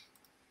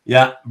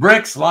 Yeah,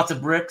 bricks, lots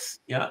of bricks.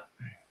 Yeah,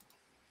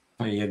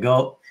 there you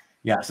go.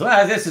 Yeah, so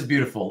this is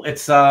beautiful.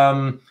 It's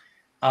and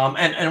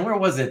where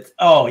was it?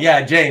 Oh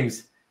yeah,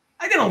 James.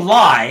 I didn't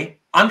lie.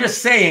 I'm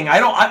just saying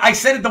I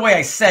said it the way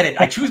I said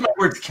it. I choose my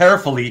words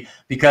carefully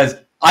because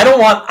I don't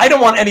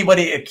want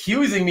anybody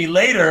accusing me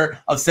later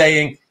of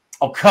saying,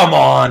 "Oh, come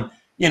on,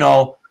 you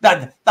know,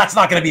 that's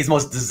not going to be his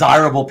most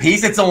desirable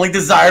piece. It's only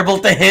desirable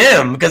to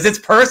him because it's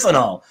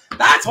personal."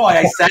 That's why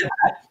I said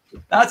that.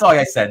 That's why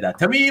I said that.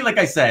 To me, like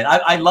I said,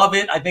 I love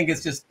it. I think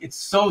it's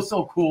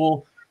so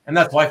cool, and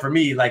that's why for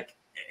me, like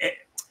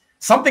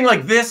something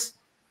like this,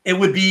 it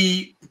would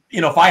be,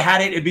 you know, if I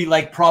had it, it'd be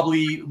like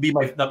probably be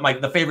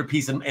the favorite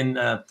piece in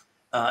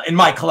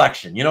my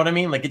collection. You know what I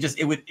mean? Like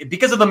it would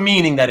because of the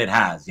meaning that it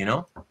has. You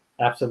know.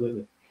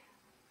 Absolutely.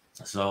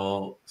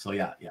 So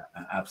yeah,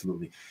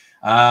 absolutely.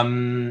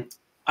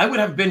 I would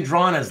have been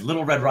drawn as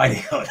Little Red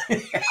Riding Hood.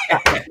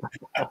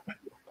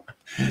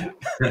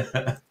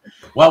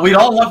 Well, we'd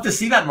all love to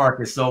see that,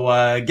 Marcus. So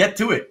get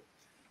to it.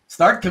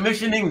 Start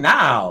commissioning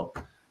now.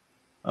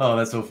 Oh,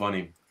 that's so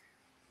funny.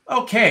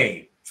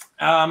 Okay.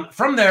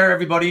 From there,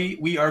 everybody,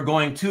 we are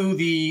going to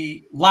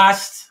the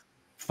last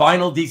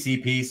final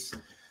DC piece.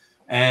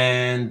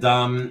 And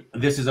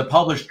this is a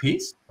published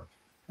piece.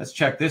 Let's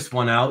check this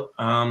one out.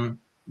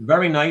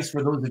 Very nice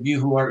for those of you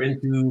who are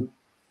into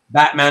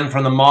Batman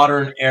from the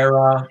modern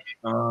era.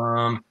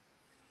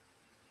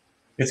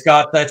 It's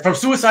from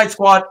Suicide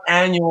Squad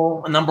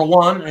Annual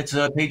 #1. It's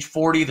page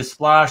 40, the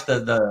splash,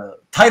 the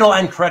title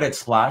and credit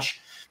splash.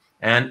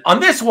 And on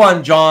this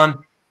one,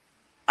 John,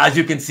 as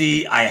you can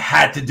see, I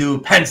had to do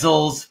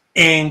pencils,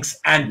 inks,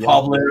 and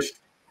published.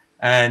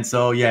 And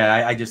so,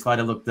 yeah, I just thought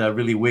it looked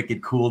really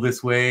wicked cool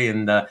this way.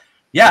 And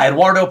yeah,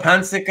 Eduardo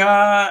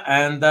Pansica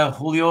and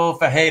Julio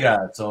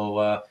Ferreira.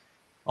 So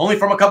only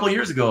from a couple of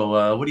years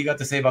ago. What do you got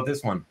to say about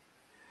this one?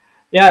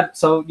 Yeah,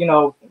 so you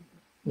know,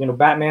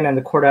 Batman and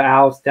the Court of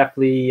Owls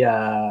definitely,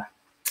 how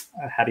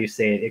do you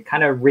say it? It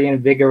kind of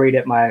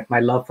reinvigorated my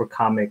love for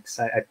comics.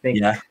 I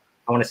think I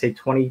want to say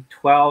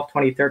 2012,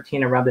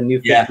 2013, around the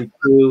New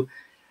 52.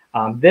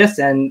 This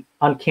and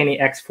Uncanny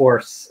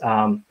X-Force,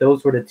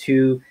 those were the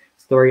two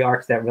story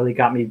arcs that really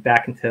got me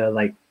back into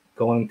like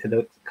going to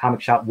the comic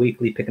shop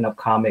weekly, picking up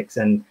comics.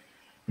 And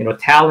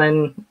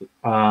Talon,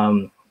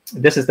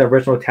 this is the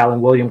original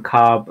Talon, William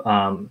Cobb.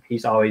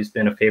 He's always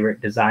been a favorite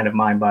design of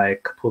mine by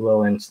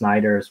Capullo and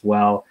Snyder as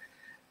well.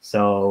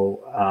 So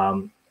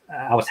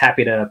I was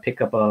happy to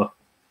pick up a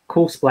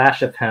cool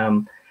splash of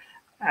him.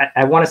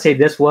 I want to say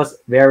this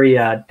was very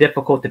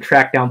difficult to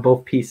track down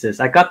both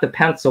pieces. I got the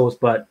pencils,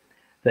 but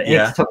the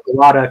inks took a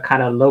lot to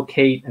kind of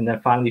locate and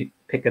then finally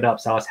pick it up.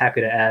 So I was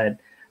happy to add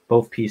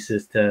both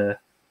pieces to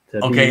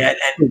okay,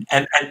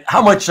 and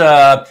how much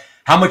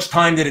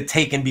time did it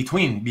take in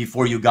between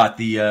before you got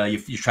the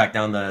you tracked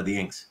down the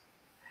inks?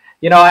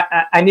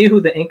 I knew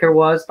who the inker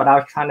was, but I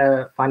was trying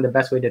to find the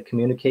best way to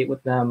communicate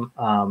with them.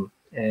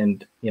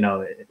 And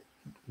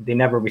they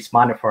never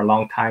responded for a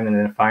long time, and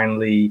then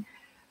finally,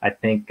 I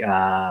think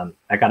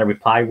I got a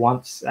reply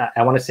once.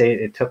 I want to say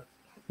it took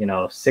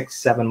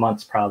 6-7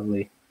 months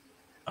probably.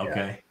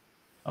 Okay.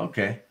 Yeah.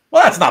 Okay.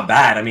 Well, that's not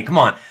bad. I mean, come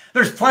on.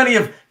 There's plenty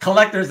of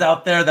collectors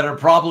out there that are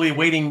probably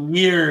waiting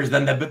years,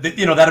 that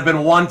have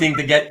been wanting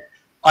to get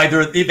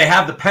either they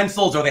have the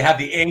pencils or they have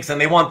the inks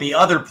and they want the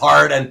other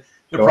part, and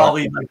they're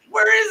probably like,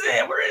 "Where is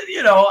it? Where is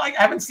I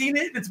haven't seen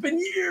it. It's been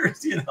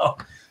years."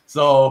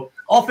 So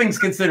all things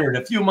considered,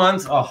 a few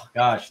months. Oh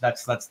gosh, that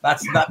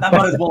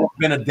might as well have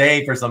been a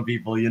day for some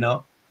people.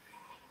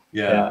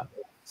 Yeah.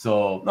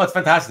 So no, it's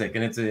fantastic,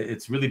 and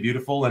it's really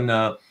beautiful, and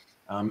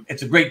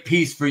it's a great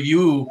piece for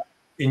you.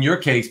 In your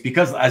case,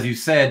 because as you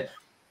said,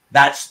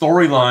 that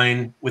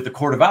storyline with the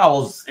Court of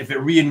Owls, if it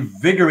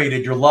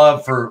reinvigorated your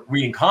love for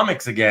reading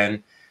comics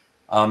again,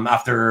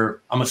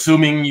 after I'm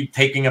assuming you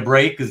taking a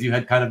break because you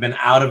had kind of been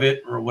out of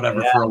it or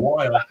whatever for a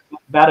while.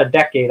 About a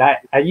decade. I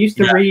used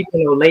to read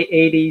late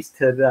 80s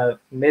to the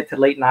mid to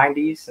late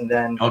 90s, and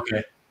then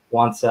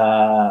once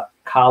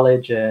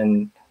college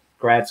and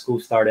grad school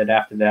started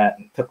after that,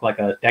 it took like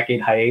a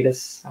decade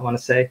hiatus, I want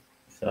to say.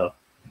 So.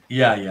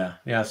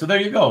 Yeah. So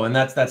there you go, and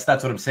that's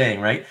what I'm saying,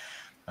 right?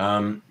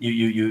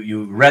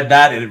 You read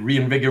that, it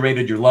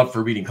reinvigorated your love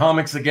for reading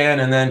comics again,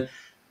 and then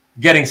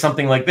getting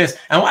something like this.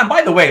 And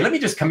by the way, let me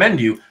just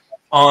commend you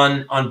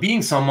on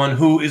being someone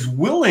who is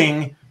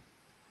willing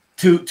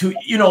to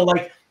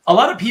like a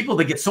lot of people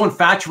that get so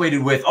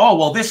infatuated with, oh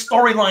well, this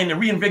storyline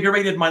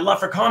reinvigorated my love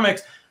for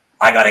comics.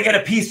 I got to get a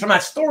piece from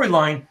that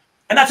storyline,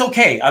 and that's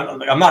okay.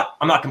 I'm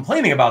not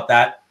complaining about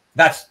that.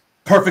 That's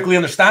perfectly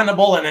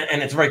understandable,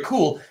 and it's very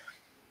cool.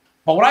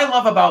 But what I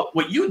love about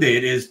what you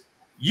did is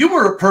you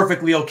were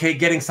perfectly okay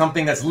getting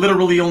something that's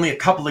literally only a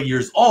couple of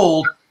years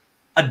old,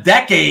 a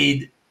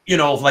decade,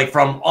 like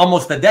from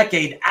almost a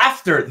decade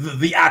after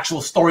the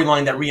actual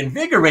storyline that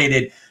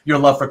reinvigorated your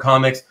love for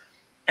comics.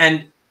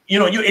 And,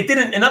 it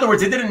didn't. In other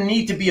words, it didn't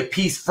need to be a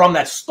piece from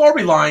that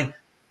storyline.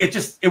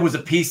 It was a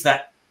piece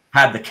that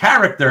had the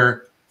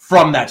character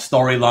from that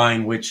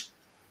storyline, which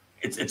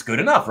it's good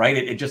enough, right?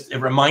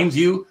 It reminds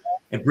you,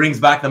 it brings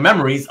back the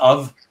memories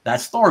of that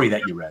story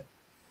that you read.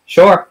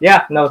 Sure.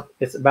 Yeah. No,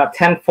 it's about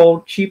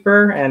tenfold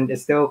cheaper, and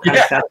it's still kind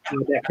of satisfying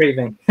with that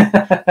craving.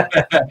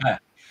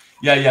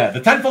 Yeah.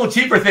 The tenfold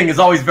cheaper thing is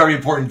always very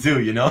important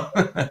too, you know.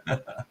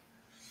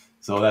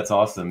 So that's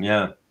awesome.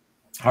 Yeah.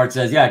 Hart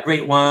says, yeah,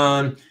 great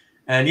one.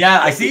 And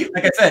yeah, I see.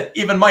 Like I said,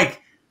 even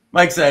Mike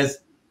says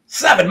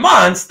 7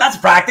 months. That's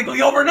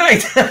practically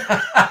overnight.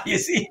 You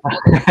see.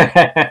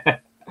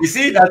 You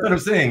see, that's what I'm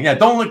saying. Yeah,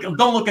 don't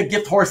look a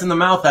gift horse in the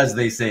mouth, as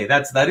they say.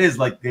 That is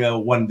like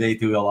 1 day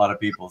to a lot of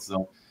people.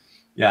 So,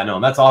 yeah, no,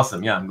 that's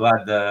awesome. Yeah, I'm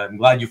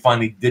glad you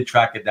finally did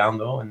track it down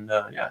though, and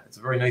yeah, it's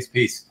a very nice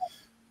piece.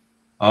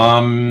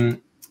 Show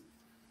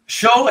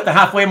at the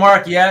halfway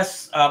mark,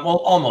 yes. Well,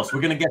 almost.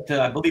 We're gonna get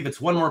to, I believe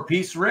it's one more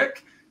piece,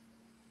 Rick.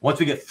 Once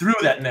we get through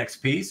that next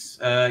piece,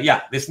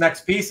 yeah, this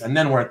next piece, and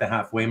then we're at the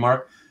halfway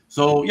mark.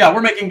 So yeah,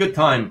 we're making good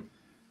time.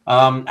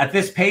 At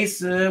this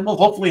pace, we'll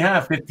hopefully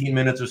have 15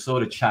 minutes or so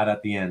to chat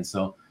at the end.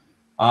 So,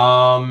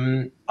 all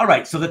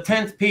right. So the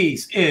 10th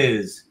piece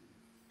is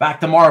Back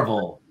to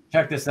Marvel.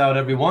 Check this out,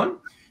 everyone.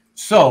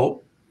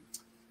 So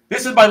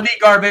this is by Lee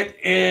Garbett.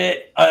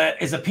 It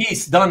is a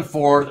piece done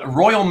for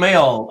Royal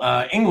Mail,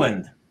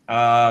 England.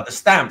 The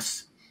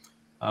stamps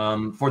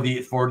for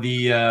the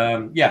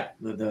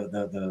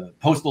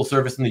postal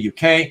service in the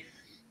UK.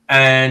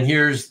 And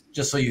here's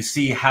just so you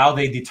see how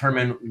they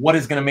determine what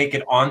is going to make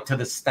it onto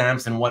the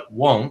stamps and what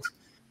won't.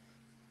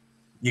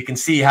 You can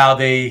see how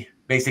they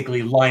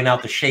basically line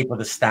out the shape of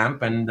the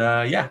stamp. And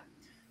yeah,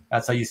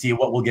 that's how you see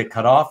what will get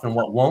cut off and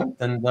what won't.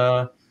 And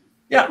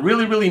yeah,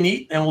 really, really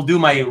neat. And we'll do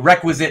my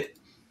requisite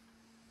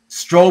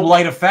strobe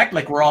light effect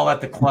like we're all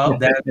at the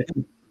club.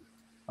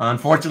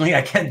 Unfortunately,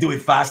 I can't do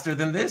it faster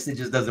than this. It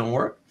just doesn't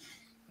work.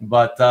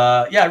 But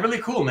yeah, really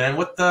cool, man.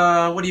 What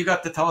do you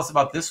got to tell us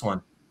about this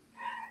one?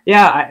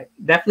 Yeah,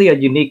 definitely a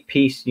unique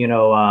piece. You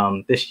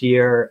know, this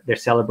year they're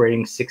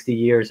celebrating 60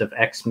 years of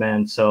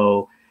X-Men.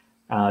 So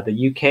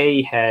the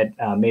UK had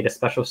made a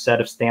special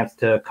set of stamps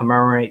to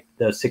commemorate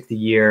the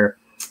 60-year.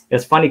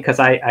 It's funny because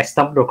I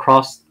stumbled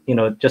across, you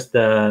know, just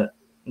the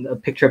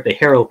picture of the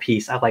hero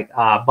piece. I was like,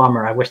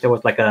 bummer. I wish there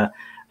was like a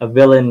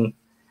villain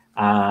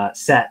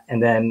set.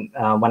 And then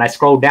when I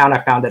scrolled down,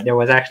 I found that there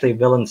was actually a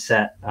villain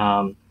set.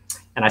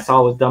 And I saw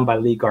it was done by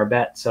Lee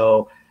Garbett.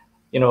 So,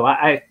 you know,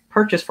 I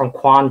purchased from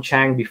Quan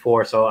Chang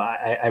before, so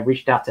I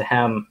reached out to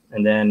him,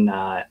 and then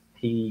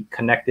he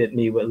connected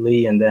me with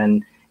Lee, and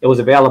then it was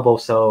available.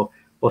 So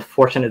was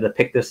fortunate to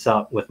pick this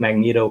up, with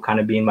Magneto kind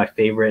of being my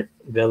favorite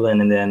villain,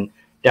 and then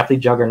definitely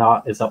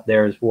Juggernaut is up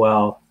there as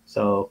well.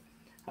 So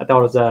I thought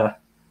it was a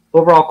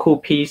overall cool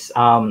piece.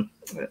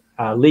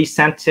 Lee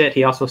sent it.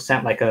 He also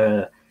sent like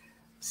a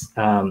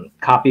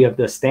copy of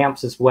the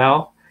stamps as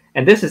well,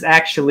 and this is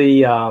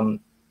actually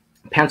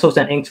pencils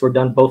and inks were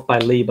done both by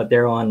Lee, but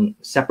they're on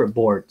separate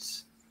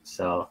boards.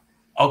 So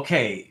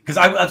okay, because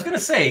I was gonna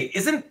say,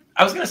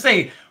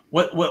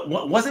 what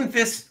wasn't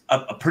this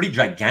a pretty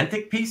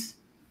gigantic piece?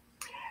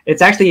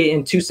 It's actually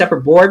in 2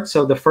 separate boards.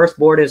 So the first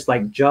board is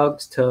like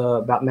Jugs to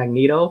about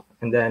Magneto,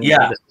 and then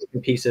the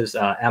second piece is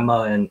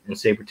Emma and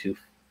Sabretooth.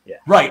 Yeah,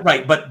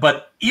 right.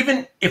 But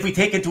even if we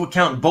take into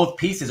account both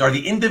pieces, are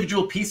the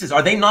individual pieces,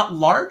 are they not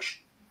large?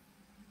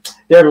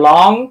 They're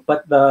long,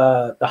 but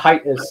the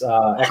height is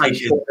actually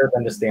shorter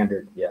than the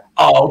standard. Yeah.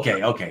 Oh,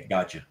 okay.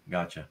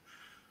 Gotcha.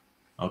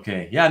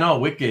 Okay. Yeah, no,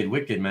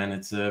 wicked, man.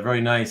 It's very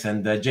nice.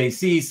 And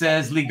JC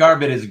says Lee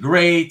Garbett is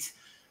great.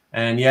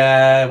 And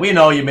yeah, we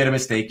know you made a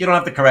mistake. You don't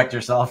have to correct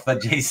yourself,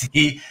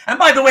 JC. And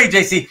by the way,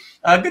 JC,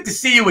 good to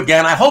see you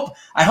again. I hope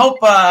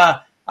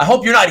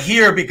you're not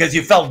here because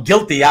you felt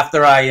guilty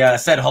after I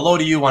said hello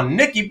to you on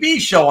Nikki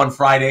B's show on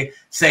Friday,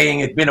 saying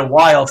it's been a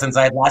while since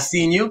I had last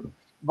seen you.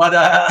 But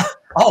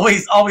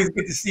always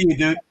good to see you,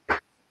 dude.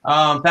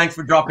 Thanks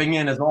for dropping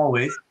in as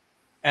always.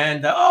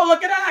 And oh,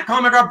 look at that,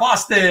 Comic Art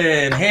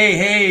Boston.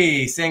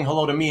 Hey, saying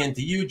hello to me and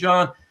to you,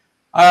 John.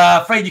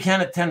 Afraid you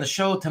can't attend the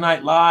show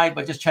tonight live,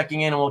 but just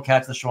checking in, and we'll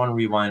catch the show on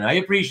Rewind. I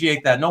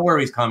appreciate that. No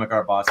worries, Comic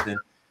Art Boston.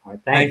 Right,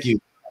 thank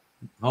you.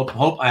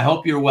 I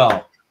hope you're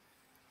well.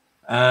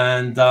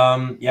 And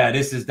yeah,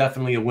 this is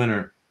definitely a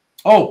winner.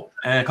 Oh,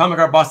 and Comic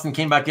Art Boston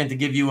came back in to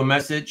give you a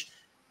message.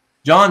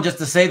 John, just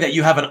to say that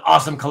you have an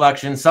awesome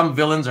collection. Some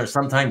villains are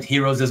sometimes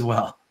heroes as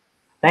well.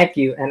 Thank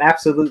you, and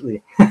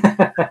absolutely.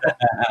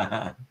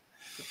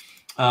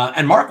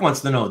 And Mark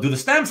wants to know, do the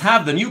stamps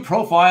have the new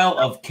profile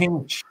of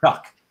King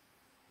Chuck?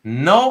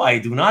 No, I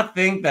do not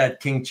think that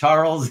King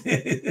Charles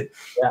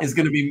is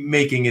going to be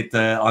making it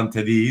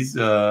onto these.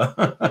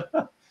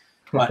 But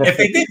if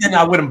they did, then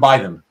I wouldn't buy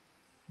them.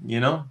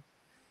 You know?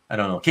 I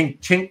don't know. King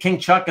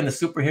Chuck and the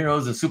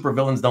superheroes and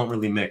supervillains don't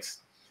really mix.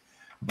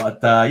 But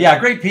yeah,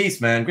 great piece,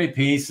 man. Great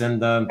piece.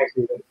 And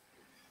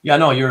yeah,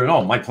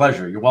 no, my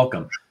pleasure. You're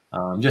welcome.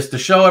 Just to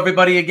show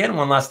everybody again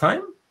one last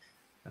time,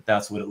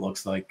 that's what it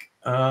looks like.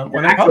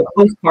 When actual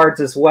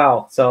postcards as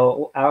well.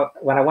 So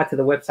when I went to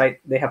the website,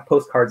 they have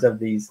postcards of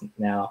these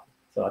now.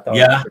 So I thought,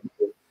 yeah.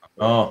 Cool.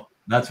 Oh,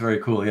 that's very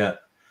cool. Yeah,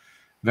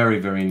 very,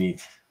 very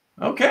neat.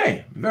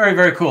 Okay, very,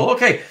 very cool.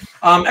 Okay,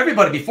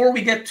 everybody, before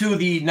we get to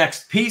the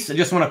next piece, I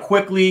just want to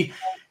quickly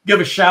give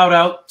a shout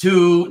out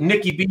to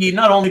Nicky B,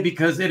 not only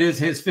because it is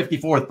his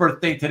 54th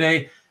birthday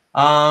today,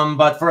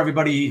 but for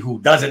everybody who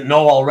doesn't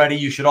know already,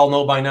 you should all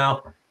know by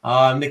now.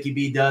 Nicky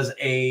B does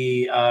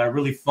a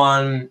really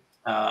fun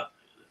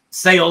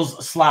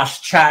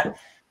sales/chat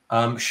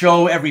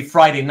show every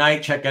Friday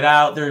night. Check it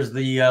out. There's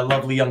the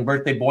lovely young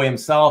birthday boy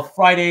himself.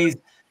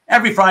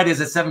 Every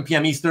Fridays at 7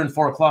 p.m. Eastern,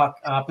 4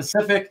 o'clock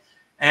Pacific.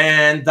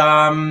 And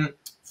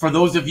for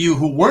those of you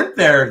who weren't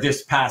there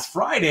this past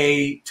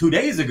Friday, 2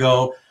 days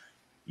ago,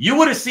 you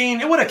would have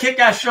seen, it was a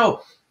kick-ass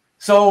show.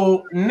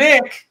 So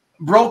Nick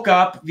broke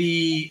up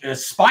the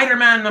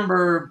Spider-Man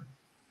number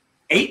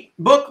 8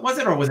 book, was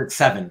it? Or was it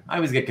 7? I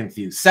always get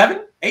confused.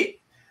 7?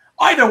 8?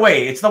 Either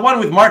way, it's the one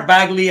with Mark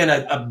Bagley and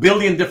a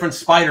billion different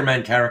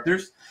Spider-Man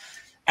characters.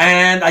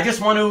 And I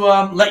just want to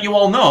let you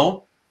all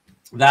know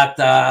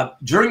that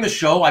during the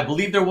show, I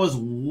believe there was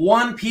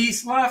one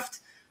piece left.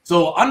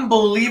 So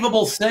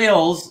unbelievable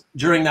sales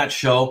during that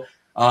show.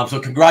 So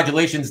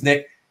congratulations,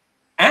 Nick.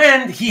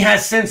 And he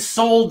has since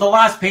sold the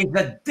last page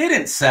that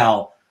didn't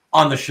sell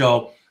on the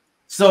show.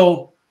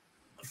 So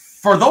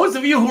for those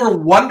of you who are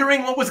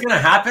wondering what was going to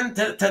happen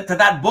to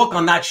that book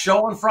on that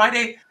show on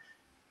Friday,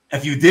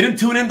 if you didn't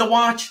tune in to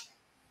watch,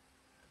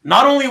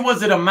 not only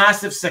was it a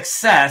massive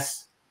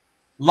success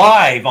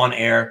live on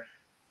air,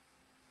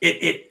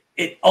 it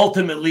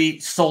ultimately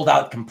sold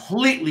out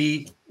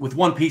completely with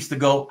one piece to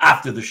go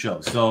after the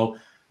show. So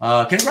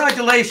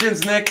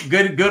congratulations, Nick.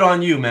 Good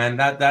on you, man.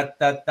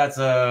 That's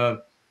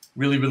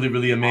really, really,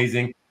 really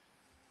amazing.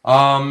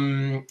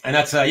 And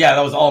that's yeah,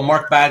 that was all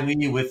Mark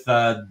Bagley with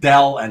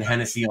Dell and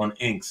Hennessy on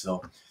ink.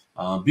 So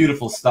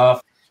beautiful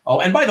stuff.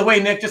 Oh, and by the way,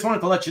 Nick, just wanted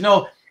to let you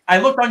know, I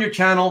looked on your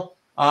channel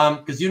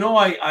because you know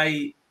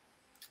I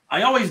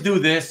always do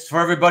this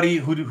for everybody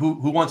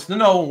who wants to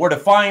know where to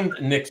find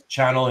Nick's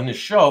channel and his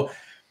show.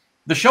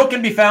 The show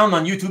can be found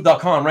on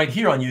YouTube.com, right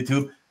here on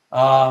YouTube.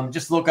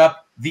 Just look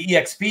up the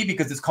EXP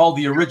because it's called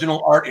the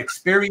Original Art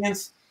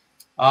Experience.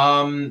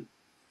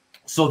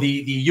 So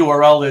the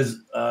URL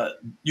is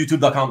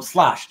youtube.com/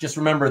 just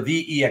remember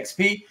the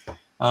EXP.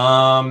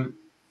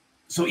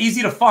 So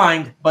easy to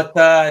find. But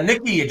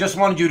Nikki, I just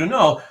wanted you to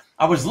know,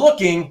 I was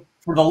looking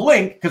for the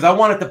link because I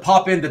wanted to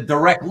pop in the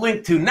direct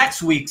link to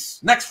next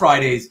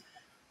Friday's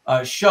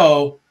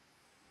show.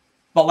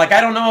 But like,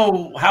 I don't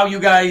know how you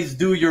guys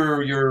do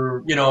your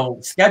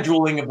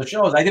scheduling of the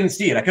shows. I didn't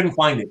see it. I couldn't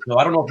find it. So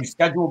I don't know if you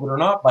scheduled it or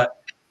not. But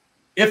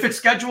if it's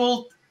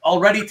scheduled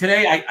already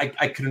today,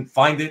 I couldn't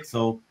find it.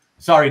 So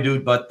sorry,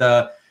 dude. But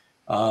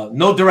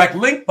no direct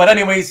link. But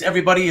anyways,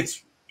 everybody,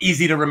 it's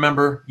easy to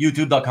remember.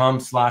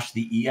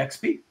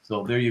 youtube.com/the-exp.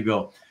 So there you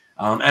go.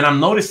 And I'm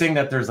noticing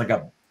that there's like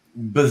a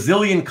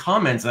bazillion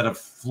comments that have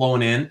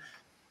flown in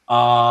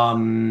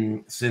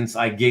since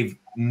I gave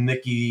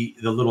Nikki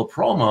the little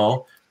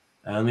promo.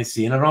 Let me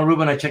see. And around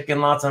Ruben, I check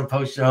in lots on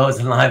post shows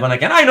and live when I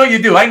can. I know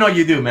you do. I know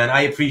you do, man.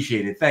 I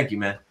appreciate it. Thank you,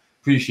 man.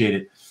 Appreciate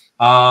it.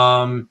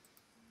 Yeah,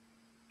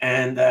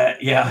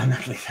 I'm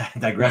not like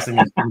digressing.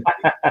 Well,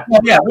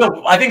 yeah,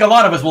 I think a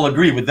lot of us will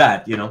agree with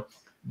that,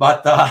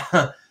 But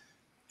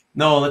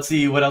no, let's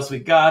see what else we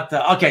got.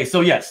 Okay, so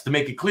yes, to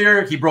make it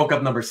clear, he broke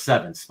up number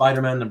 7,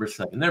 Spider-Man number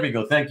 7. There we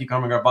go. Thank you,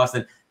 Comic Art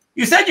Boston.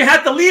 You said you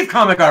had to leave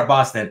Comic Art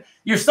Boston.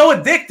 You're so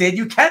addicted,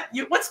 you can't.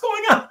 What's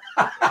going on?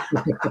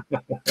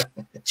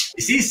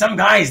 You see, some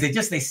guys, they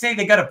say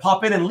they got to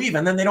pop in and leave,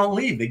 and then they don't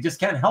leave. They just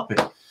can't help it.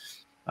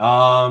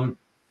 Oh,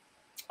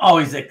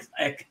 he's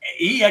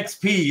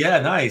EXP. Yeah,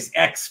 nice.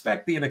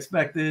 Expect the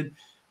unexpected.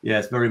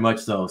 Yes, very much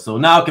so. So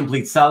now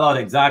complete sellout.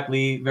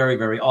 Exactly. Very,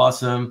 very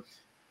awesome.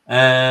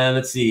 And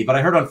let's see. But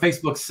I heard on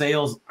Facebook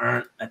sales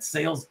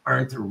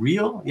aren't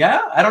real.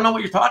 Yeah, I don't know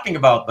what you're talking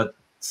about, but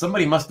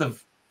somebody must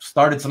have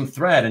started some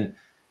thread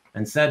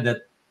and said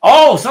that,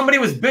 oh, somebody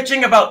was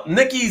bitching about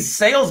Nikki's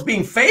sales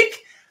being fake.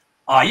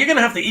 You're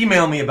gonna have to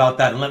email me about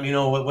that and let me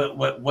know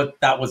what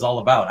that was all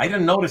about. I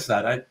didn't notice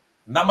that.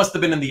 That must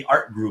have been in the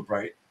art group,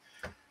 right?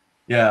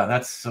 Yeah,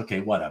 that's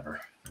okay. Whatever.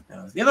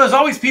 There's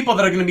always people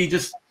that are gonna be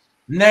just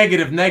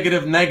negative.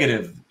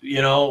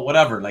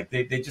 Whatever. Like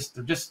they're just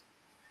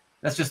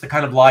that's just the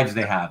kind of lives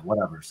they have.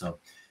 Whatever. So,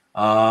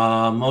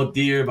 oh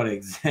dear, but it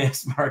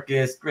exists.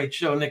 Marcus, great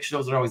show. Nick's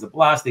shows are always a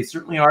blast. They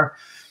certainly are.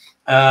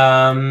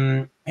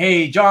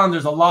 Hey, John,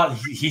 there's a lot.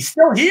 He's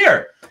still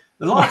here.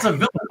 There's lots of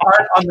villain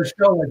art on the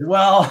show as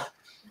well.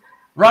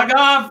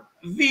 Raghav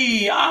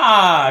V.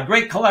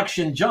 Great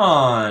collection,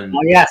 John.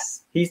 Oh,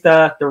 yes. He's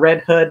the Red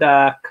Hood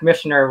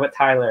commissioner with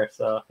Tyler.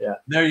 So, yeah.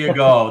 There you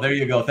go. There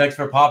you go. Thanks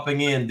for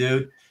popping in,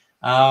 dude.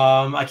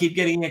 I keep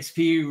getting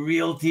XP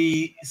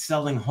Realty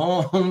selling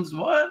homes.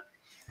 What?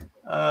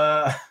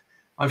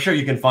 I'm sure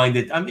you can find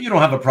it. I mean, you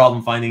don't have a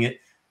problem finding it.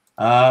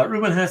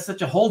 Ruben has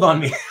such a hold on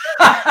me.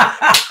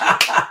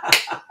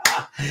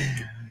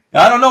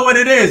 I don't know what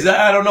it is.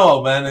 I don't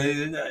know,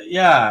 man.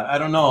 Yeah, I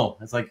don't know.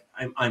 It's like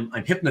I'm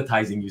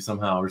hypnotizing you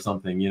somehow or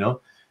something, you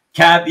know?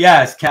 Cab,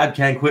 yes, Cab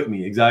can't quit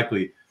me.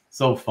 Exactly.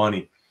 So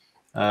funny.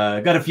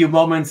 Got a few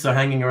moments, so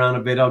hanging around a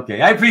bit.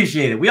 Okay, I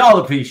appreciate it. We all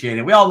appreciate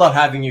it. We all love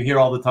having you here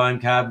all the time,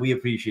 Cab. We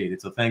appreciate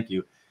it, so thank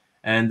you.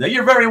 And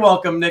you're very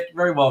welcome, Nick.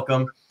 Very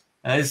welcome.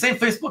 The same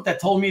Facebook that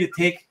told me to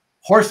take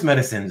horse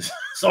medicines,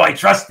 so I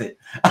trust it.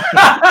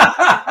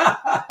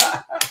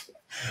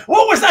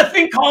 What was that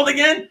thing called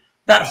again?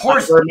 That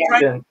horse.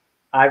 Ivermectin.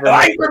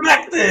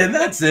 Ivermectin.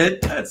 That's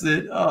it. That's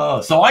it. Oh,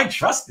 so I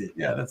trust it.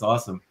 Yeah, that's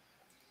awesome.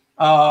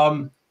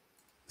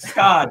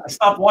 Scott, I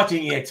stopped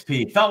watching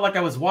EXP. Felt like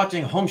I was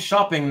watching Home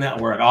Shopping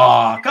Network.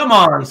 Oh, come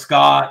on,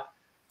 Scott.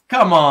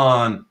 Come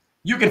on.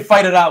 You can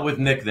fight it out with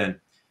Nick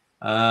then.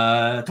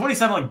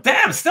 27 like,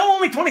 damn, still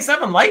only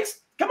 27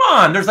 likes? Come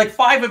on. There's like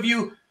 5 of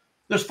you.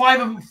 There's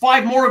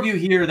five more of you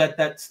here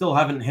that still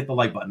haven't hit the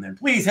like button there.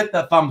 Please hit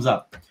that thumbs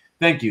up.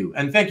 Thank you.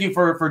 And thank you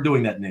for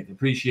doing that, Nick.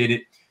 Appreciate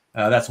it.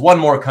 That's 1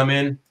 more come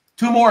in.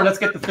 2 more. Let's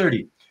get to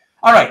 30.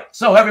 All right.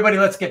 So everybody,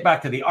 let's get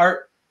back to the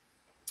art.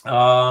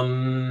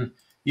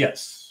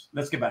 Yes,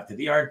 let's get back to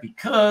the art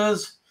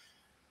because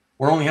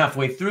we're only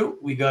halfway through.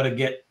 We got to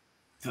get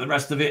to the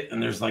rest of it,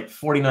 and there's like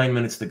 49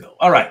 minutes to go.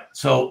 All right,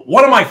 so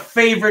one of my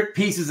favorite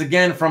pieces,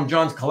 again, from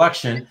John's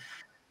collection.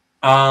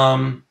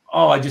 Oh,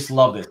 I just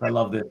love this. I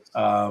love this.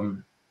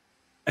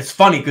 It's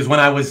funny because when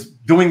I was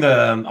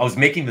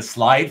making the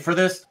slide for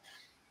this,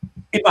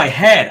 in my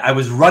head, I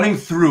was running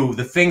through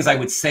the things I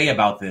would say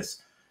about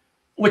this,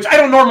 which I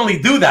don't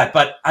normally do that,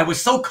 but I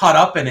was so caught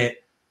up in it.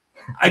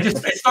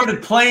 It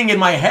started playing in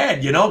my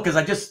head, you know, because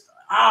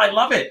I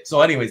love it.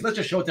 So anyways, let's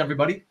just show it to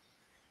everybody.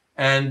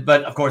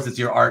 But of course it's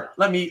your art.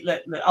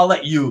 I'll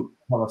let you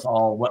tell us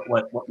all what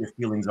your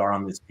feelings are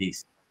on this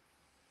piece.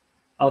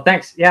 Oh,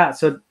 thanks. Yeah.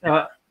 So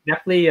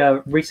definitely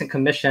a recent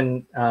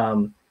commission.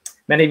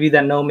 Many of you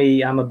that know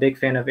me, I'm a big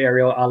fan of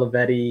Ariel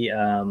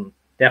Olivetti.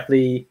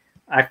 Definitely,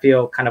 I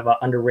feel kind of an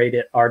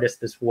underrated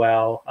artist as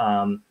well.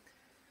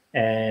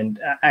 And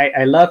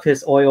I love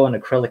his oil and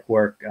acrylic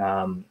work.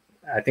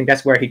 I think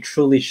that's where he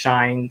truly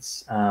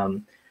shines.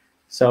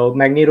 So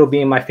Magneto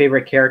being my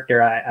favorite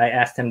character, I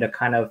asked him to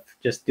kind of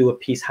just do a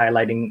piece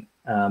highlighting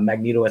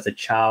Magneto as a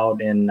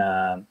child in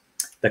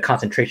the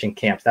concentration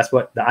camps. That's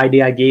what the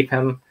idea I gave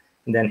him,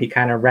 and then he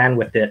kind of ran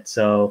with it.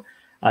 So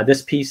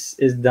this piece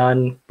is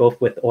done both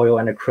with oil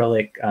and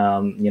acrylic.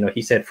 You know,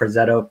 he said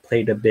Frazetta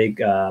played a big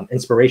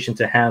inspiration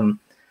to him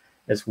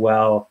as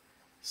well.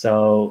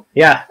 So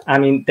yeah, I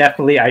mean,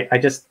 definitely, I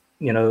just,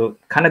 you know,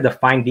 kind of the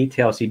fine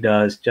details he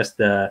does, just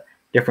the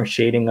different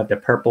shading of the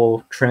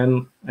purple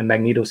trim and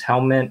Magneto's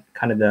helmet,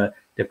 kind of the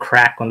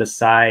crack on the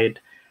side,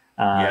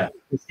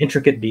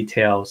 intricate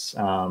details.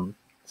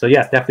 So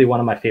yeah, it's definitely one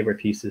of my favorite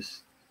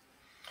pieces.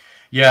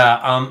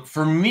 Yeah,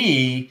 for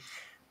me,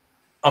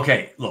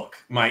 okay, look,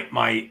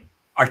 my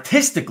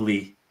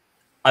artistically,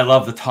 I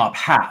love the top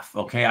half.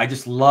 Okay, I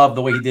just love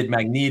the way he did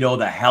Magneto,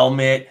 the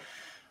helmet.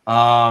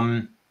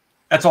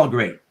 That's all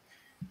great,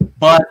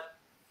 but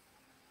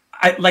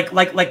I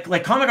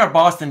like Comic Art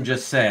Boston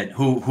just said,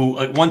 who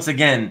once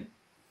again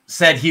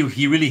said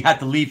he really had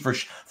to leave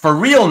for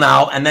real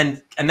now, and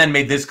then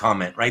made this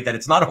comment, right, that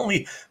it's not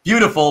only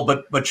beautiful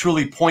but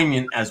truly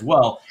poignant as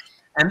well,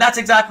 and that's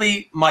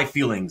exactly my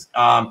feelings.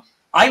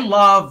 I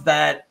love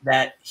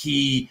that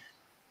he,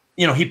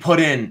 you know, he put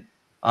in,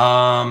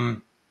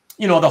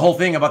 you know, the whole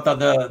thing about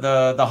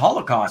the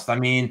Holocaust. I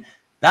mean,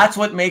 that's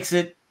what makes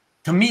it,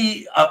 to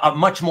me, a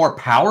much more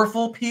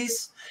powerful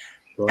piece.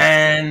 Sure.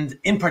 And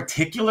in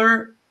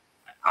particular,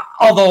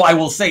 although I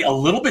will say a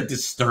little bit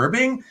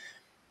disturbing,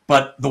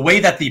 but the way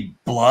that the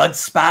blood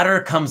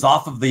spatter comes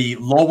off of the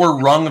lower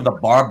rung of the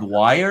barbed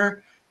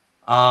wire,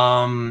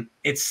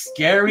 it's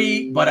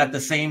scary, but at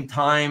the same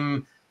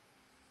time,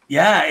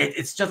 yeah,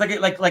 it's just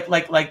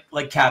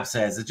like Cab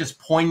says, it's just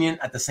poignant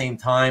at the same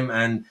time,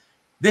 and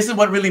this is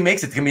what really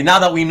makes it to me. Now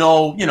that we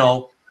know, you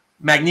know,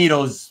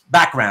 Magneto's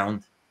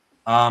background,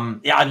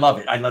 yeah, I love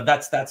it. I love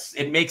that's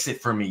it makes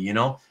it for me, you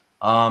know.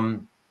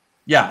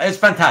 Yeah, it's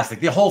fantastic.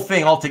 The whole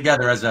thing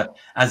altogether as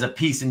a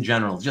piece in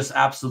general, just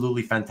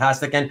absolutely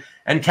fantastic.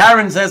 And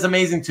Karen says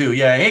amazing too.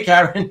 Yeah, hey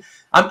Karen,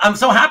 I'm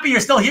so happy you're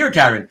still here,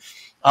 Karen.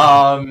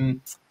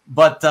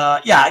 But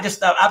yeah, I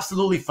just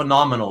absolutely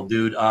phenomenal,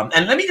 dude.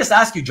 And let me just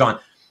ask you, John,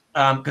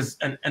 because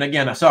and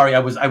again, sorry, I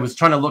was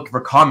trying to look for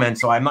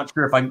comments, so I'm not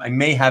sure if I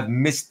may have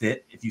missed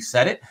it if you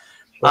said it.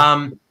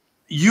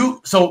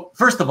 So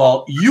first of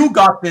all, you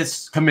got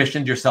this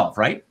commissioned yourself,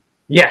 right?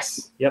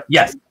 Yes. Yep.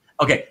 Yes.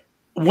 Okay.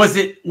 Was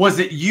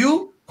it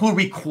you who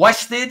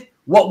requested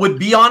what would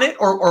be on it,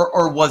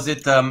 or was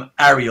it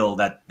Ariel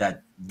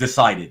that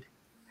decided?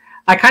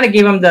 I kind of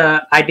gave him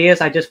the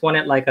ideas. I just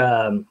wanted like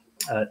a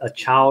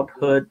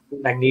childhood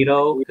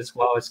Magneto, as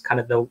well as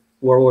kind of the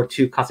World War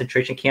II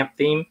concentration camp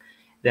theme.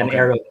 Then okay.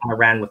 Ariel kind of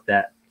ran with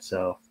that.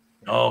 So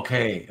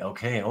okay.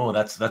 Oh,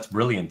 that's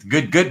brilliant.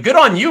 Good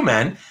on you,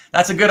 man.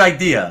 That's a good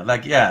idea.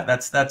 Like, yeah,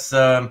 that's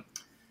I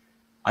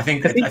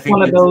think it's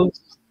one of those,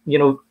 you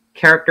know,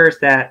 characters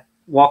that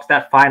walks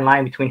that fine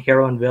line between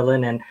hero and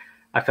villain, and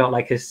I felt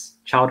like his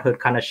childhood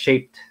kind of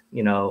shaped,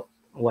 you know,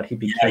 what he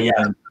became.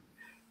 Yeah,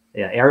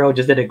 yeah. Ariel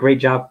just did a great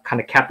job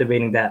kind of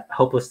captivating that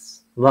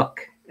hopeless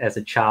look as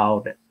a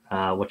child,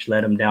 which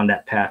led him down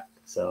that path.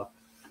 So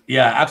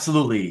yeah,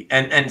 absolutely.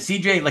 And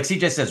CJ, like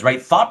CJ says,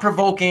 right,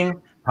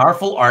 thought-provoking,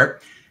 powerful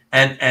art.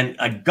 And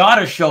I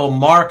gotta show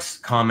Mark's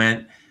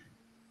comment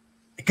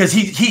because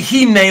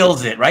he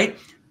nails it, right?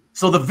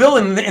 So the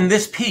villain in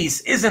this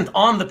piece isn't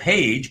on the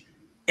page,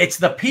 it's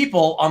the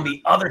people on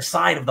the other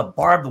side of the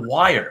barbed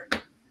wire.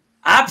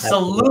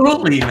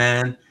 Absolutely,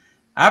 man.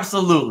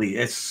 Absolutely.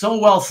 It's so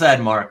well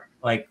said, Mark.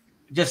 Like,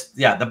 just,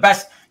 yeah, the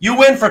best. You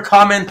win for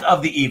comment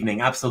of the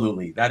evening.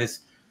 Absolutely.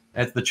 That's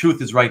the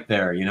truth is right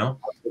there, you know?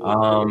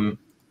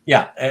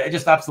 Yeah,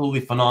 just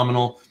absolutely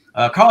phenomenal.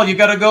 Carl, you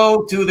got to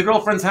go to the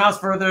girlfriend's house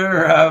for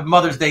their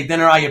Mother's Day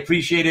dinner. I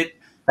appreciate it.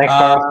 thanks,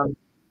 Carl.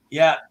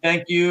 Yeah,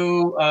 thank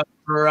you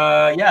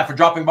for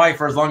dropping by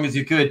for as long as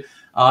you could.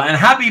 And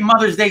happy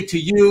Mother's Day to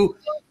you,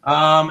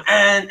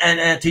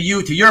 and to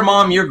you, to your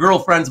mom, your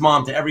girlfriend's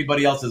mom, to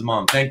everybody else's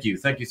mom. Thank you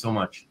so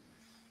much.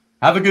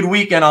 Have a good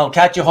week, and I'll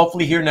catch you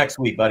hopefully here next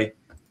week, buddy.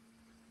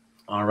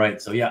 All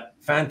right, so yeah,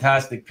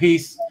 fantastic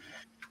piece.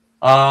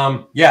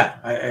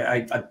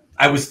 Yeah,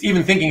 I was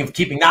even thinking of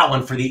keeping that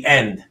one for the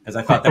end because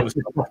I thought that was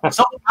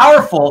so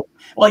powerful.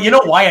 Well, you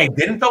know why I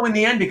didn't though in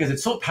the end? Because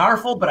it's so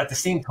powerful, but at the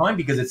same time,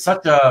 because it's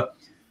such the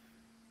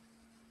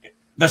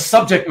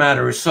subject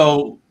matter is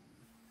so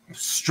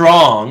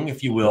strong,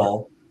 if you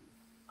will.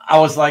 I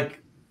was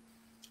like,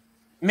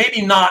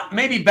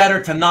 maybe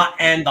better to not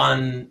end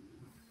on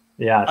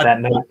that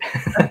note.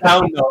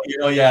 down note, you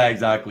know, yeah,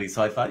 exactly.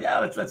 So I thought, yeah,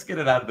 let's get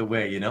it out of the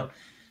way, you know.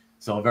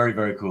 So very,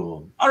 very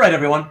cool. All right,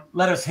 everyone,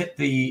 let us hit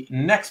the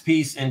next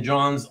piece in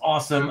John's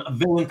awesome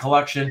villain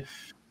collection.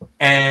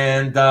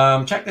 And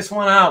check this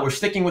one out. We're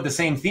sticking with the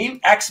same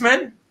theme,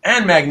 X-Men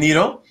and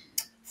Magneto,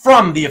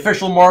 from the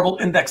official Marvel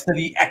Index to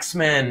the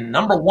X-Men,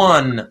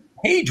 #1,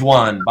 page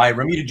 1, by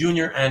Romita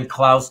Jr. and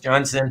Klaus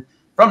Janson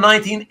from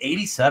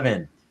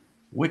 1987.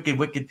 Wicked,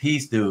 wicked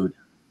piece, dude.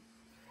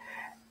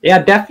 Yeah,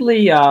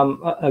 definitely.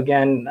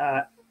 Again,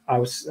 I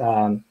was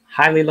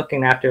highly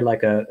looking after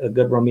like a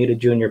good Romita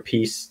Jr.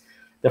 piece.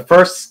 The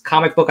first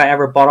comic book I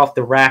ever bought off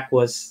the rack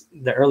was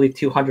the early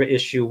 200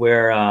 issue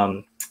where,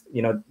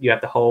 you know, you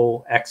have the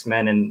whole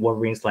X-Men and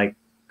Wolverine's like,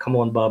 come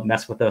on, bub,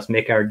 mess with us,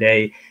 make our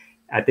day.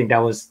 I think that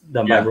was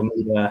done by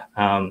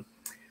Romita.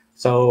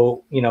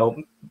 So, you know,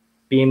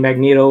 being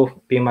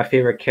Magneto, being my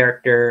favorite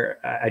character,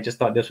 I just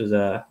thought this was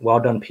a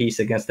well-done piece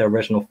against the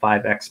original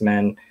 5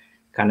 X-Men,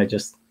 kind of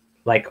just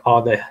like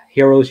all the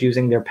heroes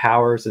using their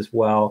powers as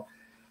well.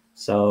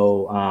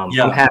 So I'm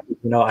happy.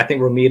 You know, I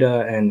think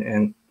Romita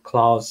and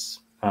Klaus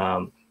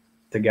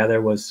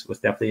together was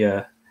definitely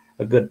a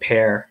good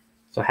pair.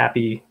 So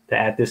happy to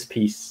add this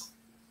piece.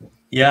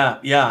 Yeah,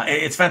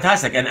 it's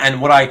fantastic.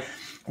 And what I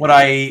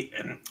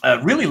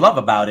really love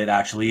about it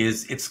actually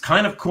is it's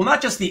kind of cool.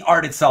 Not just the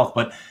art itself,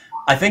 but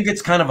I think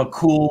it's kind of a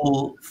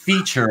cool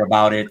feature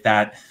about it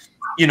that,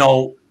 you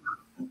know,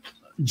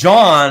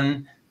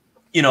 John,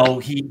 you know,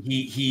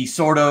 he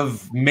sort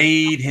of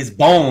made his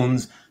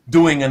bones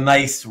doing a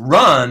nice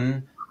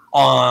run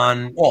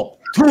on, well,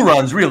 2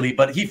 runs really,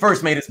 but he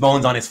first made his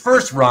bones on his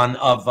first run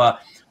of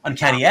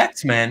Uncanny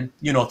X-Men,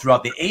 you know,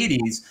 throughout the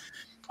 80s.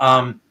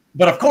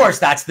 But of course,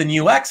 that's the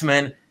new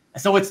X-Men.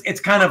 So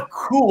it's kind of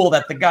cool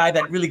that the guy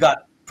that really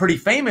got pretty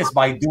famous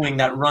by doing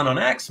that run on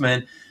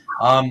X-Men,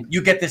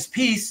 you get this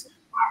piece,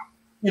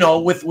 you know,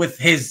 with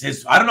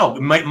his I don't know,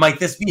 might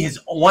this be his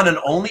one and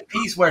only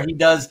piece where he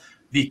does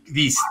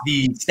the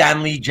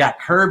Stan Lee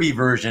Jack Kirby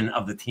version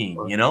of the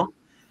team, you know?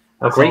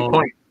 A great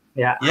point.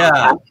 Yeah. Yeah.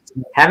 I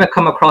haven't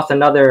come across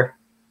another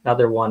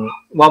one.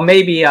 Well,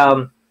 maybe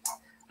I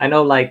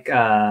know like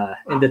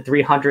in the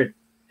 300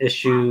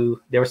 issue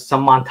there were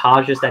some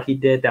montages that he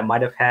did that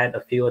might have had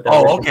a few of those.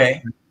 Oh,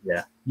 okay.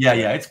 Yeah,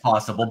 it's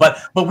possible.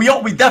 But we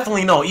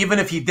definitely know, even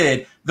if he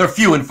did, they're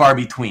few and far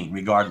between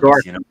regardless,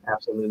 sure. You know.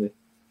 Absolutely.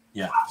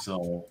 Yeah,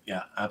 so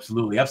yeah,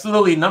 absolutely.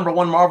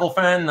 #1 Marvel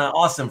fan,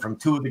 awesome, from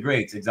 2 of the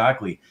greats,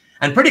 exactly.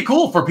 And pretty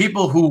cool for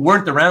people who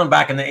weren't around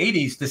back in the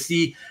 80s to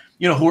see,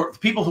 you know,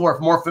 people who are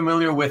more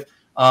familiar with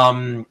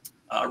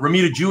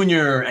Romita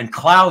Jr. and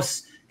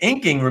Klaus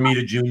inking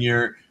Romita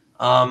Jr.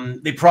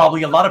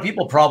 A lot of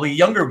people, probably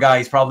younger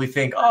guys, probably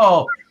think,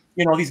 oh,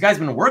 you know, these guys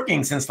have been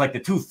working since like the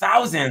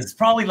 2000s,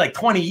 probably like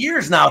 20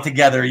 years now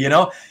together, you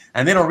know,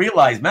 and they don't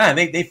realize, man,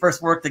 they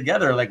first worked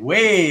together like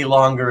way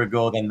longer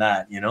ago than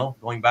that, you know,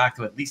 going back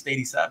to at least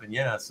 87.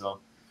 Yeah, so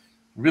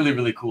really,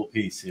 really cool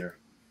piece here.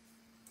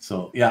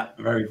 So yeah,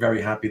 very,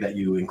 very happy that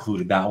you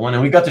included that one.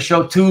 And we got to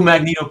show 2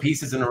 Magneto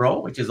pieces in a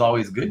row, which is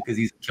always good because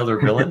he's a killer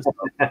villain. So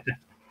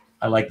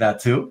I like that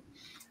too.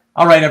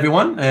 All right,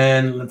 everyone.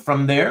 And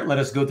from there, let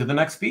us go to the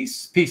next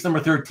piece, piece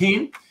number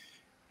 13.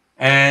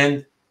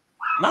 And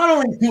not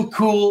only 2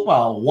 cool,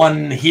 well,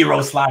 1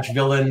 hero /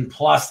 villain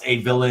plus a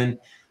villain,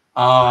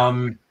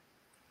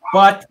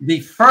 but the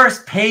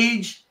first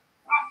page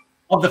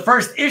of the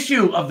first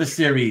issue of the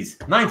series,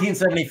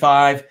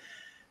 1975,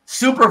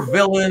 super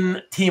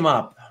villain team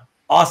up.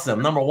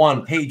 Awesome. Number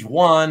one, page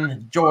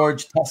one,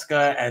 George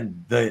Tuska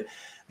and the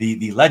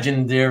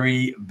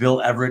legendary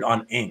Bill Everett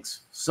on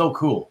inks. So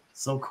cool.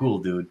 So cool,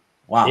 dude.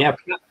 Wow. Yeah,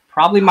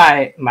 probably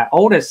my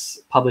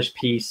oldest published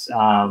piece.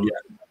 I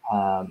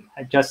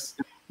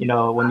just,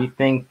 when you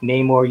think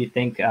Namor, you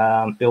think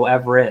Bill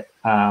Everett,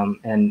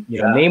 and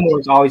Namor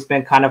has always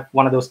been kind of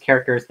one of those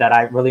characters that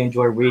I really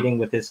enjoy reading,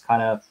 with his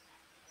kind of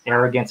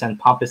arrogance and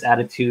pompous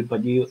attitude,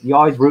 but you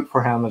always root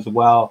for him as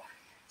well.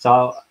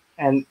 So,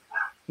 and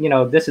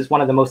this is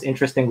one of the most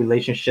interesting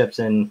relationships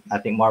in, I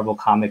think, Marvel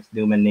Comics.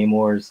 Doom and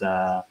Namor's,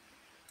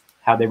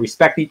 how they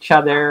respect each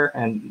other,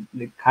 and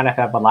they kind of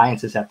have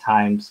alliances at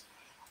times.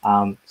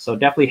 So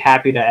definitely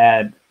happy to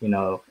add,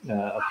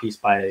 a piece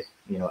by,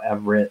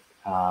 Everett,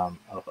 of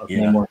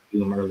Namor and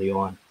Doom early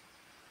on.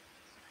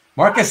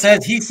 Marcus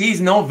says he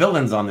sees no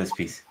villains on this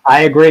piece.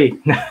 I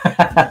agree.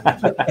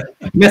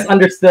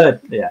 Misunderstood.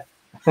 Yeah.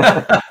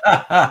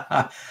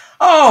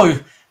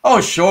 Oh,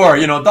 sure.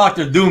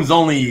 Dr. Doom's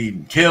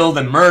only killed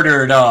and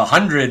murdered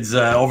hundreds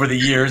over the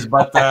years,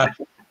 but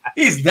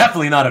he's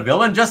definitely not a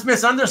villain. Just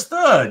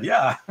misunderstood.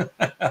 Yeah.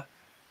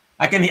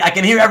 I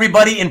can hear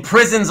everybody in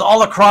prisons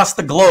all across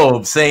the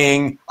globe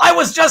saying, "I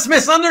was just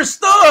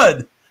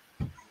misunderstood."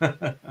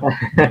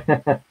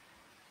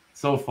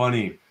 So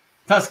funny.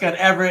 Tuska and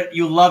Everett,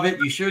 you love it.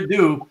 You sure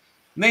do.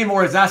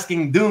 Namor is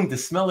asking Doom to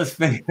smell his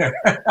finger.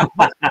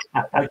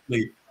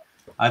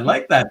 I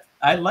like that.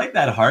 I like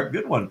that, Hart.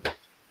 Good one.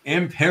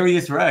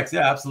 Imperious Rex.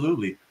 Yeah,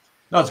 absolutely.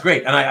 No, it's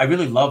great. And I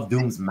really love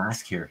Doom's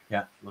mask here.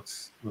 Yeah,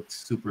 looks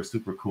super,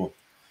 super cool.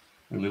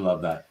 Really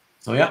love that.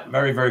 So yeah,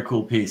 very, very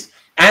cool piece.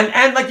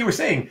 And like you were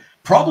saying,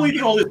 probably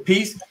the oldest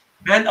piece,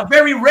 and a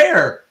very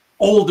rare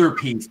older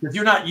piece, because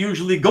you're not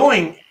usually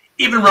going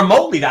even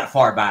remotely that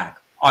far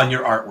back on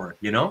your artwork,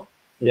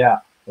 Yeah.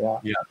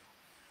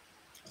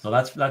 So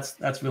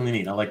that's really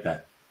neat. I like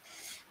that.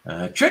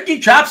 Tricky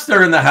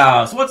Trapster in the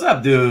house. What's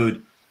up,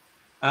 dude?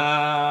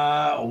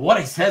 What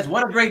he says,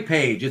 what a great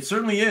page. It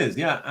certainly is.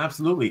 Yeah,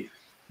 absolutely.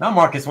 Now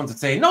Marcus wants to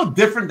say, no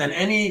different than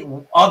any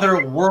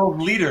other world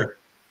leader.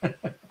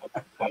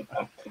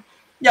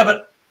 Yeah,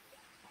 but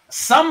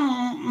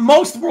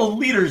most world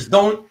leaders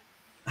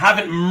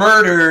haven't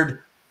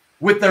murdered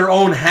with their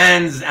own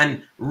hands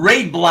and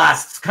ray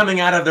blasts coming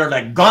out of their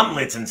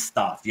gauntlets and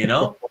stuff,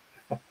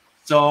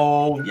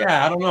 So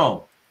yeah, I don't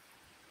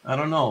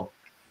know.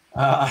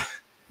 Oh,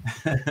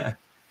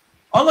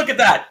 look at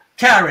that.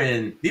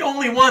 Karen, the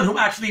only one who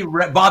actually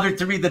bothered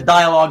to read the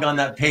dialogue on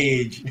that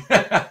page.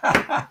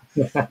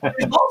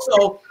 And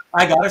also,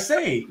 I gotta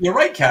say, you're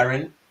right,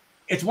 Karen.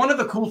 It's one of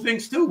the cool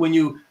things too when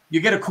you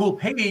get a cool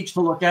page to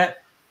look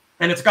at,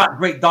 and it's got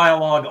great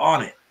dialogue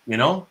on it.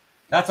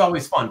 That's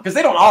always fun, because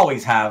they don't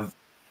always have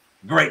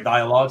great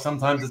dialogue.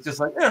 Sometimes it's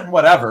just like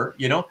whatever,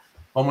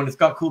 But when it's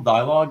got cool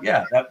dialogue,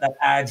 yeah, that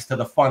adds to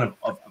the fun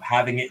of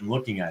having it and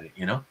looking at it,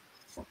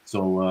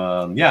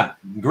 So yeah,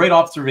 great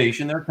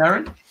observation there,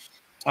 Karen.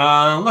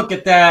 Look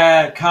at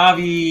that.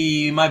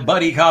 Kavi, my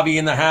buddy Kavi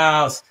in the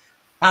house.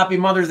 Happy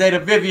Mother's Day to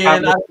Vivian. I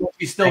don't know if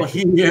she's still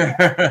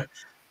here.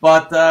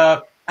 But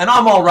and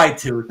I'm all right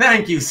too.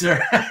 Thank you,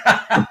 sir.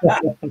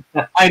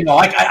 I know.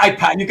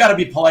 I you gotta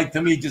be polite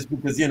to me just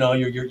because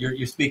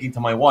you're speaking to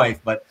my wife,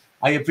 but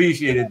I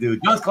appreciate it,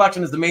 dude. John's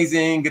collection is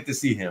amazing. Good to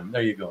see him.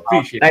 There you go.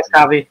 Appreciate it. Thanks,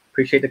 Kavi.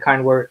 Appreciate the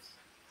kind words.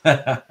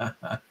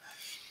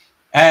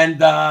 And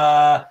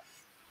yeah,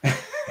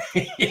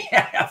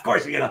 of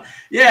course,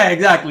 yeah,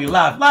 exactly.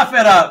 Laugh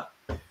it up,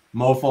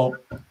 mofo.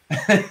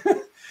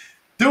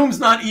 Doom's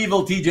not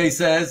evil, TJ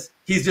says.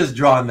 He's just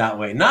drawn that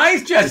way.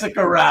 Nice,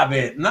 Jessica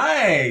Rabbit.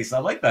 Nice. I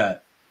like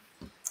that.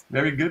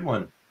 Very good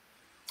one.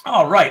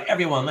 All right,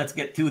 everyone, let's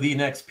get to the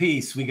next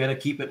piece. We got to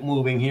keep it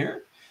moving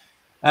here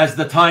as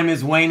the time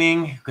is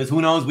waning, because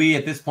who knows, we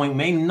at this point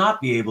may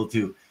not be able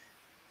to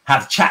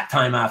have chat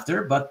time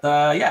after. But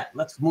yeah,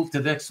 let's move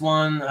to the next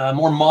one.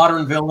 More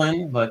modern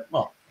villain, but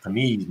well, to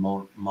me, he's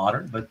more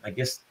modern, but I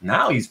guess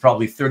now he's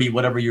probably 30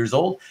 whatever years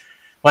old.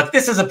 But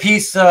this is a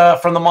piece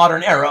from the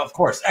modern era, of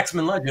course.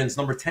 X-Men Legends,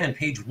 number 10,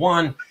 page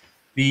 1.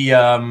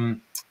 The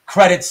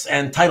credits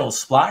and title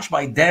splash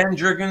by Dan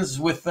Jurgens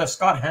with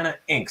Scott Hanna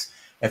inks.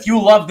 If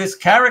you love this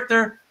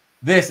character,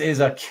 this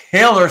is a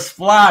killer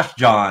splash,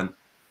 John.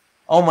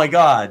 Oh, my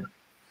God.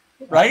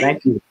 Right?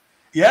 Thank you.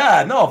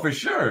 Yeah, no, for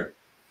sure.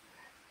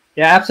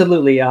 Yeah,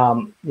 absolutely.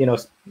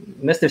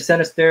 Mr.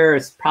 Sinister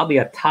is probably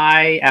a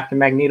tie after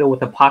Magneto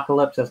with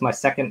Apocalypse as my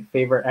second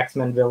favorite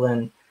X-Men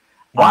villain.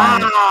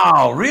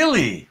 Wow,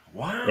 really?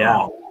 Wow.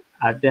 Yeah,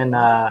 I've been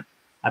a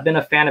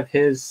fan of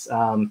his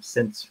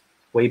since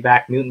way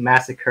back Mutant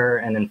Massacre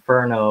and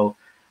Inferno.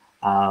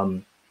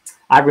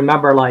 I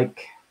remember I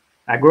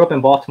grew up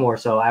in Baltimore,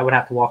 so I would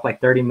have to walk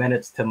 30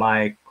 minutes to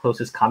my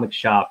closest comic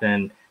shop,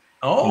 and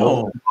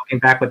walking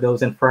back with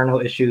those Inferno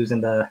issues in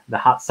the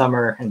hot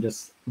summer and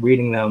just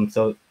reading them.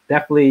 So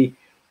definitely,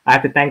 I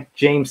have to thank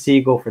James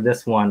Siegel for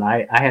this one.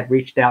 I had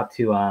reached out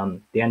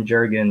to Dan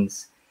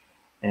Jurgens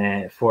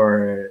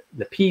for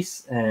the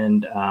piece,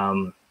 and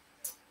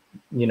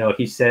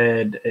he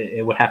said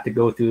it would have to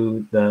go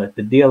through the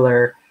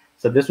dealer.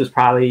 So this was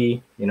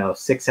probably,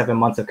 6-7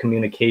 months of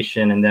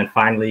communication. And then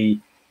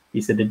finally, he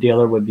said the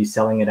dealer would be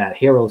selling it at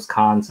Heroes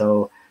Con.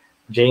 So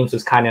James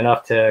was kind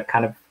enough to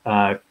kind of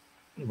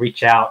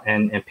reach out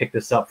and pick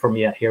this up for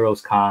me at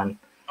Heroes Con.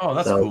 Oh,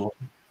 that's cool.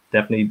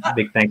 Definitely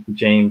big thanks to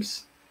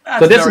James.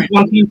 So this is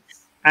one piece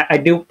I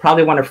do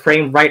probably want to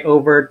frame right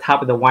over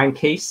top of the wine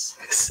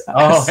case.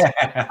 Oh,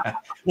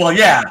 well,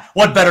 yeah.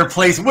 What better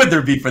place would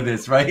there be for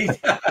this, right?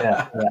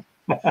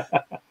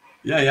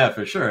 Yeah. Yeah,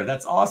 for sure.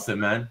 That's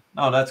awesome, man.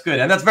 Oh, that's good.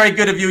 And that's very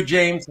good of you,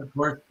 James. Of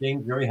course,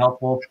 James, very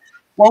helpful.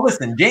 Well,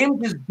 listen,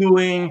 James is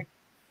doing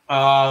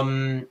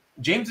what,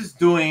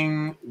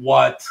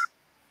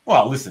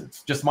 well, listen,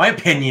 it's just my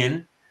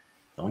opinion.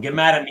 Don't get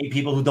mad at me,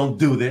 people who don't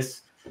do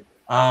this.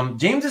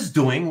 James is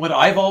doing what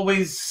I've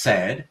always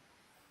said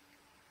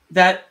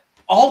that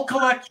all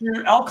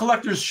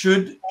collectors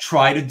should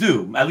try to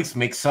do, at least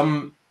make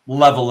some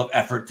level of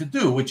effort to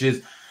do, which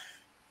is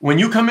when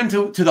you come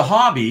into the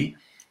hobby,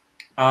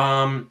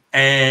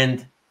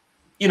 and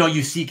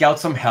you seek out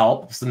some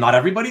help. So not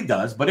everybody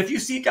does, but if you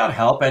seek out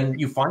help and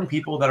you find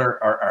people that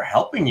are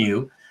helping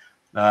you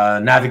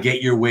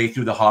navigate your way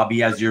through the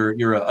hobby as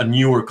you're a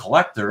newer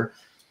collector,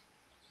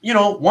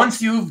 once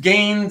you've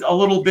gained a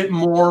little bit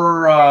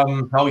more,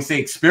 how we say,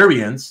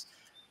 experience,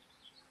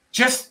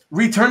 just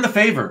return the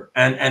favor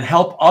and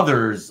help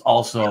others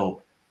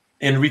also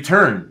in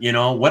return.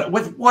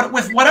 With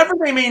whatever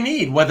they may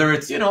need, whether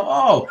it's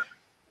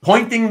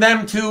pointing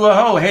them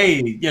to,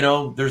 hey,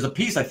 there's a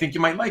piece I think you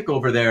might like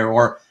over there,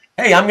 or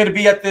hey, I'm going to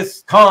be at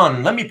this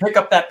con. Let me pick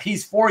up that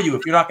piece for you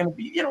if you're not going to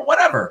be,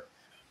 whatever.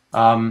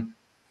 I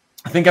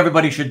think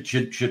everybody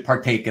should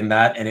partake in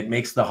that, and it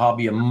makes the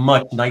hobby a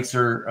much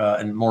nicer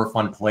and more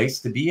fun place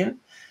to be in.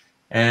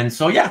 And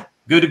so, yeah,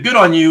 good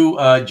on you,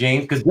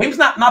 James, because James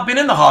not been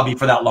in the hobby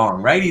for that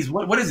long, right? He's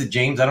what is it,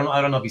 James? I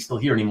don't know if he's still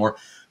here anymore.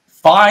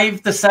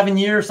 5 to 7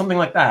 years, something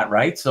like that,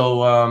 right?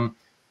 So.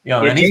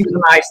 And James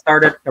and I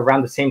started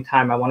around the same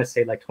time. I want to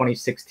say like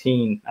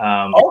 2016.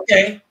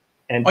 Okay.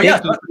 And so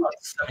that's about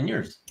 7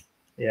 years.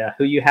 Yeah,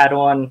 who you had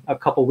on a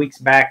couple weeks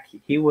back.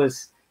 He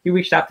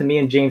reached out to me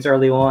and James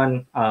early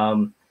on,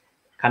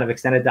 kind of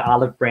extended the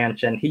olive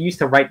branch, and he used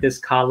to write this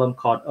column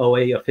called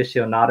OA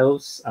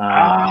Aficionados.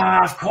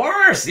 Of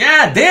course,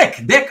 yeah,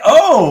 Dick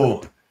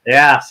O.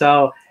 Yeah,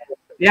 so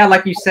yeah,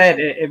 like you said,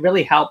 it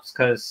really helps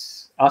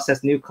because us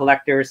as new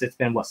collectors, it's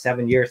been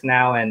 7 years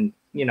now, and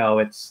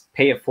it's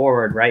pay it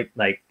forward, right?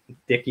 Like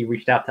Dickie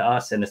reached out to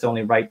us, and it's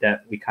only right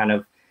that we kind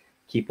of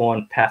keep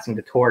on passing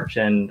the torch,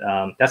 and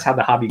that's how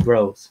the hobby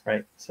grows,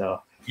 right? So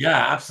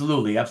yeah,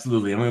 absolutely. I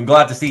mean, I'm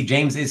glad to see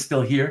James is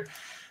still here.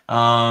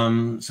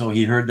 So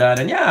he heard that,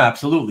 and yeah,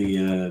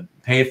 absolutely,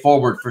 pay it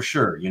forward for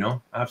sure.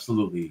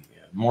 Absolutely,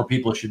 more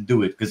people should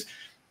do it because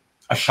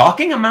a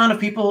shocking amount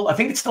of people, I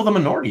think it's still the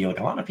minority. Like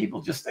a lot of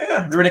people just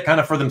they're in it kind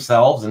of for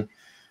themselves, and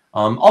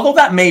although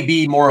that may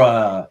be more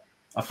a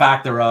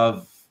factor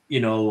of a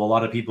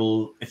lot of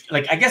people,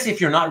 I guess if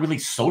you're not really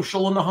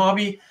social in the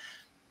hobby,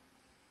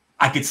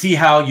 I could see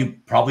how you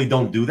probably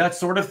don't do that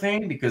sort of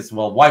thing because,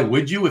 well, why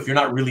would you if you're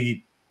not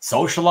really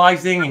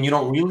socializing and you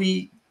don't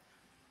really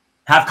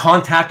have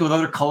contact with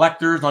other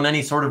collectors on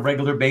any sort of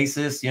regular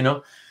basis,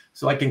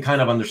 So I can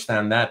kind of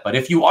understand that. But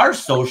if you are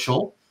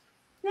social,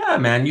 yeah,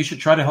 man, you should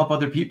try to help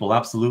other people.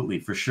 Absolutely,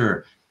 for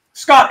sure.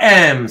 Scott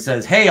M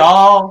says, hey,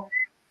 all.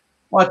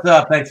 What's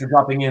up? Thanks for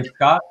dropping in,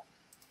 Scott.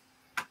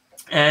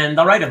 And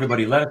all right,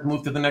 everybody, let us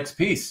move to the next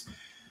piece.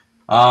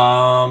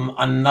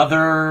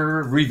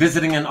 Another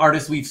revisiting an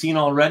artist we've seen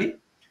already.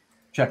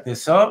 Check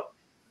this out.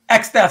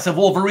 X-Deaths of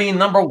Wolverine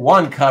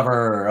 #1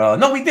 cover.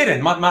 No, we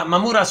didn't.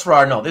 Mahmoud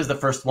Asrar. No, this is the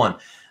first one.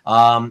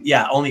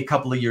 Yeah, only a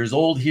couple of years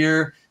old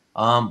here.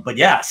 But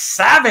yeah,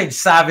 savage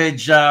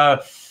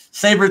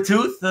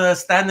Sabretooth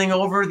standing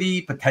over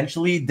the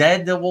potentially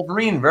dead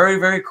Wolverine. Very,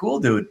 very cool,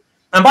 dude.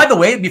 And by the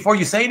way, before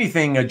you say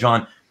anything,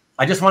 John,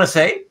 I just want to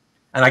say,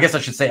 and I guess I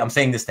should say, I'm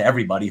saying this to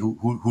everybody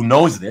who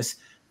knows this.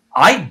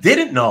 I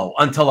didn't know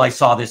until I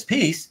saw this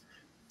piece.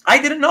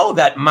 I didn't know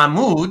that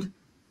Mahmoud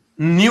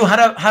knew how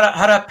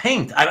to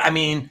paint. I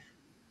mean,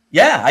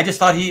 yeah, I just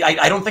thought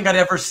I don't think I'd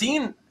ever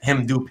seen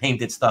him do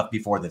painted stuff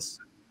before this.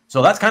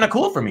 So that's kind of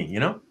cool for me,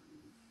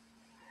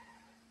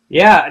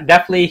 Yeah,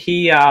 definitely.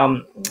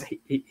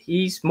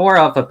 He's more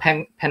of a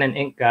pen and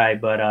ink guy,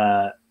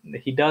 but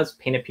he does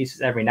painted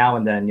pieces every now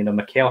and then.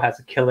 Mikhail has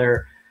a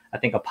killer, I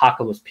think,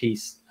 Apocalypse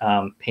piece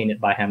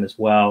painted by him as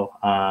well.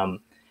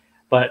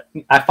 But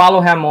I follow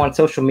him on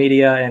social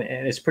media, and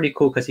it's pretty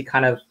cool because he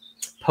kind of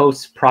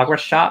posts progress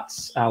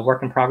shots,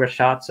 work in progress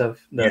shots of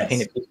the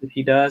painted pieces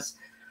he does.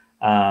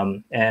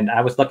 And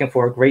I was looking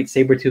for a great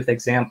Sabretooth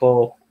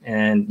example,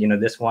 and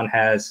this one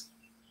has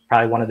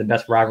probably one of the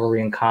best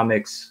rivalry in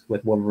comics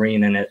with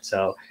Wolverine in it.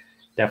 So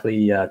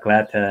definitely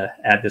glad to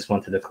add this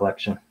one to the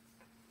collection.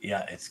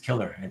 Yeah, it's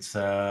killer. It's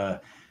I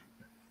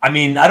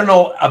mean, I don't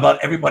know about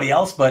everybody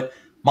else, but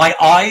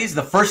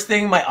the first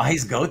thing my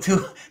eyes go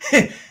to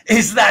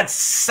is that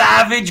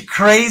savage,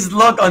 crazed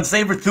look on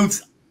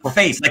Sabretooth's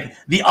face. Like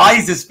the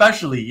eyes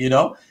especially,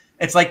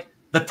 It's like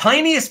the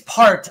tiniest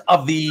part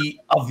of the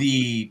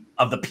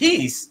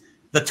piece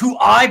the two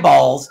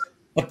eyeballs,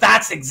 but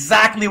that's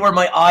exactly where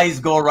my eyes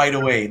go right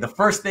away. The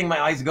first thing my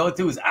eyes go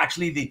to is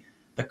actually the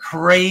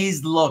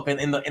crazed look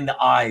in the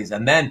eyes,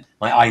 and then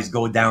my eyes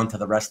go down to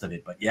the rest of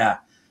it. But yeah,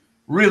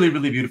 really,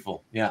 really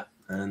beautiful. Yeah.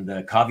 And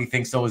Kavi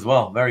thinks so as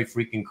well. Very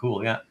freaking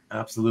cool. Yeah,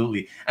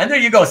 absolutely. And there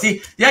you go.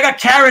 See, yeah, I got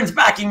Karen's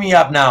backing me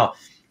up now.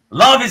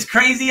 Love his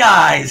crazy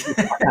eyes.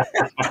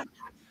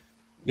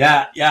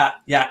 Yeah.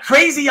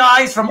 Crazy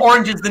Eyes from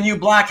Orange is the New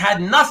Black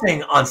had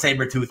nothing on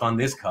Sabretooth on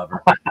this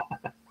cover.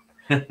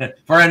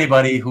 For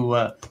anybody who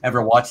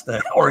ever watched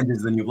the Orange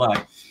is the New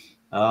Black.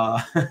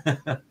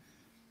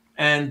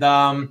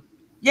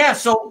 Yeah,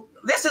 so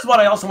this is what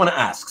I also want to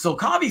ask. So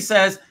Kavi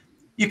says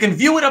you can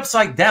view it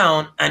upside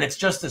down and it's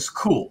just as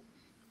cool.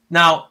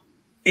 Now,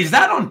 is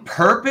that on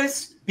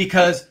purpose?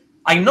 Because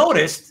I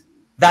noticed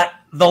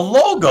that the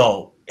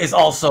logo is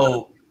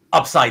also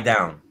upside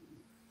down.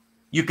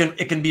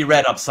 It can be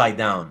read upside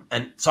down,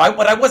 and so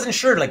I wasn't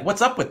sure, like,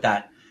 what's up with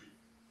that?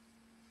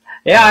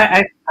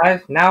 Yeah,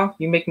 I now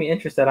you make me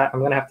interested.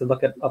 I'm gonna have to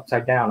look at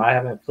upside down. I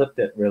haven't flipped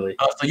it really.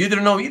 Oh, so you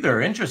didn't know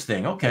either.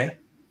 Interesting. Okay.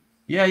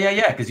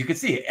 Yeah. Because you can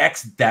see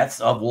X deaths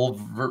of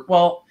Wolverine.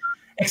 Well,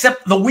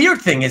 except the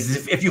weird thing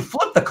is, if you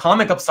flip the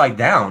comic upside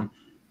down,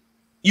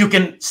 you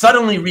can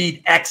suddenly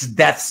read X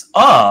deaths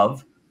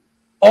of.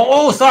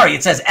 Oh, sorry.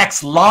 It says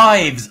X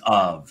lives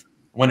of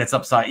when it's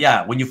upside.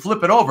 Yeah, when you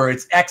flip it over,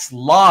 it's X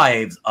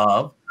lives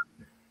of.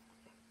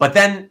 But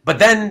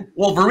then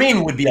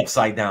Wolverine would be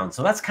upside down.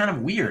 So that's kind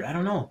of weird. I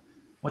don't know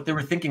what they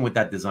were thinking with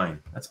that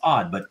design. That's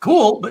odd, but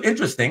cool, but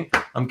interesting.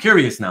 I'm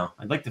curious now.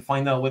 I'd like to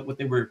find out what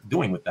they were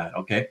doing with that.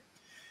 Okay.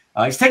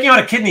 He's taking out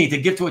a kidney to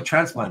give to a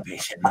transplant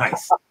patient.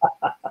 Nice.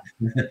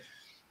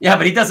 Yeah,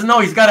 but he doesn't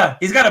know. He's got to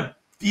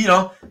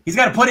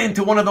put it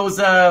into one of those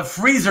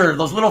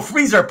those little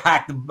freezer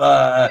packed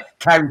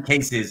carry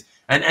cases.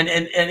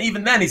 And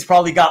even then, he's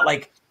probably got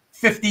like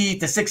 50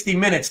 to 60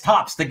 minutes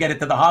tops to get it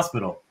to the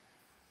hospital.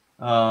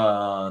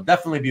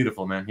 Definitely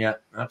beautiful, man. Yeah,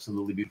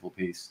 absolutely beautiful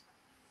piece.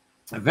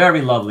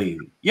 Very lovely.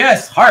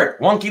 Yes, heart,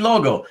 wonky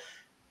logo.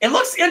 It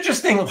looks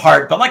interesting with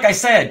heart, but like I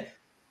said,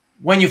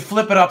 when you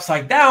flip it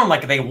upside down,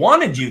 like they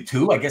wanted you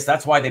to, I guess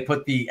that's why they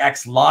put the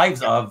X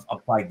lives of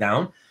upside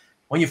down.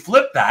 When you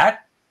flip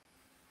that,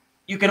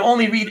 you can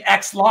only read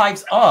X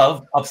lives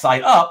of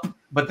upside up,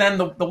 but then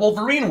the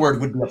Wolverine word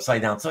would be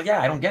upside down. So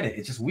yeah, I don't get it.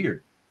 It's just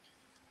weird.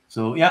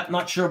 So yeah,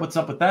 not sure what's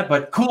up with that,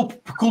 but cool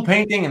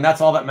painting, and that's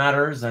all that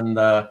matters. And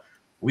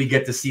we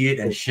get to see it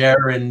and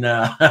sharing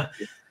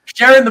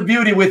the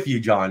beauty with you,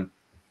 John.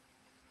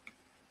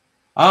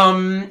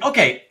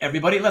 Okay,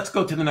 everybody, let's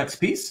go to the next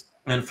piece.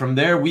 And from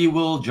there, we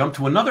will jump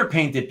to another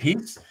painted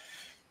piece.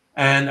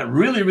 And a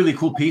really, really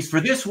cool piece. For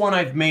this one,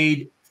 I've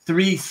made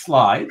 3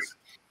 slides.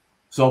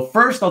 So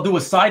first, I'll do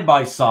a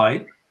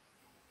side-by-side.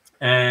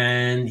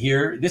 And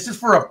here, this is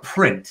for a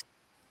print.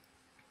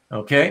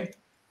 Okay.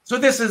 So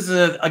this is,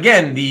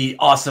 again, the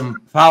awesome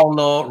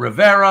Paolo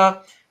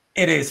Rivera.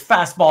 It is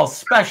Fastball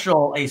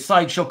Special, a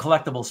Sideshow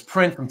Collectibles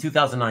print from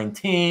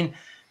 2019.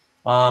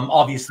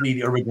 Obviously,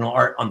 the original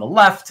art on the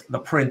left, the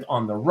print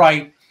on the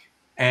right.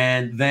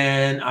 And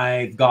then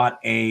I've got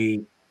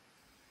a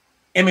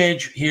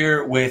image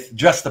here with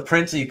just the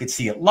print so you could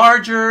see it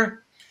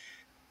larger.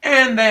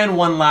 And then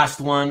one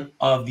last one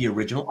of the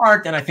original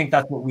art. And I think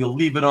that's what we'll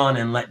leave it on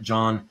and let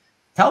John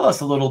tell us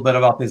a little bit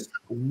about this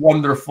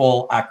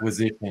wonderful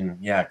acquisition.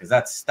 Yeah, because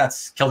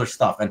that's killer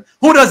stuff. And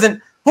who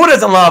doesn't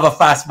love a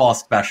Fastball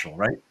Special,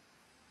 right?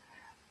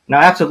 No,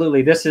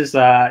 absolutely. This is,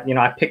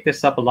 I picked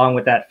this up along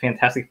with that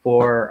Fantastic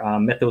Four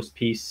Mythos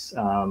piece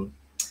from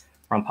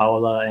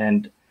Paolo.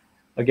 And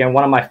again,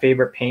 one of my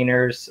favorite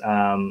painters.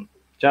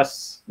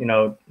 Just,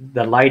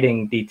 the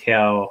lighting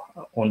detail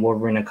on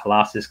Wolverine and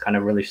Colossus kind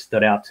of really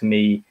stood out to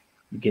me.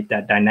 You get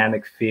that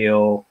dynamic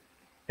feel.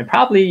 And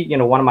probably,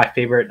 one of my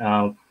favorite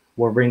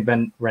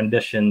Wolverine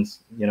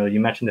renditions. You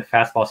mentioned the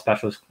Fastball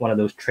Special is one of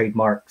those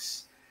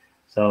trademarks.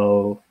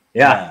 So,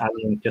 yeah. I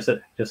mean, just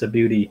a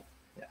beauty.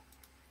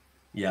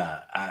 Yeah,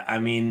 I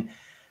mean,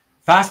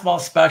 Fastball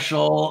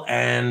Special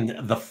and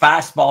the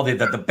fastball,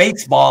 the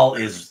baseball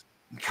is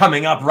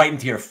coming up right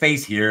into your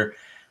face here.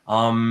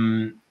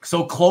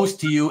 So close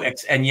to you,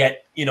 and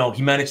yet,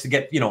 he managed to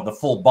get, the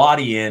full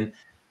body in.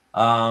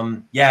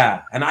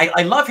 Yeah, and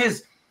I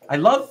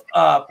love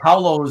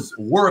Paolo's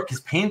work, his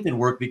painted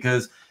work,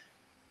 because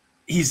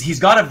he's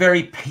got a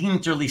very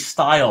painterly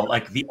style,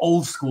 like the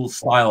old school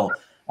style,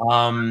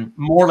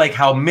 more like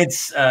how mid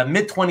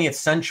 20th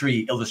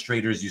century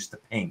illustrators used to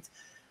paint.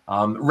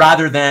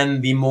 Rather than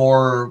the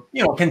more,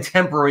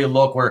 contemporary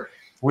look where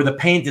the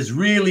paint is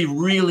really,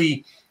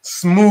 really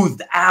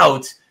smoothed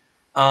out.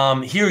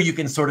 Here you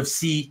can sort of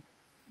see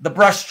the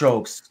brush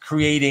strokes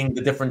creating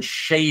the different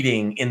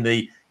shading in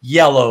the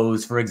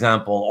yellows, for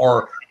example,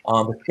 or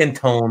the skin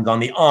tones on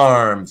the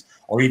arms,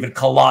 or even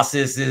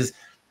Colossus's.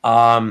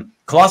 How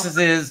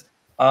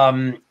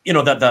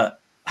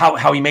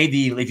he made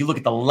if you look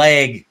at the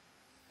leg,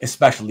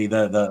 especially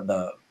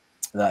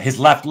his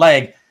left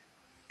leg,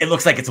 it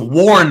looks like it's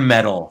worn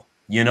metal,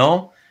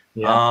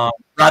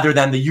 rather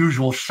than the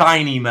usual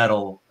shiny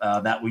metal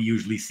that we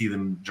usually see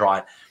them draw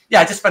it.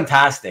 Yeah, just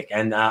fantastic.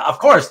 And of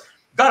course,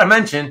 got to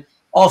mention,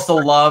 also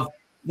love,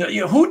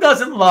 who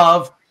doesn't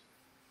love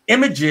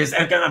images?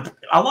 And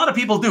a lot of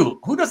people do.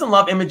 Who doesn't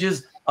love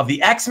images of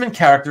the X-Men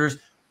characters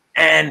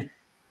and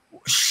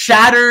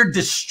shattered,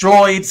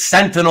 destroyed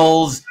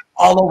Sentinels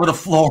all over the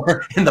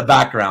floor in the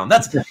background?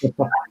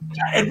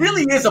 It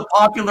really is a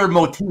popular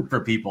motif for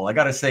people. I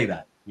got to say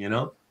that,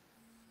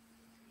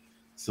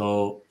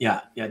 So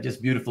yeah,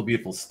 just beautiful,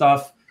 beautiful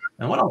stuff.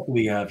 And what else do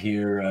we have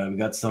here? We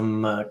got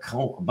a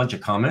bunch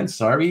of comments.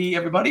 Sorry,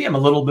 everybody. I'm a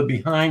little bit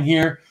behind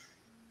here.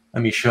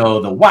 Let me show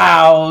the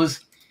wows.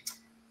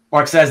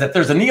 Mark says that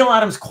there's a Neil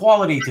Adams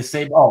quality to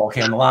Saber. Oh,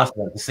 okay, on the last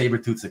one, the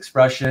Sabretooth's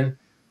expression.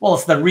 Well,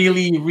 it's the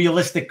really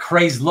realistic,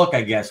 crazed look,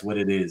 I guess, what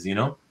it is,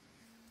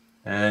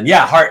 And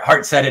yeah,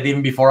 Hart said it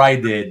even before I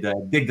did.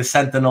 Dig the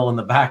Sentinel in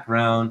the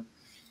background.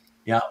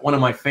 Yeah, one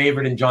of my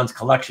favorite in John's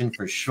collection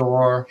for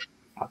sure.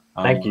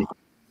 Thank you.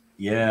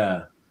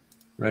 Yeah.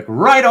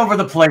 Right over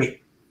the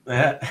plate.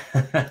 Like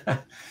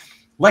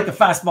the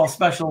fastball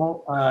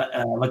special,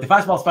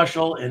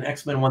 in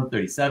X-Men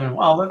 137.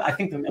 Well, I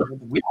think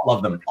we all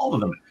love them, all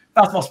of them.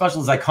 Fastball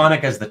special is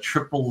iconic as the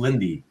triple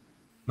Lindy.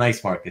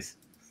 Nice, Marcus.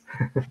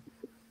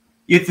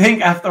 You'd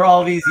think after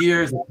all these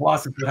years, the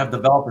Colossus would have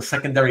developed a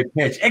secondary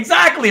pitch.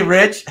 Exactly,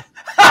 Rich.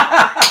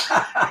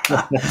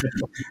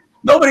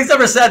 Nobody's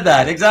ever said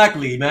that.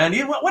 Exactly, man.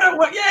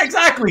 What, yeah,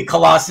 exactly,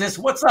 Colossus.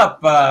 What's up?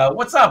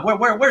 What's up?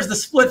 Where's the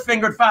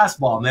split-fingered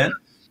fastball, man?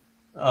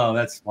 Oh,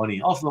 that's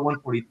funny. Also, the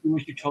 142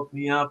 issue choked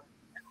me up.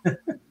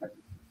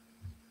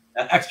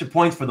 Extra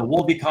points for the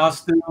Wolvie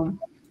costume.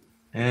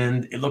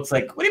 And it looks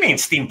like, what do you mean,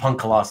 steampunk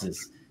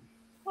Colossus?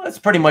 Well, it's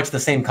pretty much the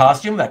same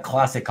costume, that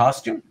classic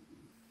costume.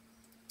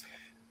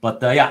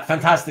 But yeah,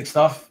 fantastic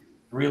stuff.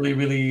 Really,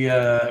 really,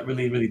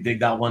 really dig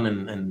that one.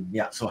 And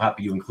yeah, so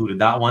happy you included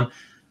that one.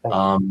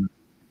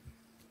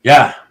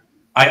 Yeah,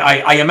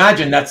 I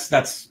imagine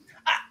that's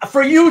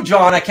for you,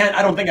 John. I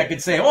don't think I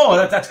could say, oh,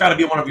 that's got to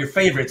be one of your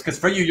favorites, because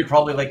for you, you're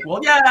probably like, well,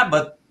 yeah,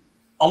 but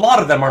a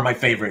lot of them are my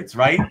favorites,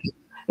 right?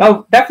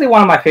 No, definitely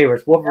one of my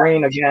favorites.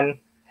 Wolverine, again,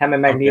 him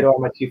and Magneto are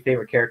my two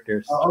favorite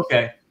characters. Oh,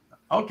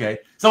 okay.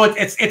 So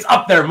it's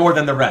up there more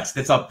than the rest.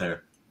 It's up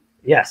there.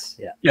 Yes.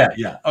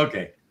 Yeah.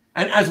 Okay,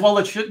 and as well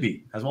it should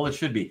be.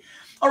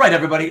 All right,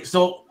 everybody.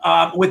 So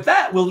with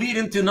that, we'll lead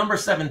into number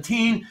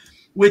 17.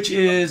 Which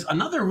is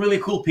another really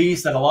cool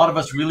piece that a lot of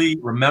us really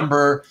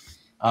remember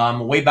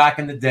way back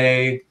in the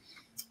day.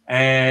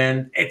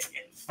 And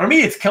for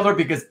me, it's killer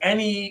because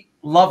any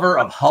lover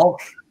of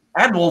Hulk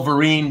and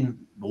Wolverine,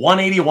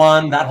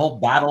 181, that whole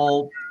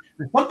battle,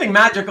 there's something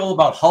magical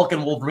about Hulk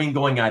and Wolverine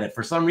going at it.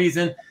 For some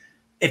reason,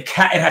 it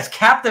has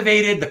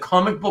captivated the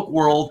comic book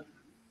world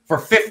for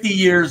 50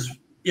 years,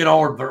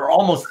 or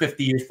almost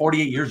 50 years,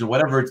 48 years or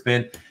whatever it's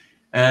been.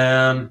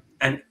 And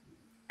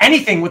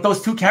anything with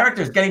those two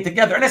characters getting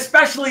together, and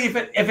especially if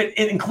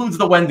it includes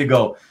the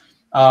Wendigo.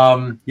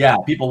 Yeah,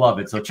 people love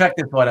it. So check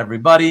this out,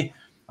 everybody.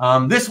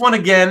 This one,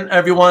 again,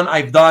 everyone,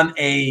 I've done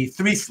a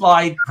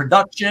 3-slide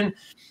production,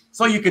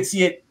 so you could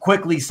see it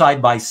quickly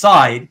side by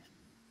side.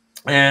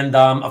 And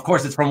of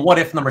course, it's from What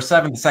If number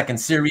 7, the second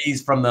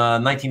series from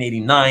the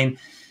 1989,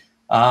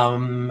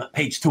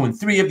 page 2 and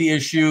 3 of the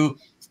issue.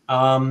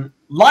 Rob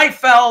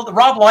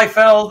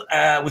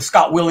Liefeld with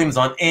Scott Williams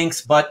on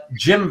inks, but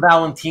Jim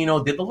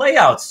Valentino did the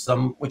layouts,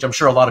 which I'm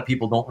sure a lot of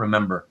people don't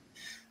remember.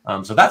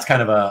 So that's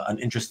kind of an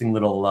interesting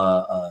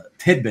little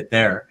tidbit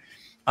there.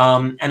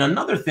 And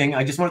another thing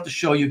I just wanted to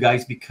show you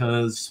guys,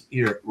 because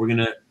here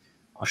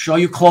I'll show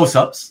you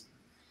close-ups.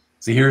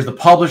 So here's the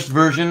published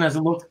version as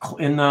it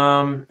looked in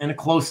a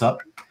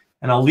close-up,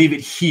 and I'll leave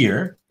it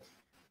here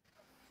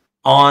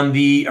on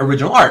the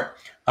original art.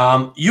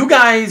 You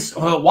guys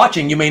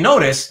watching, you may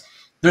notice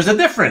there's a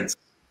difference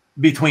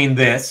between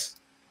this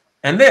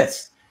and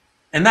this.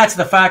 And that's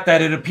the fact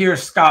that it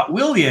appears Scott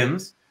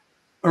Williams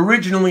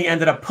originally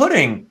ended up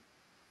putting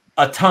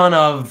a ton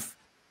of,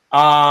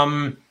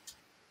 to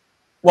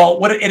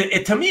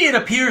me, it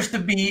appears to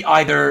be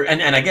either,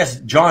 and I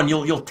guess, John,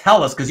 you'll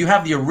tell us because you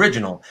have the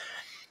original,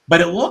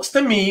 but it looks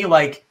to me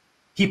like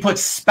he put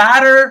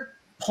spatter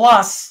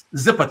plus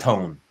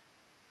Zipatone.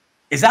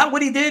 Is that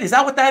what he did? Is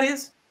that what that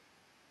is?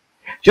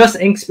 Just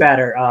ink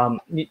spatter.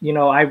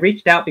 I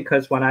reached out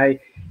because when I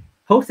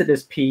posted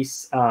this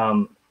piece,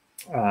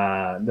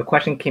 the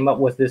question came up,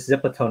 was this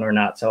Zipatone or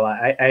not? So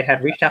I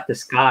had reached out to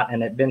Scott,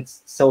 and it had been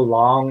so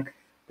long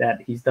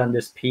that he's done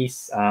this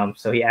piece.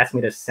 So he asked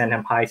me to send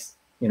him high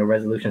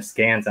resolution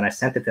scans, and I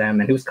sent it to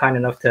him, and he was kind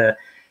enough to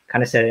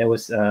kind of say it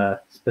was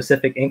a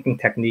specific inking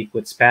technique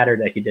with spatter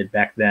that he did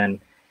back then.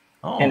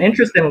 Oh. And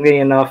interestingly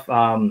enough,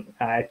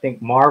 I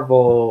think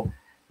Marvel,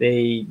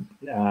 they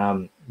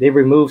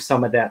removed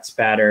some of that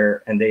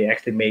spatter, and they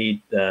actually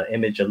made the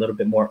image a little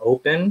bit more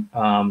open.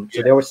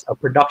 So there was a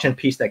production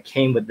piece that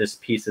came with this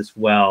piece as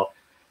well.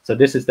 So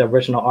this is the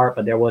original art,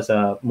 but there was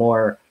a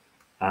more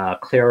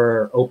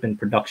clearer, open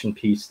production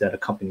piece that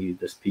accompanied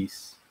this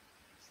piece.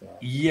 So.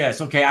 Yes.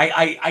 Okay.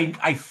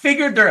 I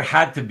figured there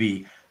had to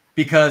be,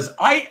 because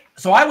I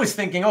was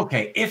thinking,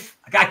 okay, if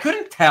I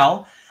couldn't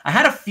tell, I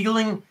had a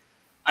feeling.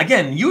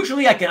 Again,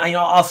 usually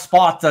I'll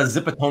spot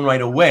Zipatone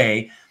right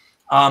away.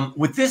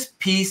 With this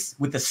piece,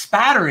 with the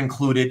spatter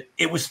included,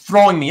 it was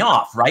throwing me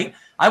off, right?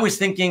 I was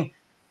thinking,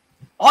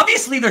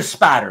 obviously there's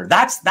spatter.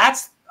 That's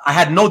I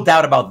had no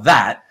doubt about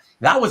that.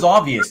 That was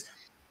obvious.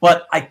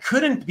 But I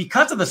couldn't,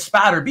 because of the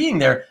spatter being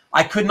there,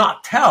 I could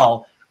not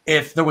tell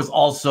if there was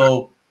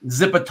also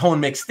Zipatone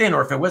mixed in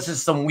or if it was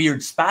just some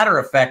weird spatter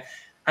effect.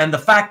 And the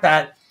fact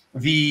that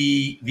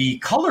the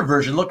color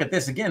version, look at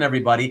this again,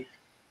 everybody,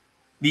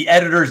 the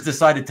editors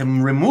decided to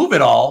remove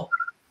it all,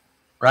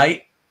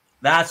 right?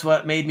 That's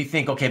what made me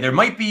think, okay, there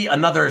might be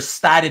another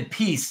statted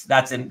piece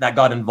that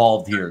got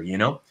involved here, you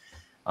know?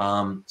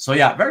 So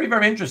yeah, very,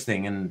 very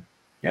interesting. And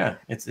yeah,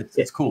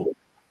 it's cool.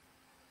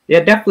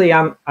 Yeah, definitely.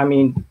 I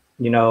mean,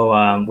 you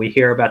know, we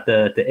hear about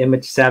the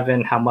Image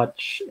 7, how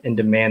much in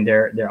demand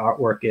their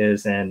artwork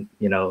is, and,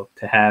 you know,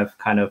 to have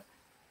kind of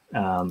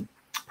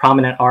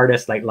prominent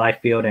artists like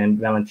Liefeld and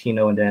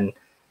Valentino, and then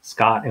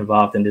Scott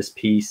involved in this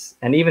piece,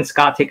 and even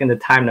Scott taking the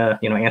time to,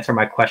 you know, answer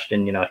my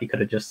question. You know, he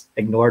could have just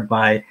ignored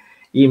my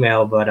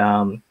email, but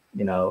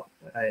you know,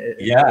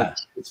 it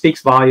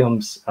speaks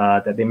volumes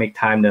that they make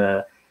time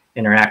to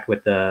interact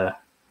with the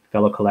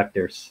fellow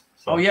collectors.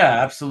 So. Oh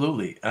yeah,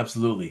 absolutely,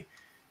 absolutely.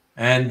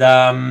 And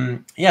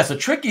yeah, so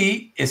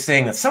Tricky is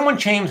saying that someone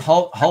changed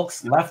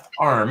Hulk's left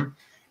arm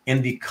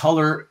in the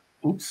color.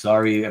 Oops,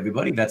 sorry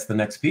everybody, that's the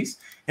next piece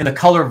in the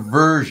color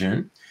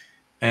version.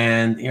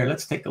 And here,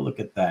 let's take a look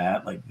at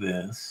that like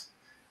this,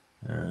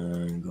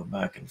 and go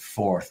back and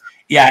forth.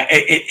 Yeah,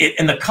 it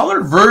in the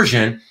colored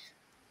version,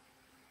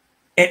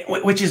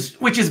 which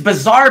is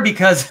bizarre,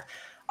 because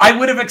I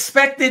would have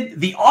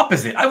expected the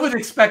opposite. I would have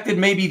expected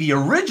maybe the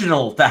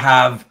original to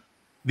have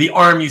the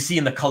arm you see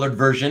in the colored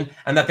version,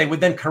 and that they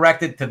would then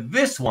correct it to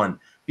this one,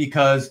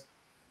 because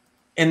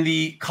in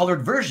the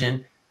colored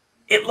version,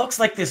 it looks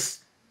like this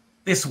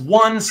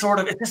one sort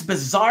of, it's just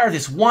bizarre.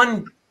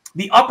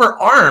 The upper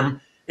arm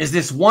is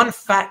this one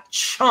fat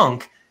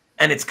chunk,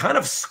 and it's kind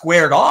of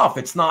squared off.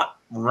 It's not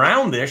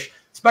roundish,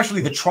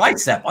 especially the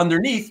tricep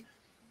underneath.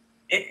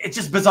 It's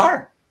just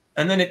bizarre.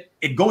 And then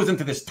it goes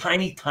into this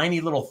tiny,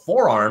 tiny little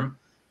forearm.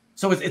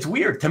 So it's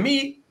weird. To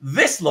me,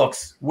 this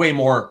looks way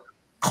more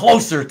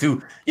closer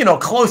to, you know,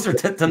 closer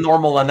to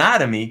normal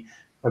anatomy.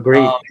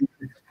 Agreed.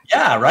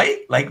 Yeah,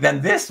 right? Like than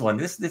this one.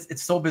 This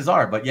it's so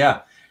bizarre. But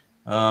yeah.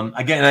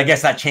 Again, I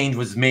guess that change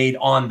was made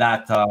on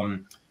that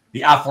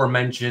the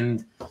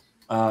aforementioned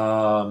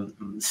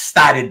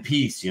statted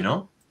piece, you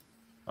know.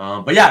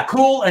 But yeah,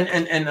 cool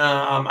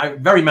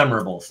and very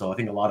memorable. So I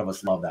think a lot of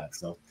us love that.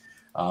 So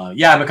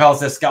yeah, McCall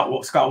says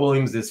Scott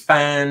Williams is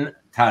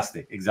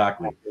fantastic.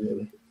 Exactly.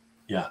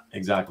 Yeah,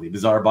 exactly.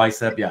 Bizarre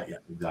bicep. Yeah,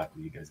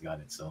 exactly. You guys got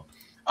it. So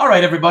all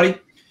right, everybody.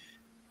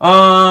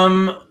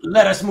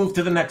 Let us move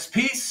to the next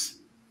piece.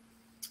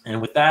 And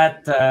with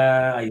that,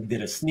 I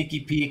did a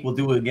sneaky peek. We'll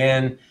do it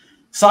again,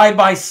 side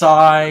by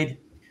side.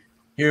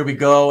 Here we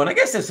go. And I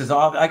guess this is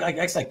all. I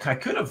guess I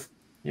could have.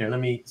 Here, let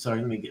me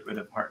get rid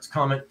of Hart's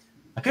comment.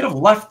 I could have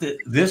left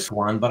this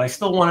one, but I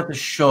still wanted to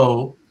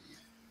show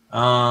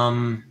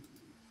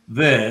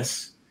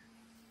this,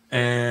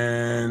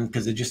 and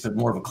because it's just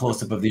more of a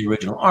close up of the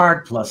original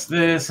art plus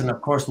this, and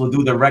of course we'll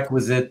do the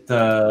requisite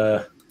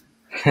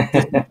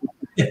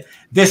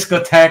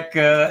discotheque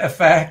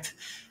effect.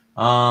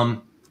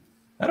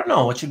 I don't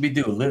know, what should we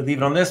do? Leave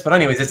it on this, but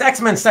anyways, it's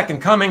X-Men Second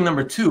Coming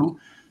 #2.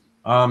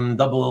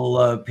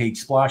 Double page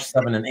splash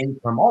 7 and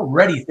 8 from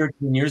already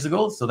 13 years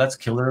ago, so that's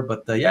killer.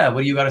 But yeah,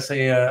 what do you got to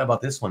say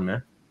about this one,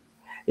 man?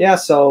 Yeah,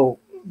 so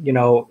you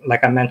know,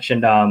 like I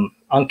mentioned,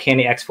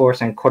 Uncanny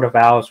X-Force and Court of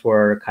Owls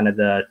were kind of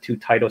the two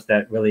titles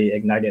that really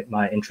ignited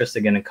my interest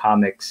again in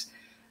comics.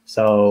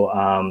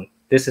 So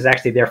this is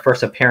actually their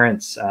first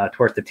appearance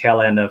towards the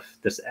tail end of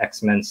this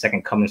X-Men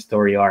Second Coming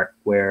story arc,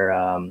 where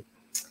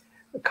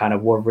kind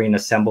of Wolverine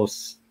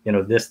assembles, you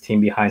know, this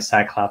team behind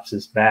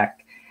Cyclops'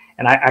 back.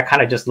 And I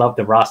kind of just love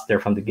the roster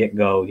from the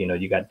get-go. You know,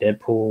 you got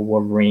Deadpool,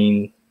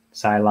 Wolverine,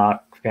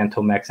 Psylocke,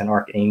 Phantom X, and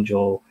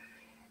Archangel.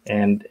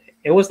 And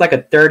it was like a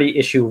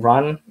 30-issue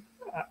run.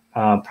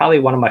 Probably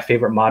one of my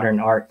favorite modern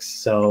arcs.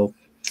 So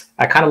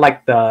I kind of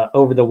like the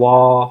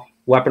over-the-wall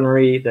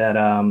weaponry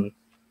that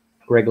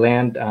Greg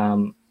Land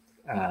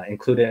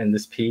included in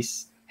this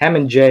piece. Hem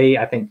and Jay,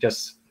 I think,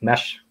 just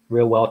mesh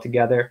real well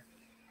together.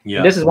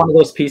 Yeah. This is one of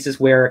those pieces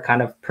where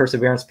kind of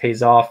perseverance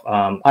pays off.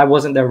 I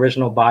wasn't the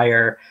original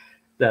buyer.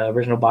 The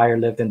original buyer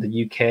lived in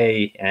the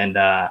UK, and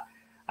I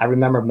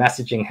remember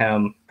messaging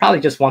him probably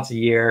just once a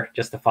year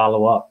just to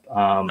follow up.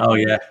 Oh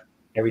yeah.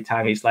 Every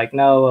time he's like,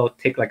 no, I'll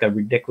take like a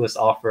ridiculous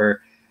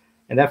offer.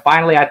 And then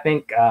finally, I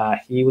think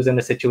he was in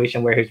a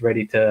situation where he's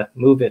ready to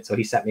move it. So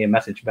he sent me a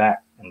message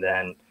back, and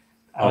then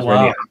I was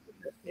ready.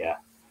 Yeah.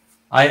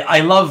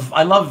 I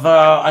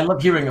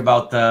love hearing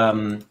about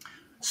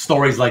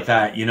stories like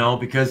that, you know,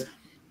 because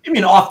I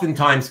mean,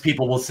 oftentimes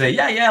people will say,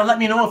 yeah, let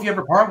me know if you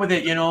ever part with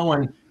it, you know,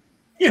 and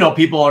you know,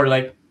 people are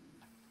like,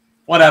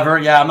 whatever,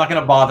 yeah, I'm not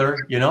going to bother,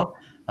 you know.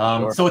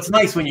 Sure. So it's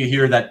nice when you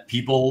hear that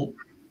people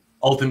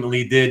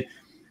ultimately did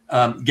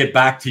get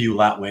back to you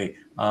that way.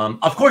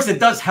 Of course, it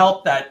does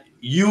help that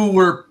you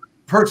were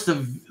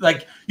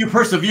you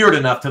persevered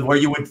enough to where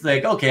you would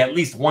think, okay, at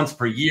least once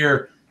per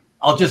year,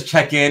 I'll just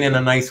check in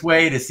a nice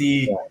way to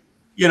see,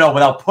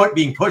 without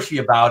being pushy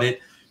about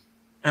it.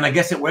 And I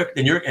guess it worked.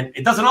 And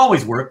it doesn't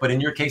always work, but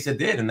in your case, it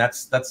did. And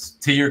that's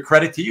to your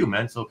credit to you,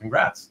 man. So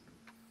congrats.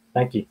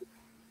 Thank you.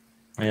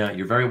 Yeah,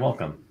 you're very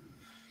welcome.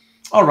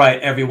 All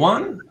right,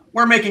 everyone.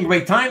 We're making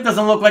great time.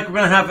 Doesn't look like we're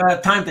going to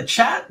have time to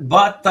chat,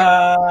 but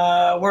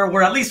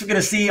we're at least going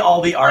to see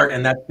all the art,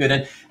 and that's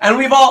good. And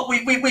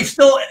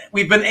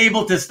we've been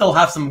able to still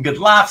have some good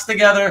laughs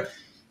together,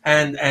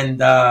 and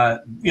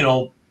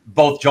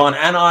both John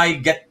and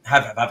I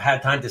have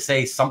had time to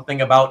say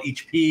something about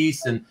each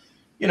piece, and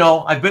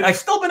I've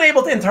still been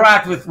able to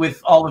interact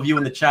with all of you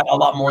in the chat a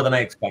lot more than I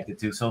expected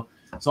to. So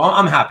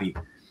I'm happy.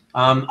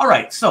 All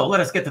right, so let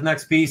us get to the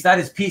next piece. That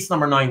is piece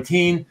number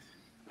 19.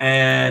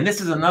 And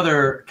this is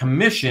another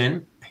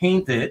commission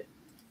painted.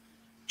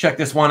 Check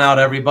this one out,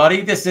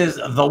 everybody. This is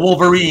The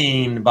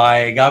Wolverine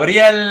by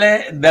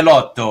Gabriele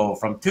Dell'Otto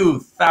from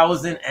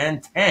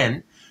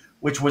 2010,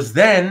 which was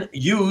then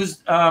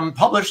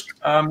published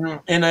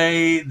in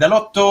a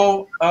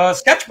Dell'Otto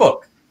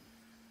sketchbook.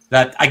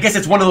 That I guess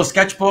it's one of those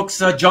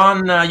sketchbooks,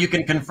 John, you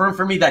can confirm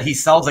for me that he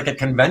sells like at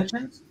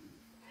conventions?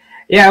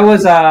 Yeah, it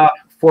was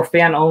for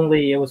fan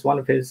only. It was one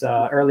of his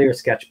earlier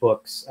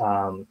sketchbooks.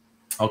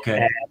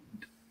 Okay.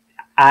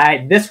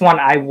 This one,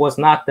 I was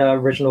not the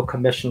original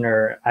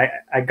commissioner.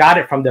 I got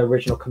it from the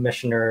original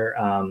commissioner.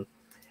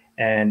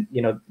 And,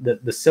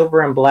 the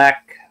silver and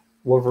black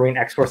Wolverine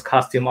X-Force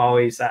costume,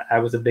 I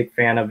was a big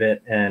fan of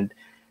it. And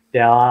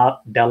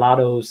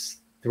Dell'Otto's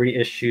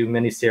 3-issue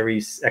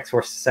miniseries,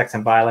 X-Force Sex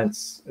and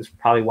Violence, is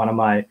probably one of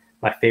my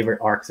favorite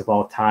arcs of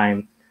all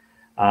time.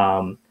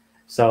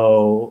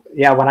 So,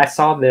 yeah, when I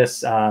saw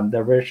this, the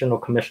original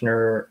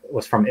commissioner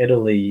was from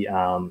Italy.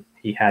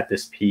 He had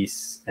this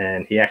piece,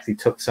 and he actually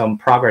took some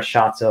progress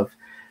shots of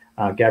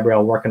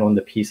Gabrielle working on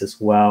the piece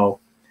as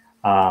well.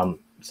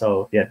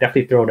 So yeah,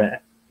 definitely thrilled to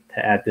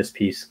add this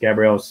piece.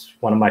 Gabrielle's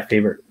one of my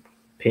favorite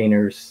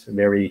painters,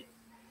 very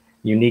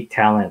unique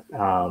talent,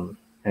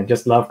 and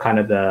just love kind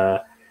of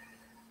the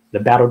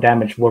battle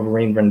damage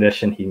Wolverine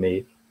rendition he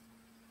made.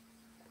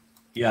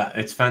 Yeah,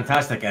 it's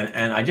fantastic,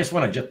 and I just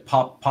want to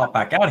pop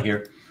back out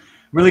here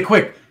really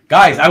quick,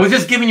 guys. I was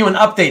just giving you an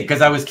update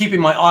because I was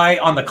keeping my eye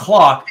on the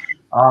clock.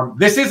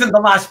 This isn't the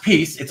last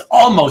piece. It's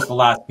almost the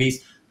last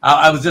piece.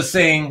 I was just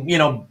saying,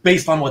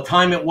 based on what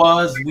time it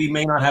was, we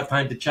may not have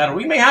time to chat, or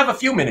we may have a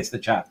few minutes to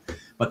chat.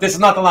 But this is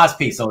not the last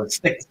piece, so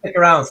stick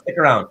around.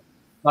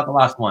 Not the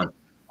last one.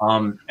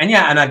 And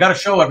I got to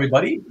show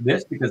everybody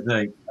this because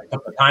I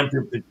took the time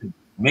to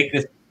make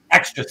this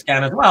extra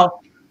scan as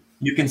well.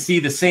 You can see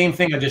the same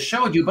thing I just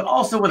showed you, but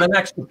also with an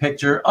extra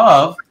picture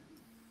of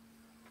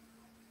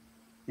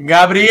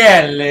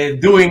Gabriele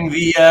doing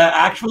the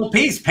actual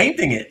piece,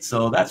 painting it.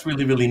 So that's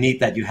really, really neat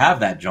that you have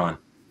that, John.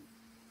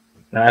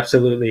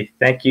 Absolutely.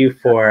 Thank you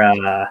for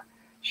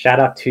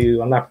shout out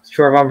to, I'm not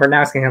sure if I'm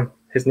pronouncing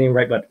his name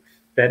right, but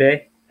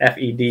Fede,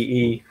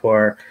 Fede,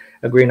 for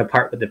agreeing to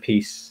part with the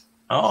piece.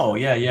 Oh,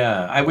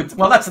 yeah. I would,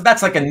 well,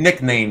 that's like a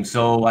nickname.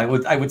 So I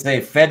would say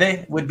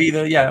Fede would be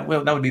that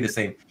would be the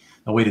same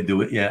way to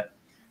do it. Yeah.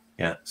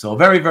 So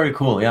very, very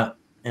cool. Yeah.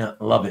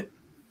 Love it.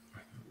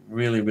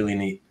 Really, really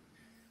neat.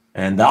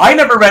 And I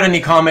never read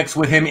any comics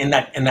with him in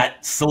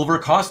that silver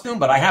costume,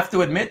 but I have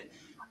to admit,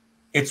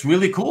 it's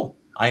really cool.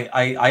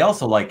 I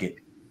also like it.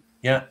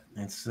 Yeah,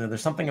 it's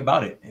there's something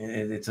about it.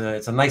 It's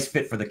a nice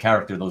fit for the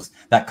character.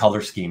 That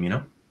color scheme,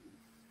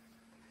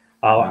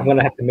 I'm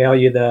gonna have to mail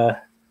you the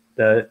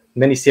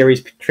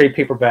miniseries trade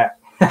paperback.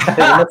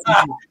 No,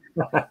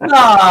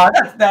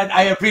 that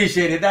I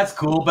appreciate it. That's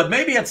cool. But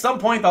maybe at some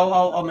point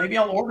I'll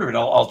order it.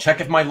 I'll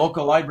check if my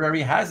local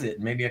library has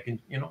it. Maybe I can,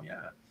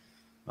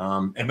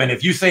 And then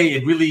if you say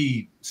it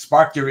really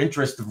sparked your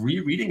interest of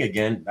rereading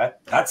again,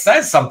 that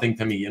says something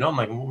to me. I'm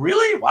like,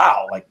 really?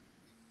 Wow. Like,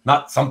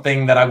 not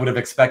something that I would have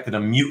expected a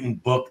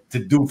mutant book to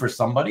do for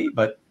somebody,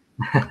 but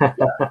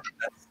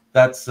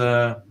that's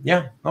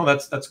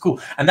cool.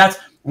 And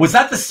was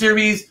that the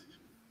series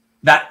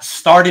that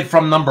started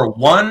from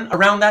 #1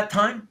 around that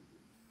time?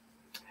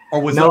 Or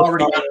was it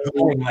already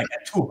going like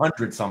at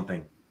 200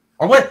 something?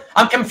 Or what?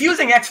 I'm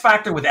confusing X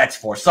Factor with X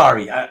Force.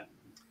 Sorry.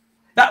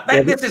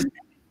 This is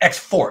X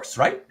Force,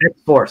 right?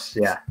 X Force,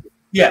 yeah.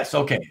 Yes.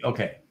 Okay.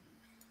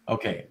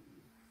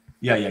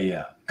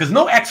 Yeah. Because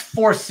no X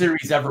Force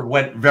series ever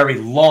went very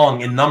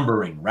long in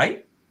numbering,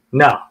 right?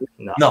 No.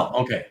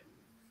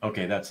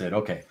 Okay, that's it.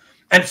 Okay.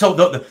 And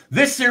so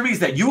this series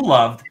that you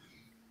loved,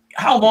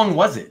 how long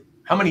was it?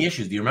 How many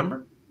issues? Do you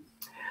remember?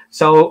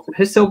 So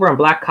his silver and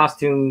black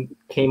costume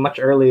came much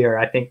earlier.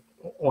 I think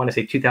I want to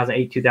say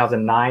 2008,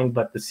 2009,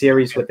 but the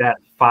series with that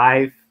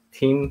 5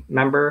 team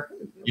member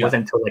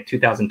wasn't until like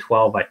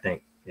 2012, I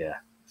think. Yeah.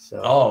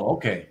 So. Oh,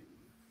 okay.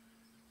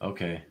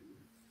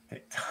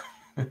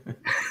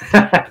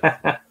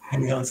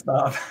 Don't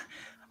stop.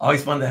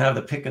 Always fun to have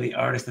the pick of the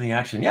artist and the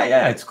action.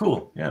 Yeah, it's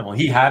cool. Yeah, well,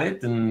 he had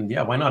it, and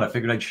yeah, why not? I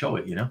figured I'd show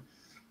it.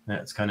 Yeah,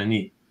 it's kind of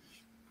neat.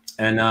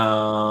 And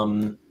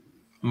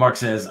Mark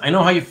says, I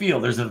know how you feel.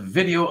 There's a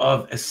video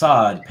of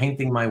Assad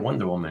painting my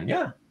Wonder Woman.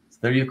 Yeah,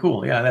 there you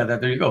cool. Yeah,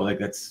 there you go. Like,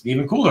 that's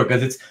even cooler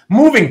because it's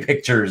moving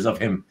pictures of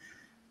him,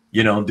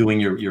 you know, doing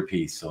your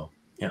piece. So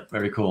yeah,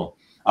 very cool.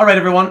 All right,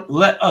 everyone,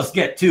 let us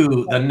get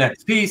to the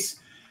next piece.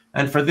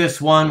 And for this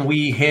one,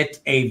 we hit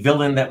a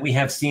villain that we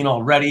have seen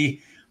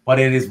already, but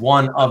it is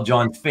one of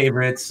John's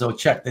favorites. So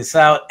check this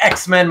out.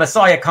 X-Men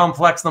Messiah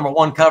Complex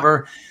 #1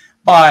 cover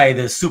by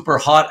the super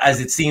hot,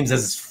 as it seems,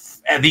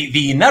 as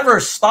the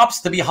never stops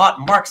to be hot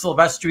Mark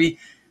Silvestri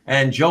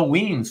and Joe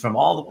Weems from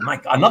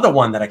another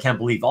one that I can't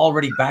believe,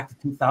 already back to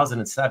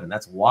 2007.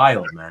 That's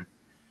wild, man.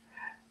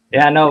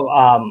 Yeah,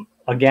 no,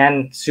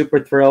 again, super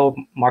thrilled.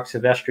 Mark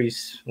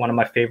Silvestri's one of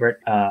my favorite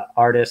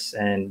artists,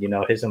 and, you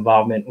know, his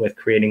involvement with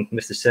creating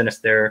Mr.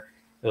 Sinister,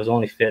 it was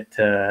only fit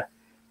to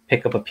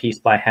pick up a piece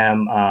by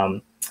him.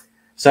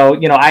 So,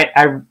 you know,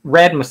 I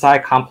read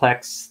Messiah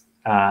Complex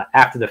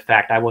after the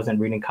fact. I wasn't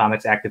reading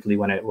comics actively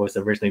when it was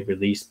originally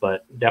released,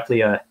 but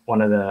definitely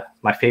one of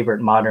my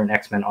favorite modern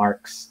X-Men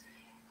arcs.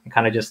 I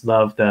kind of just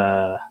love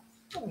the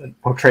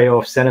portrayal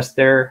of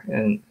Sinister,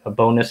 and a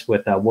bonus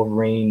with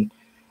Wolverine.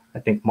 I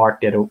think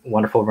Mark did a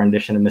wonderful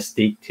rendition of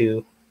Mystique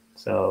too.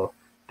 So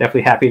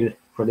definitely happy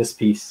for this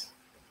piece.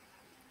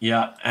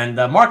 Yeah, and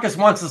Marcus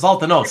wants us all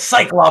to know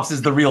Cyclops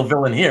is the real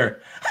villain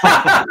here.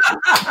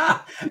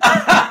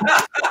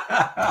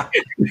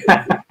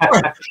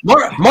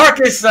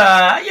 Marcus,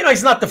 you know,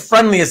 he's not the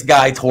friendliest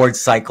guy towards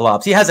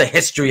Cyclops. He has a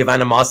history of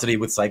animosity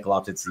with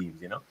Cyclops, it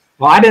seems, you know.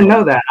 Well, I didn't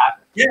know that.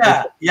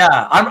 Yeah.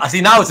 See,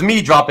 now it's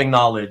me dropping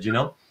knowledge, you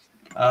know.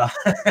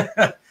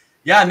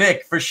 Yeah,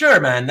 Nick, for sure,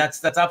 man.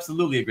 That's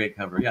absolutely a great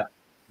cover. Yeah,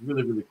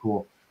 really, really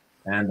cool.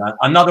 And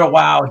another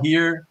wow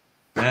here.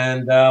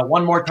 And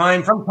one more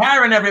time from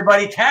Karen,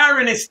 everybody.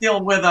 Karen is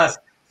still with us.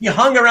 She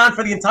hung around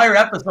for the entire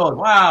episode.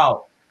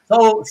 Wow.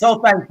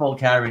 So thankful,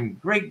 Karen.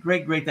 Great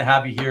to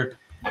have you here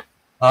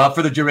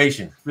for the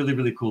duration. Really,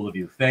 really cool of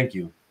you. Thank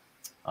you.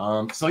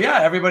 So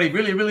yeah, everybody,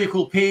 really, really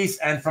cool piece.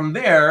 And from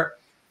there,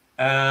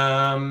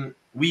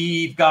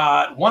 we've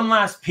got one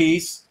last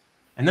piece.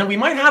 And then we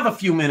might have a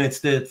few minutes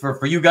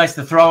for you guys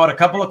to throw out a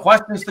couple of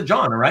questions to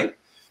John, all right?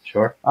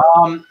 Sure.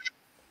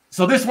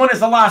 So this one is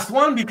the last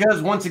one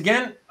because, once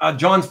again,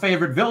 John's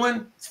favorite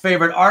villain, his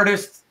favorite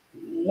artist.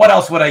 What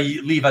else would I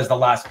leave as the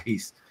last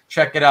piece?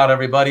 Check it out,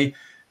 everybody.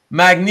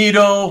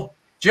 Magneto,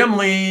 Jim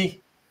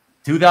Lee,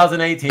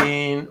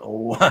 2018.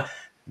 Oh,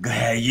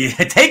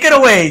 take it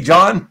away,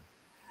 John.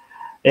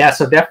 Yeah,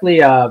 so definitely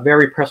a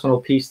very personal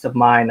piece of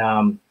mine.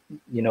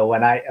 You know,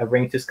 when I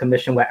arranged this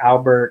commission with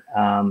Albert,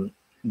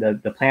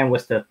 the plan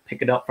was to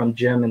pick it up from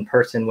Jim in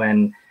person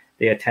when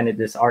they attended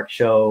this art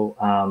show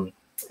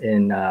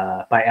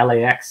by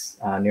LAX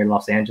near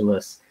Los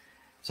Angeles.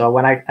 So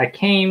when I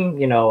came,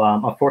 you know,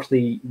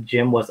 unfortunately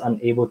Jim was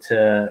unable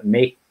to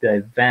make the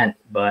event,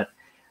 but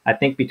I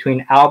think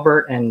between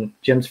Albert and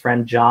Jim's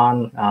friend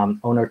John,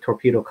 owner of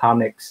Torpedo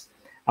Comics,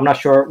 I'm not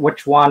sure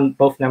which one,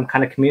 both of them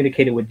kind of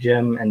communicated with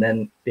Jim, and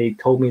then they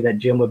told me that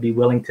Jim would be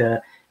willing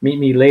to meet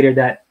me later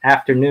that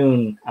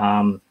afternoon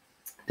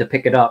to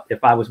pick it up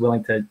if I was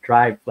willing to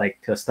drive like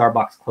to a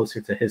Starbucks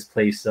closer to his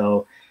place.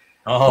 So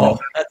I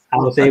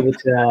was able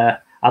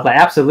to. I was like,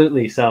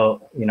 absolutely.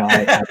 So, you know,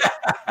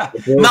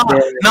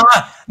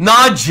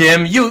 nah,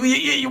 Jim.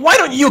 You why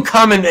don't you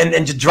come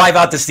and just drive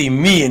out to see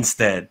me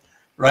instead,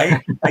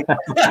 right?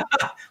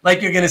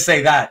 Like you're gonna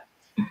say that.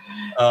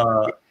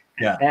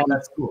 Yeah, and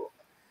that's cool.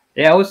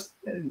 Yeah, it was.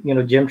 You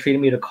know, Jim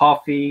treated me to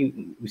coffee.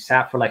 We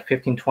sat for like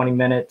 15-20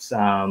 minutes,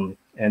 and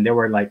there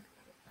were like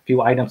a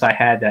few items I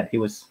had that he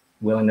was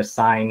willing to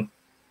sign,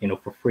 you know,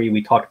 for free.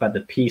 We talked about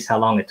the piece, how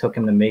long it took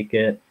him to make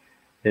it.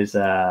 His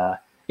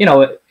you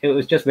know, it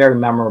was just very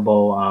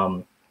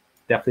memorable.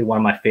 Definitely one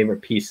of my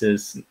favorite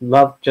pieces.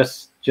 Love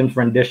just Jim's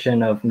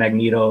rendition of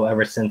Magneto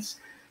ever since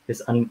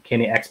his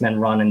Uncanny X-Men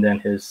run, and then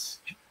his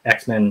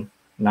X-Men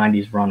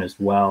 90s run as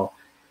well.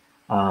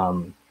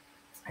 And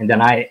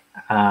then I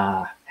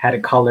had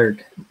it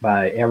colored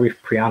by Ari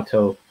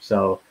Prianto.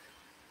 So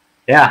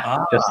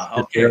yeah,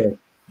 okay. Really,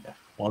 yeah.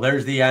 Well,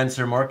 there's the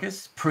answer,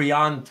 Marcus.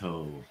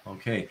 Prianto.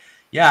 Okay.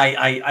 Yeah,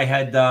 I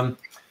had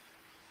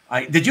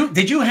did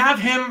you have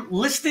him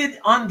listed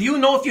on? Do you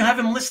know if you have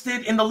him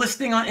listed in the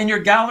listing in your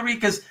gallery?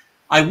 Because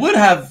I would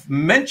have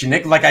mentioned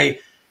it. Like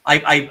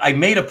I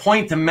made a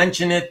point to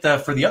mention it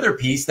for the other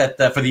piece that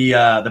for the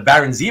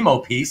Baron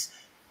Zemo piece,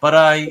 but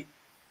I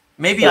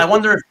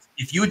wonder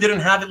if you didn't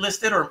have it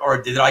listed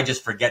or did I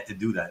just forget to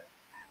do that?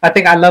 I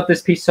think I love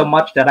this piece so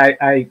much that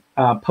I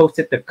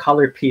posted the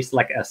colored piece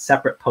like a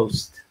separate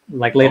post.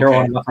 Like later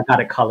on, I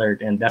got it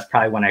colored, and that's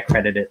probably when I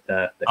credited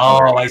the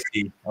color. Oh, I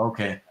see.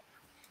 Okay.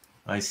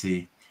 I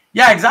see.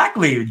 Yeah,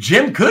 exactly.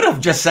 Jim could have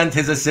just sent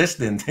his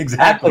assistant.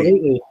 Exactly.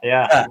 Absolutely.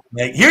 Yeah.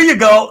 Like, here you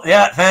go.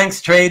 Yeah,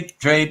 thanks. Trade.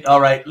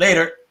 All right.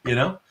 Later. You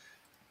know?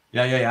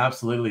 Yeah,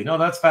 absolutely. No,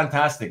 that's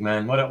fantastic,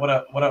 man. What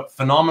a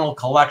phenomenal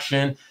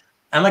collection.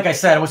 And like I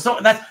said,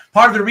 that's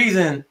part of the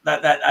reason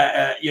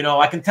that you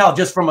know, I can tell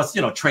just from us,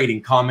 you know,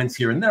 trading comments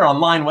here and there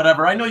online,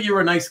 whatever. I know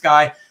you're a nice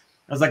guy.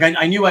 I was like,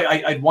 I knew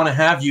I'd want to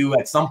have you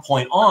at some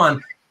point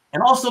on,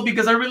 and also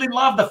because I really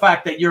love the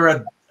fact that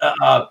you're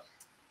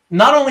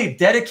not only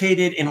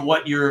dedicated in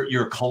what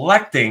you're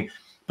collecting,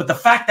 but the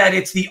fact that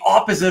it's the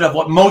opposite of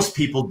what most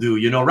people do.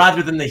 You know,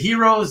 rather than the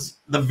heroes,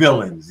 the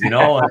villains. You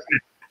know,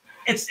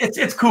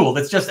 it's cool.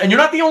 It's just, and you're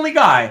not the only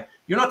guy.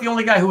 You're not the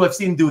only guy who I've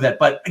seen do that.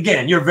 But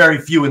again, you're very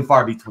few and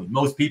far between. For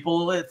most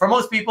people,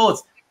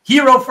 it's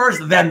hero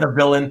first, then the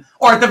villain,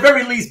 or at the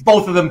very least,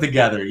 both of them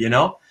together. You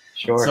know.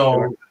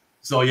 Sure.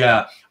 So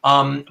yeah.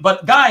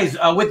 But guys,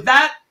 with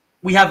that,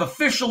 we have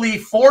officially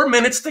 4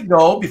 minutes to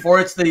go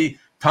before it's the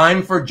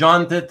time for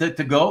John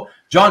to go.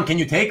 John, can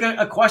you take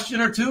a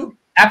question or two?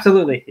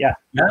 Absolutely. Yeah.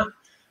 Yeah.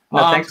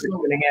 No, thanks for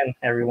tuning in,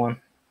 everyone.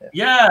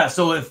 Yeah.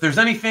 So if there's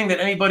anything that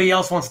anybody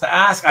else wants to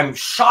ask, I'm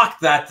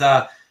shocked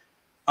that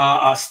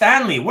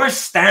Stanley, where's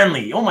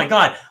Stanley? Oh my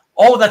God.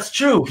 Oh, that's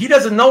true. He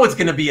doesn't know it's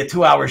going to be a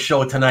 2-hour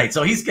show tonight.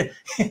 So he's going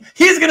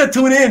to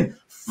tune in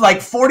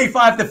like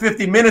 45 to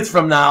 50 minutes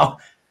from now,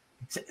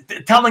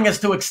 telling us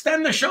to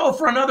extend the show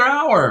for another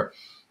hour.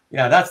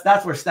 Yeah,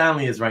 that's where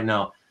Stanley is right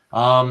now.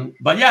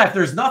 But yeah, if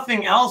there's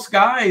nothing else,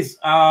 guys,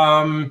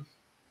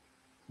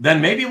 then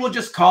maybe we'll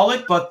just call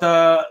it. But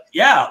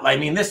yeah, I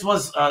mean, this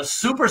was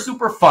super,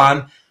 super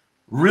fun.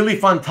 Really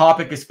fun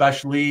topic,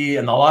 especially,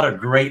 and a lot of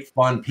great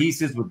fun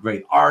pieces with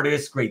great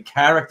artists, great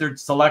character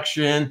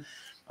selection.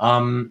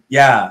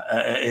 Yeah,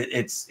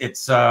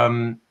 it's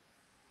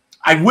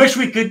I wish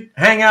we could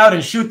hang out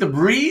and shoot the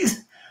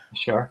breeze.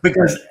 Sure.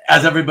 Because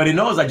as everybody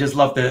knows, I just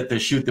love to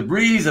shoot the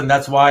breeze. And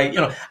that's why, you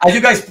know, as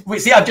you guys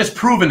see, I've just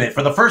proven it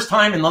for the first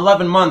time in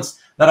 11 months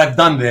that I've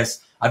done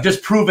this. I've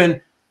just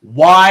proven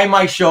why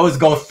my shows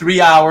go 3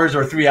 hours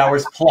or 3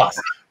 hours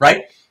plus,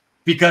 right?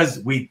 Because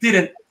we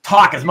didn't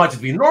talk as much as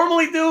we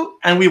normally do,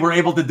 and we were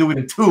able to do it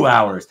in 2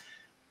 hours.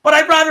 But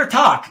I'd rather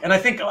talk. And I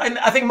think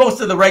most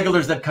of the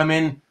regulars that come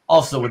in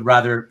also would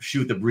rather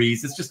shoot the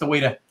breeze. It's just a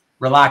way to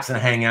relax and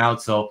hang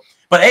out. So,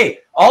 but hey,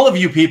 all of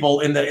you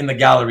people in the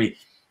gallery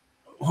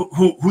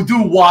who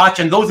do watch,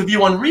 and those of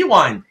you on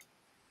Rewind,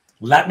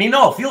 let me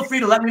know. Feel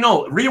free to let me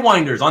know.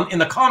 Rewinders in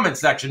the comment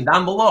section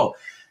down below.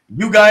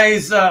 You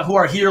guys who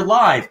are here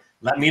live,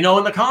 let me know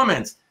in the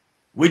comments.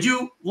 Would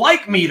you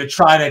like me to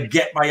try to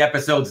get my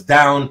episodes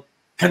down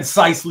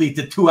concisely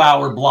to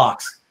 2-hour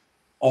blocks?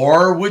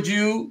 Or would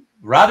you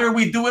rather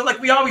we do it like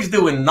we always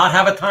do and not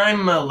have a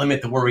time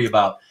limit to worry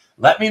about?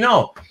 Let me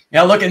know.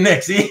 Yeah, look at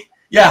Nick. See?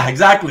 Yeah,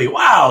 exactly.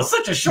 Wow,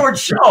 such a short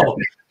show.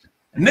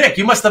 Nick,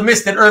 you must have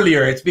missed it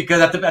earlier. It's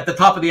because at the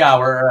top of the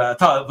hour,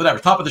 top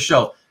of the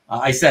show,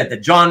 I said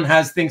that John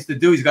has things to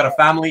do. He's got a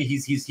family.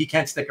 He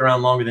can't stick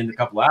around longer than a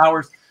couple of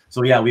hours.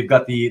 So yeah, we've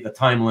got the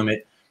time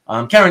limit.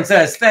 Karen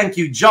says, "Thank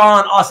you,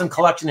 John. Awesome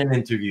collection and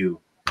interview."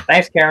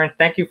 Thanks, Karen.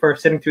 Thank you for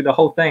sitting through the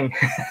whole thing.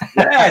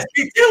 Yes,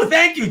 me too.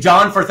 Thank you,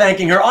 John, for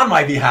thanking her on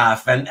my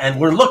behalf. And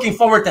we're looking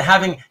forward to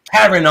having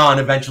Karen on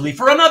eventually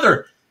for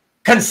another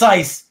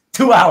concise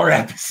 2-hour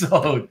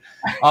episode.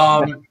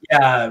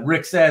 Yeah,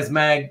 Rick says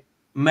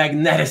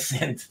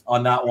magnificent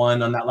on that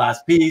one, on that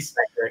last piece.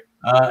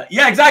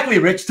 Yeah, exactly,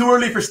 Rich. Too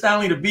early for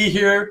Stanley to be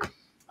here.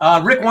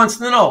 Rick wants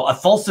to know, a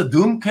Thulsa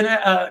Doom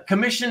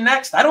commission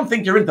next? I don't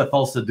think you're into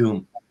Thulsa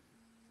Doom.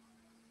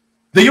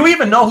 Do you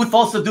even know who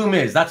Thulsa Doom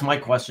is? That's my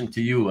question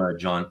to you,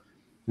 John.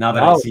 Now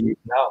that I see you.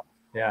 No,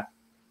 yeah.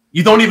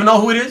 You don't even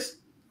know who it is?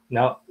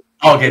 No.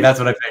 Okay, that's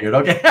what I figured.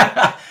 Okay.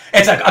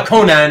 It's a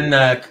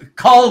Conan,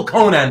 called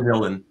Conan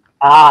villain.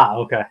 Ah,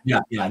 okay.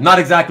 Yeah, yeah. Not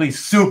exactly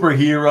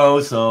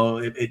superhero, so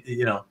it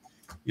you know,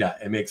 yeah,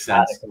 it makes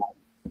sense.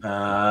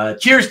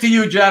 Cheers to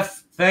you,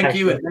 Jeff. Thank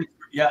you.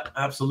 Yeah,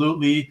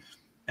 absolutely.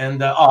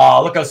 And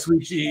oh, look how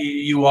sweet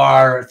you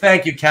are.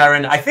 Thank you,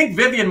 Karen. I think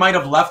Vivian might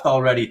have left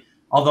already,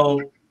 although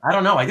I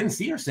don't know. I didn't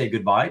see her say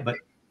goodbye, but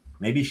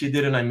maybe she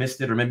did and I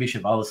missed it, or maybe she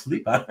fell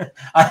asleep.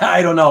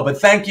 I don't know, but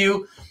thank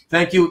you.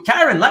 Thank you.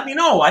 Karen, let me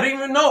know. I didn't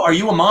even know. Are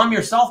you a mom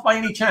yourself by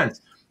any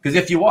chance? Because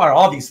if you are,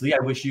 obviously, I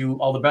wish you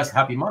all the best.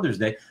 Happy Mother's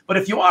Day. But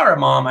if you are a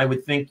mom, I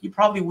would think you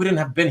probably wouldn't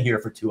have been here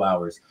for 2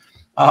 hours.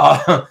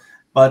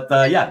 But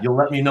yeah, you'll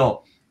let me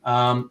know.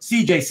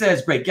 CJ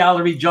says, great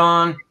gallery,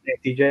 John.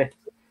 Thanks, CJ.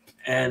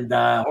 And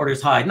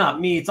Orders High.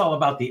 Not me. It's all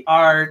about the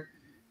art.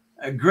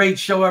 A great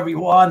show,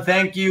 everyone.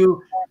 Thank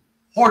you.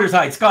 Hoarders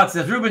High. Scott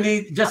says, Ruben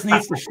just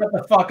needs to shut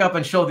the fuck up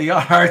and show the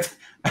art.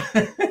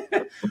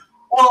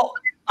 Well,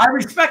 I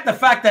respect the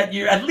fact that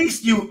at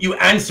least you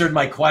answered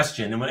my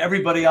question, and when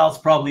everybody else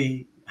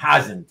probably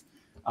hasn't.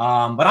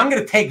 But I'm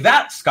going to take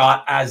that,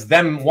 Scott, as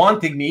them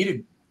wanting me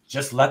to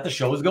just let the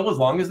shows go as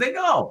long as they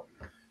go.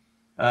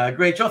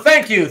 Great show.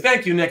 Thank you,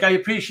 Nick. I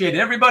appreciate it.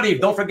 Everybody,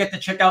 don't forget to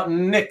check out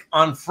Nick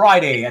on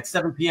Friday at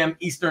 7 p.m.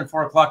 Eastern,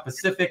 4 o'clock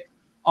Pacific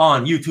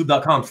on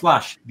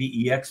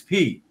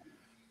youtube.com/TheEXP.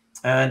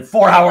 And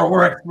 4-hour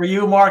work for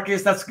you,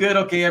 Marcus. That's good.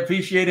 Okay, I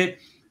appreciate it.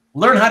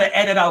 Learn how to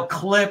edit out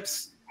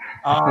clips.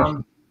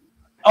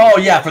 Oh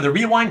yeah, for the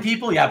rewind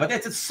people, yeah, but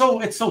it's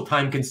so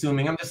time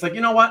consuming. I'm just like,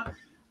 you know what?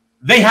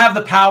 They have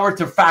the power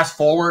to fast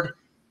forward,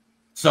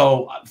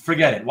 so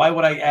forget it. Why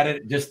would I edit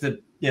it just to,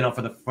 you know,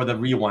 for the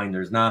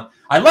rewinders? Nah,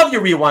 I love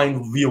your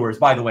rewind viewers,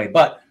 by the way,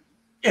 but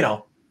you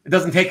know, it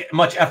doesn't take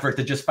much effort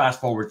to just fast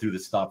forward through the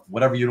stuff.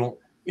 Whatever you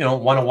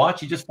don't want to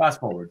watch, you just fast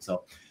forward.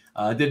 So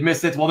did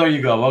miss it. Well, there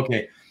you go.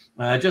 Okay.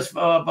 Just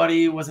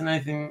buddy, wasn't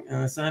anything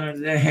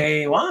Saturday.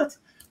 Hey, what?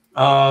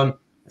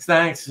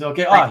 Thanks.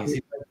 Okay.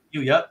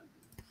 You. Yep.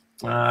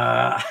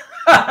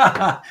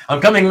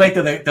 I'm coming late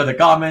to the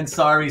comments.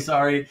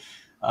 Sorry.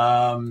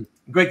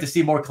 Great to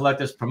see more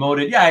collectors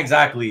promoted. Yeah,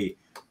 exactly.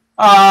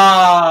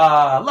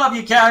 Love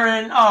you,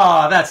 Karen.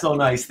 That's so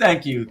nice.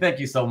 Thank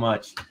you so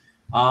much.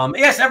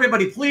 Yes,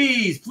 everybody,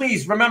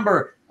 please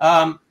remember,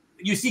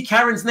 you see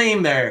Karen's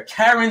name there,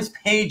 Karen's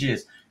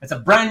Pages. It's a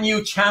brand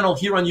new channel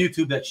here on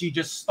YouTube that she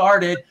just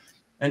started,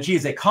 and she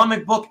is a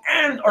comic book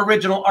and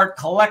original art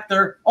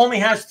collector. Only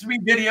has 3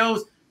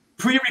 videos,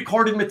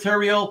 pre-recorded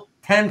material,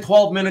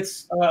 10-12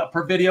 minutes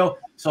per video,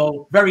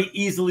 so very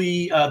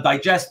easily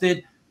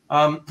digested.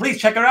 Please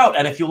check her out,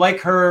 and if you like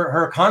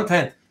her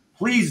content,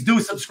 please do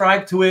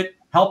subscribe to it,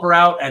 help her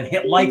out, and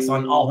hit likes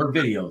on all her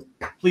videos.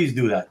 Please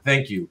do that.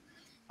 Thank you.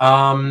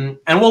 And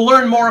we'll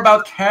learn more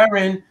about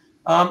Karen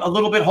a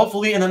little bit,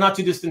 hopefully in the not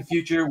too distant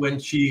future, when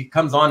she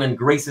comes on and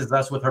graces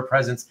us with her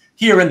presence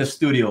here in the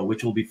studio,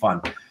 which will be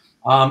fun.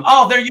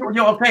 There you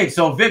go. Okay,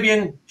 so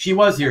Vivian, she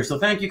was here. So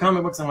thank you,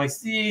 Comic Books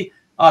NYC.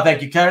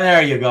 Thank you, Karen.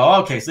 There you go.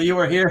 Okay, so you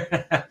were here.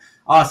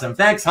 Awesome.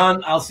 Thanks,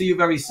 hon. I'll see you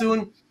very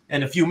soon,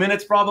 in a few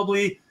minutes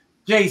probably.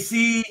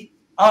 JC,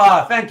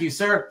 thank you,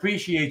 sir.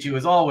 Appreciate you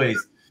as always.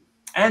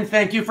 And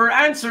thank you for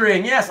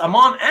answering. Yes, a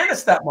mom and a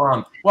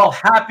stepmom. Well,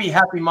 happy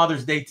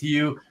Mother's Day to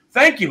you.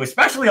 Thank you,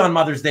 especially on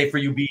Mother's Day, for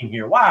you being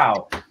here.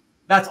 Wow,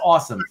 that's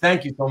awesome.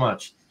 Thank you so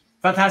much.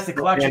 Fantastic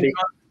collection. Andy.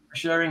 For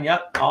sharing.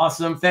 Yep,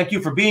 awesome. Thank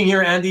you for being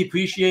here, Andy.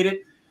 Appreciate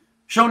it.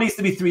 Show needs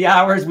to be 3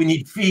 hours. We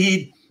need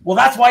feed. Well,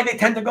 that's why they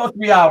tend to go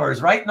 3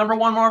 hours, right? #1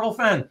 Marvel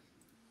fan.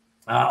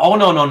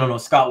 No,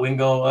 Scott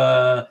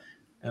Wingo.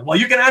 Well,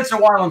 you can answer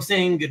while I'm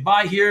saying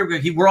goodbye here.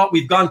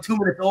 We've gone 2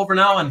 minutes over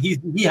now, and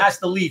he has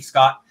to leave,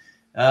 Scott.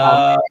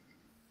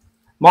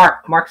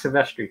 Mark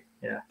Silvestri.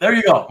 Yeah. There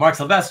you go. Mark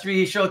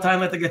Silvestri, Showtime,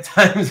 let the good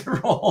times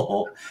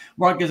roll.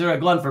 Mark, is there a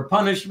glutton for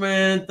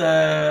punishment?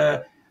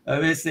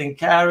 Missing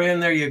Karen.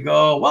 There you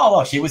go.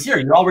 Well, she was here.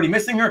 You're already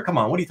missing her? Come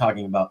on. What are you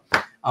talking about?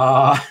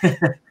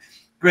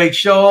 Great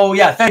show.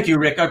 Yeah, thank you,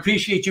 Rick. I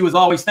appreciate you as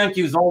always. Thank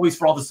you as always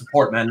for all the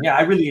support, man. Yeah,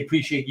 I really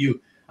appreciate you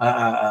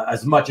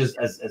as much as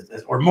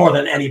or more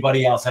than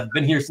anybody else. I've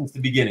been here since the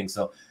beginning.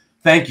 So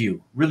thank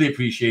you. Really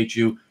appreciate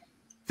you.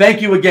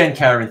 Thank you again,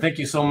 Karen. Thank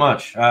you so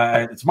much.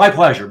 It's my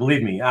pleasure.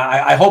 Believe me.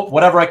 I hope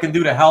whatever I can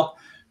do to help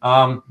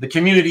the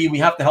community, we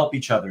have to help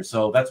each other.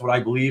 So that's what I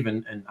believe,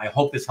 and I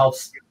hope this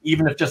helps,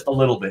 even if just a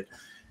little bit,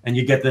 and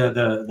you get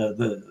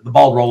the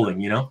ball rolling.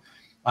 You know.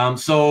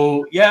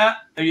 So yeah,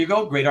 there you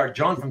go. Great art,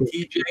 John from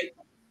TJ.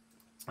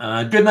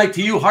 Good night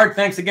to you, Hart.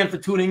 Thanks again for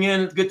tuning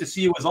in. It's good to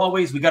see you as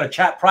always. We got to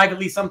chat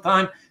privately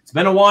sometime. It's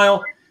been a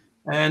while.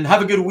 And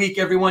have a good week,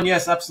 everyone.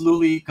 Yes,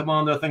 absolutely. Come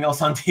on, nothing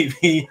else on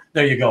TV.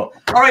 There you go.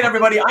 All right,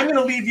 everybody. I'm going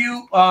to leave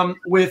you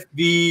with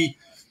the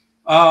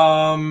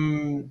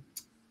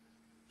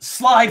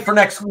slide for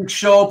next week's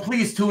show.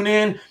 Please tune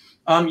in.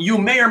 You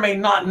may or may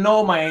not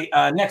know my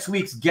next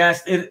week's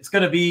guest. It's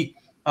going to be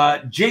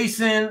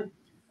Jason.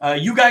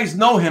 You guys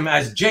know him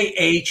as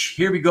JH.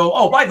 Here we go.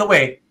 Oh, by the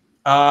way,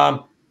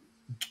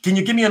 can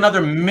you give me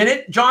another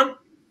minute, John?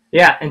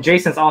 Yeah, and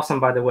Jason's awesome,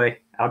 by the way.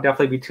 I'll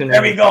definitely be tuning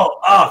in. There we go.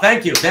 Oh,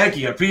 thank you.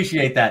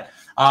 Appreciate that.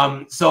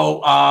 Yeah,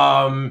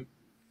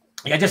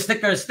 just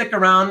stick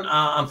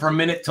around for a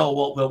minute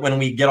till when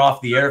we get off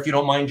the air, if you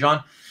don't mind,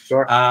 John.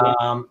 Sure.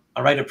 All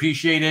right,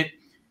 appreciate it.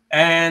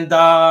 And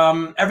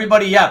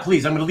everybody, yeah,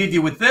 please, I'm going to leave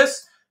you with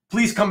this.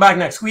 Please come back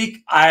next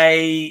week.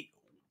 I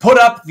put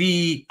up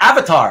the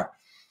avatar,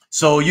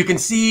 so you can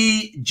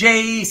see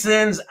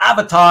Jason's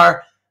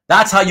avatar.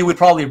 That's how you would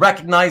probably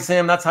recognize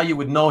him. That's how you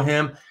would know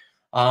him.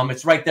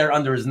 It's right there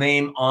under his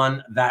name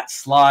on that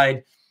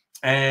slide.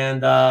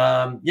 And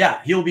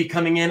yeah, he'll be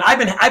coming in.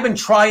 I've been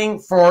trying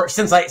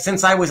since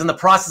I was in the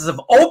process of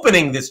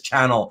opening this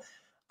channel.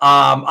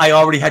 I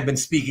already had been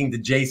speaking to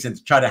Jason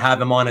to try to have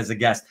him on as a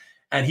guest,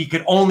 and he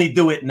could only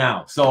do it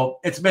now. So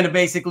it's been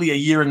basically a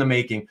year in the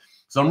making.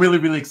 So I'm really,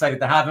 really excited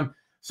to have him.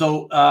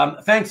 So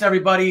thanks,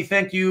 everybody.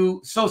 Thank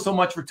you so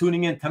much for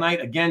tuning in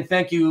tonight. Again,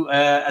 thank you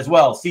as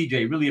well,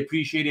 CJ. Really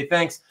appreciate it.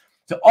 Thanks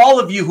to all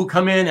of you who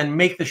come in and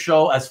make the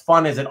show as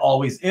fun as it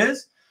always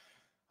is.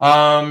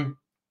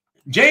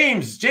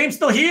 James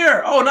still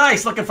here. Oh,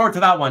 nice. Looking forward to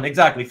that one.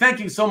 Exactly. Thank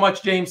you so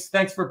much, James.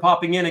 Thanks for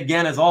popping in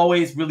again, as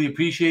always. Really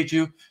appreciate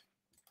you.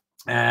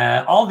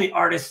 All the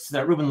artists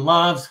that Ruben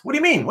loves. What do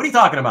you mean? What are you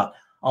talking about?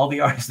 All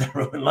the artists that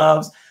Ruben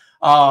loves.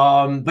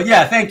 But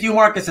yeah, thank you,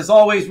 Marcus, as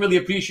always. Really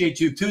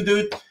appreciate you too,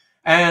 dude.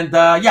 And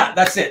yeah,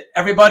 that's it.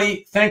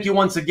 Everybody, thank you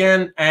once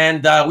again.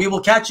 And we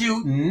will catch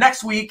you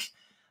next week.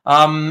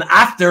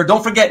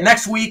 Don't forget,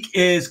 next week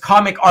is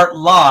Comic Art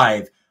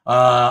Live,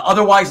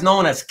 otherwise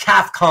known as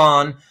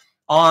CAFCON,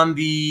 on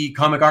the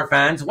Comic Art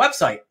Fans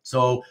website.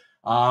 So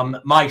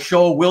my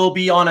show will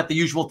be on at the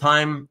usual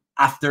time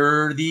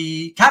after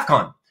the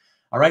CAFCON.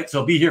 All right,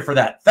 so be here for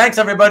that. Thanks,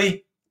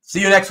 everybody.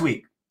 See you next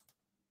week.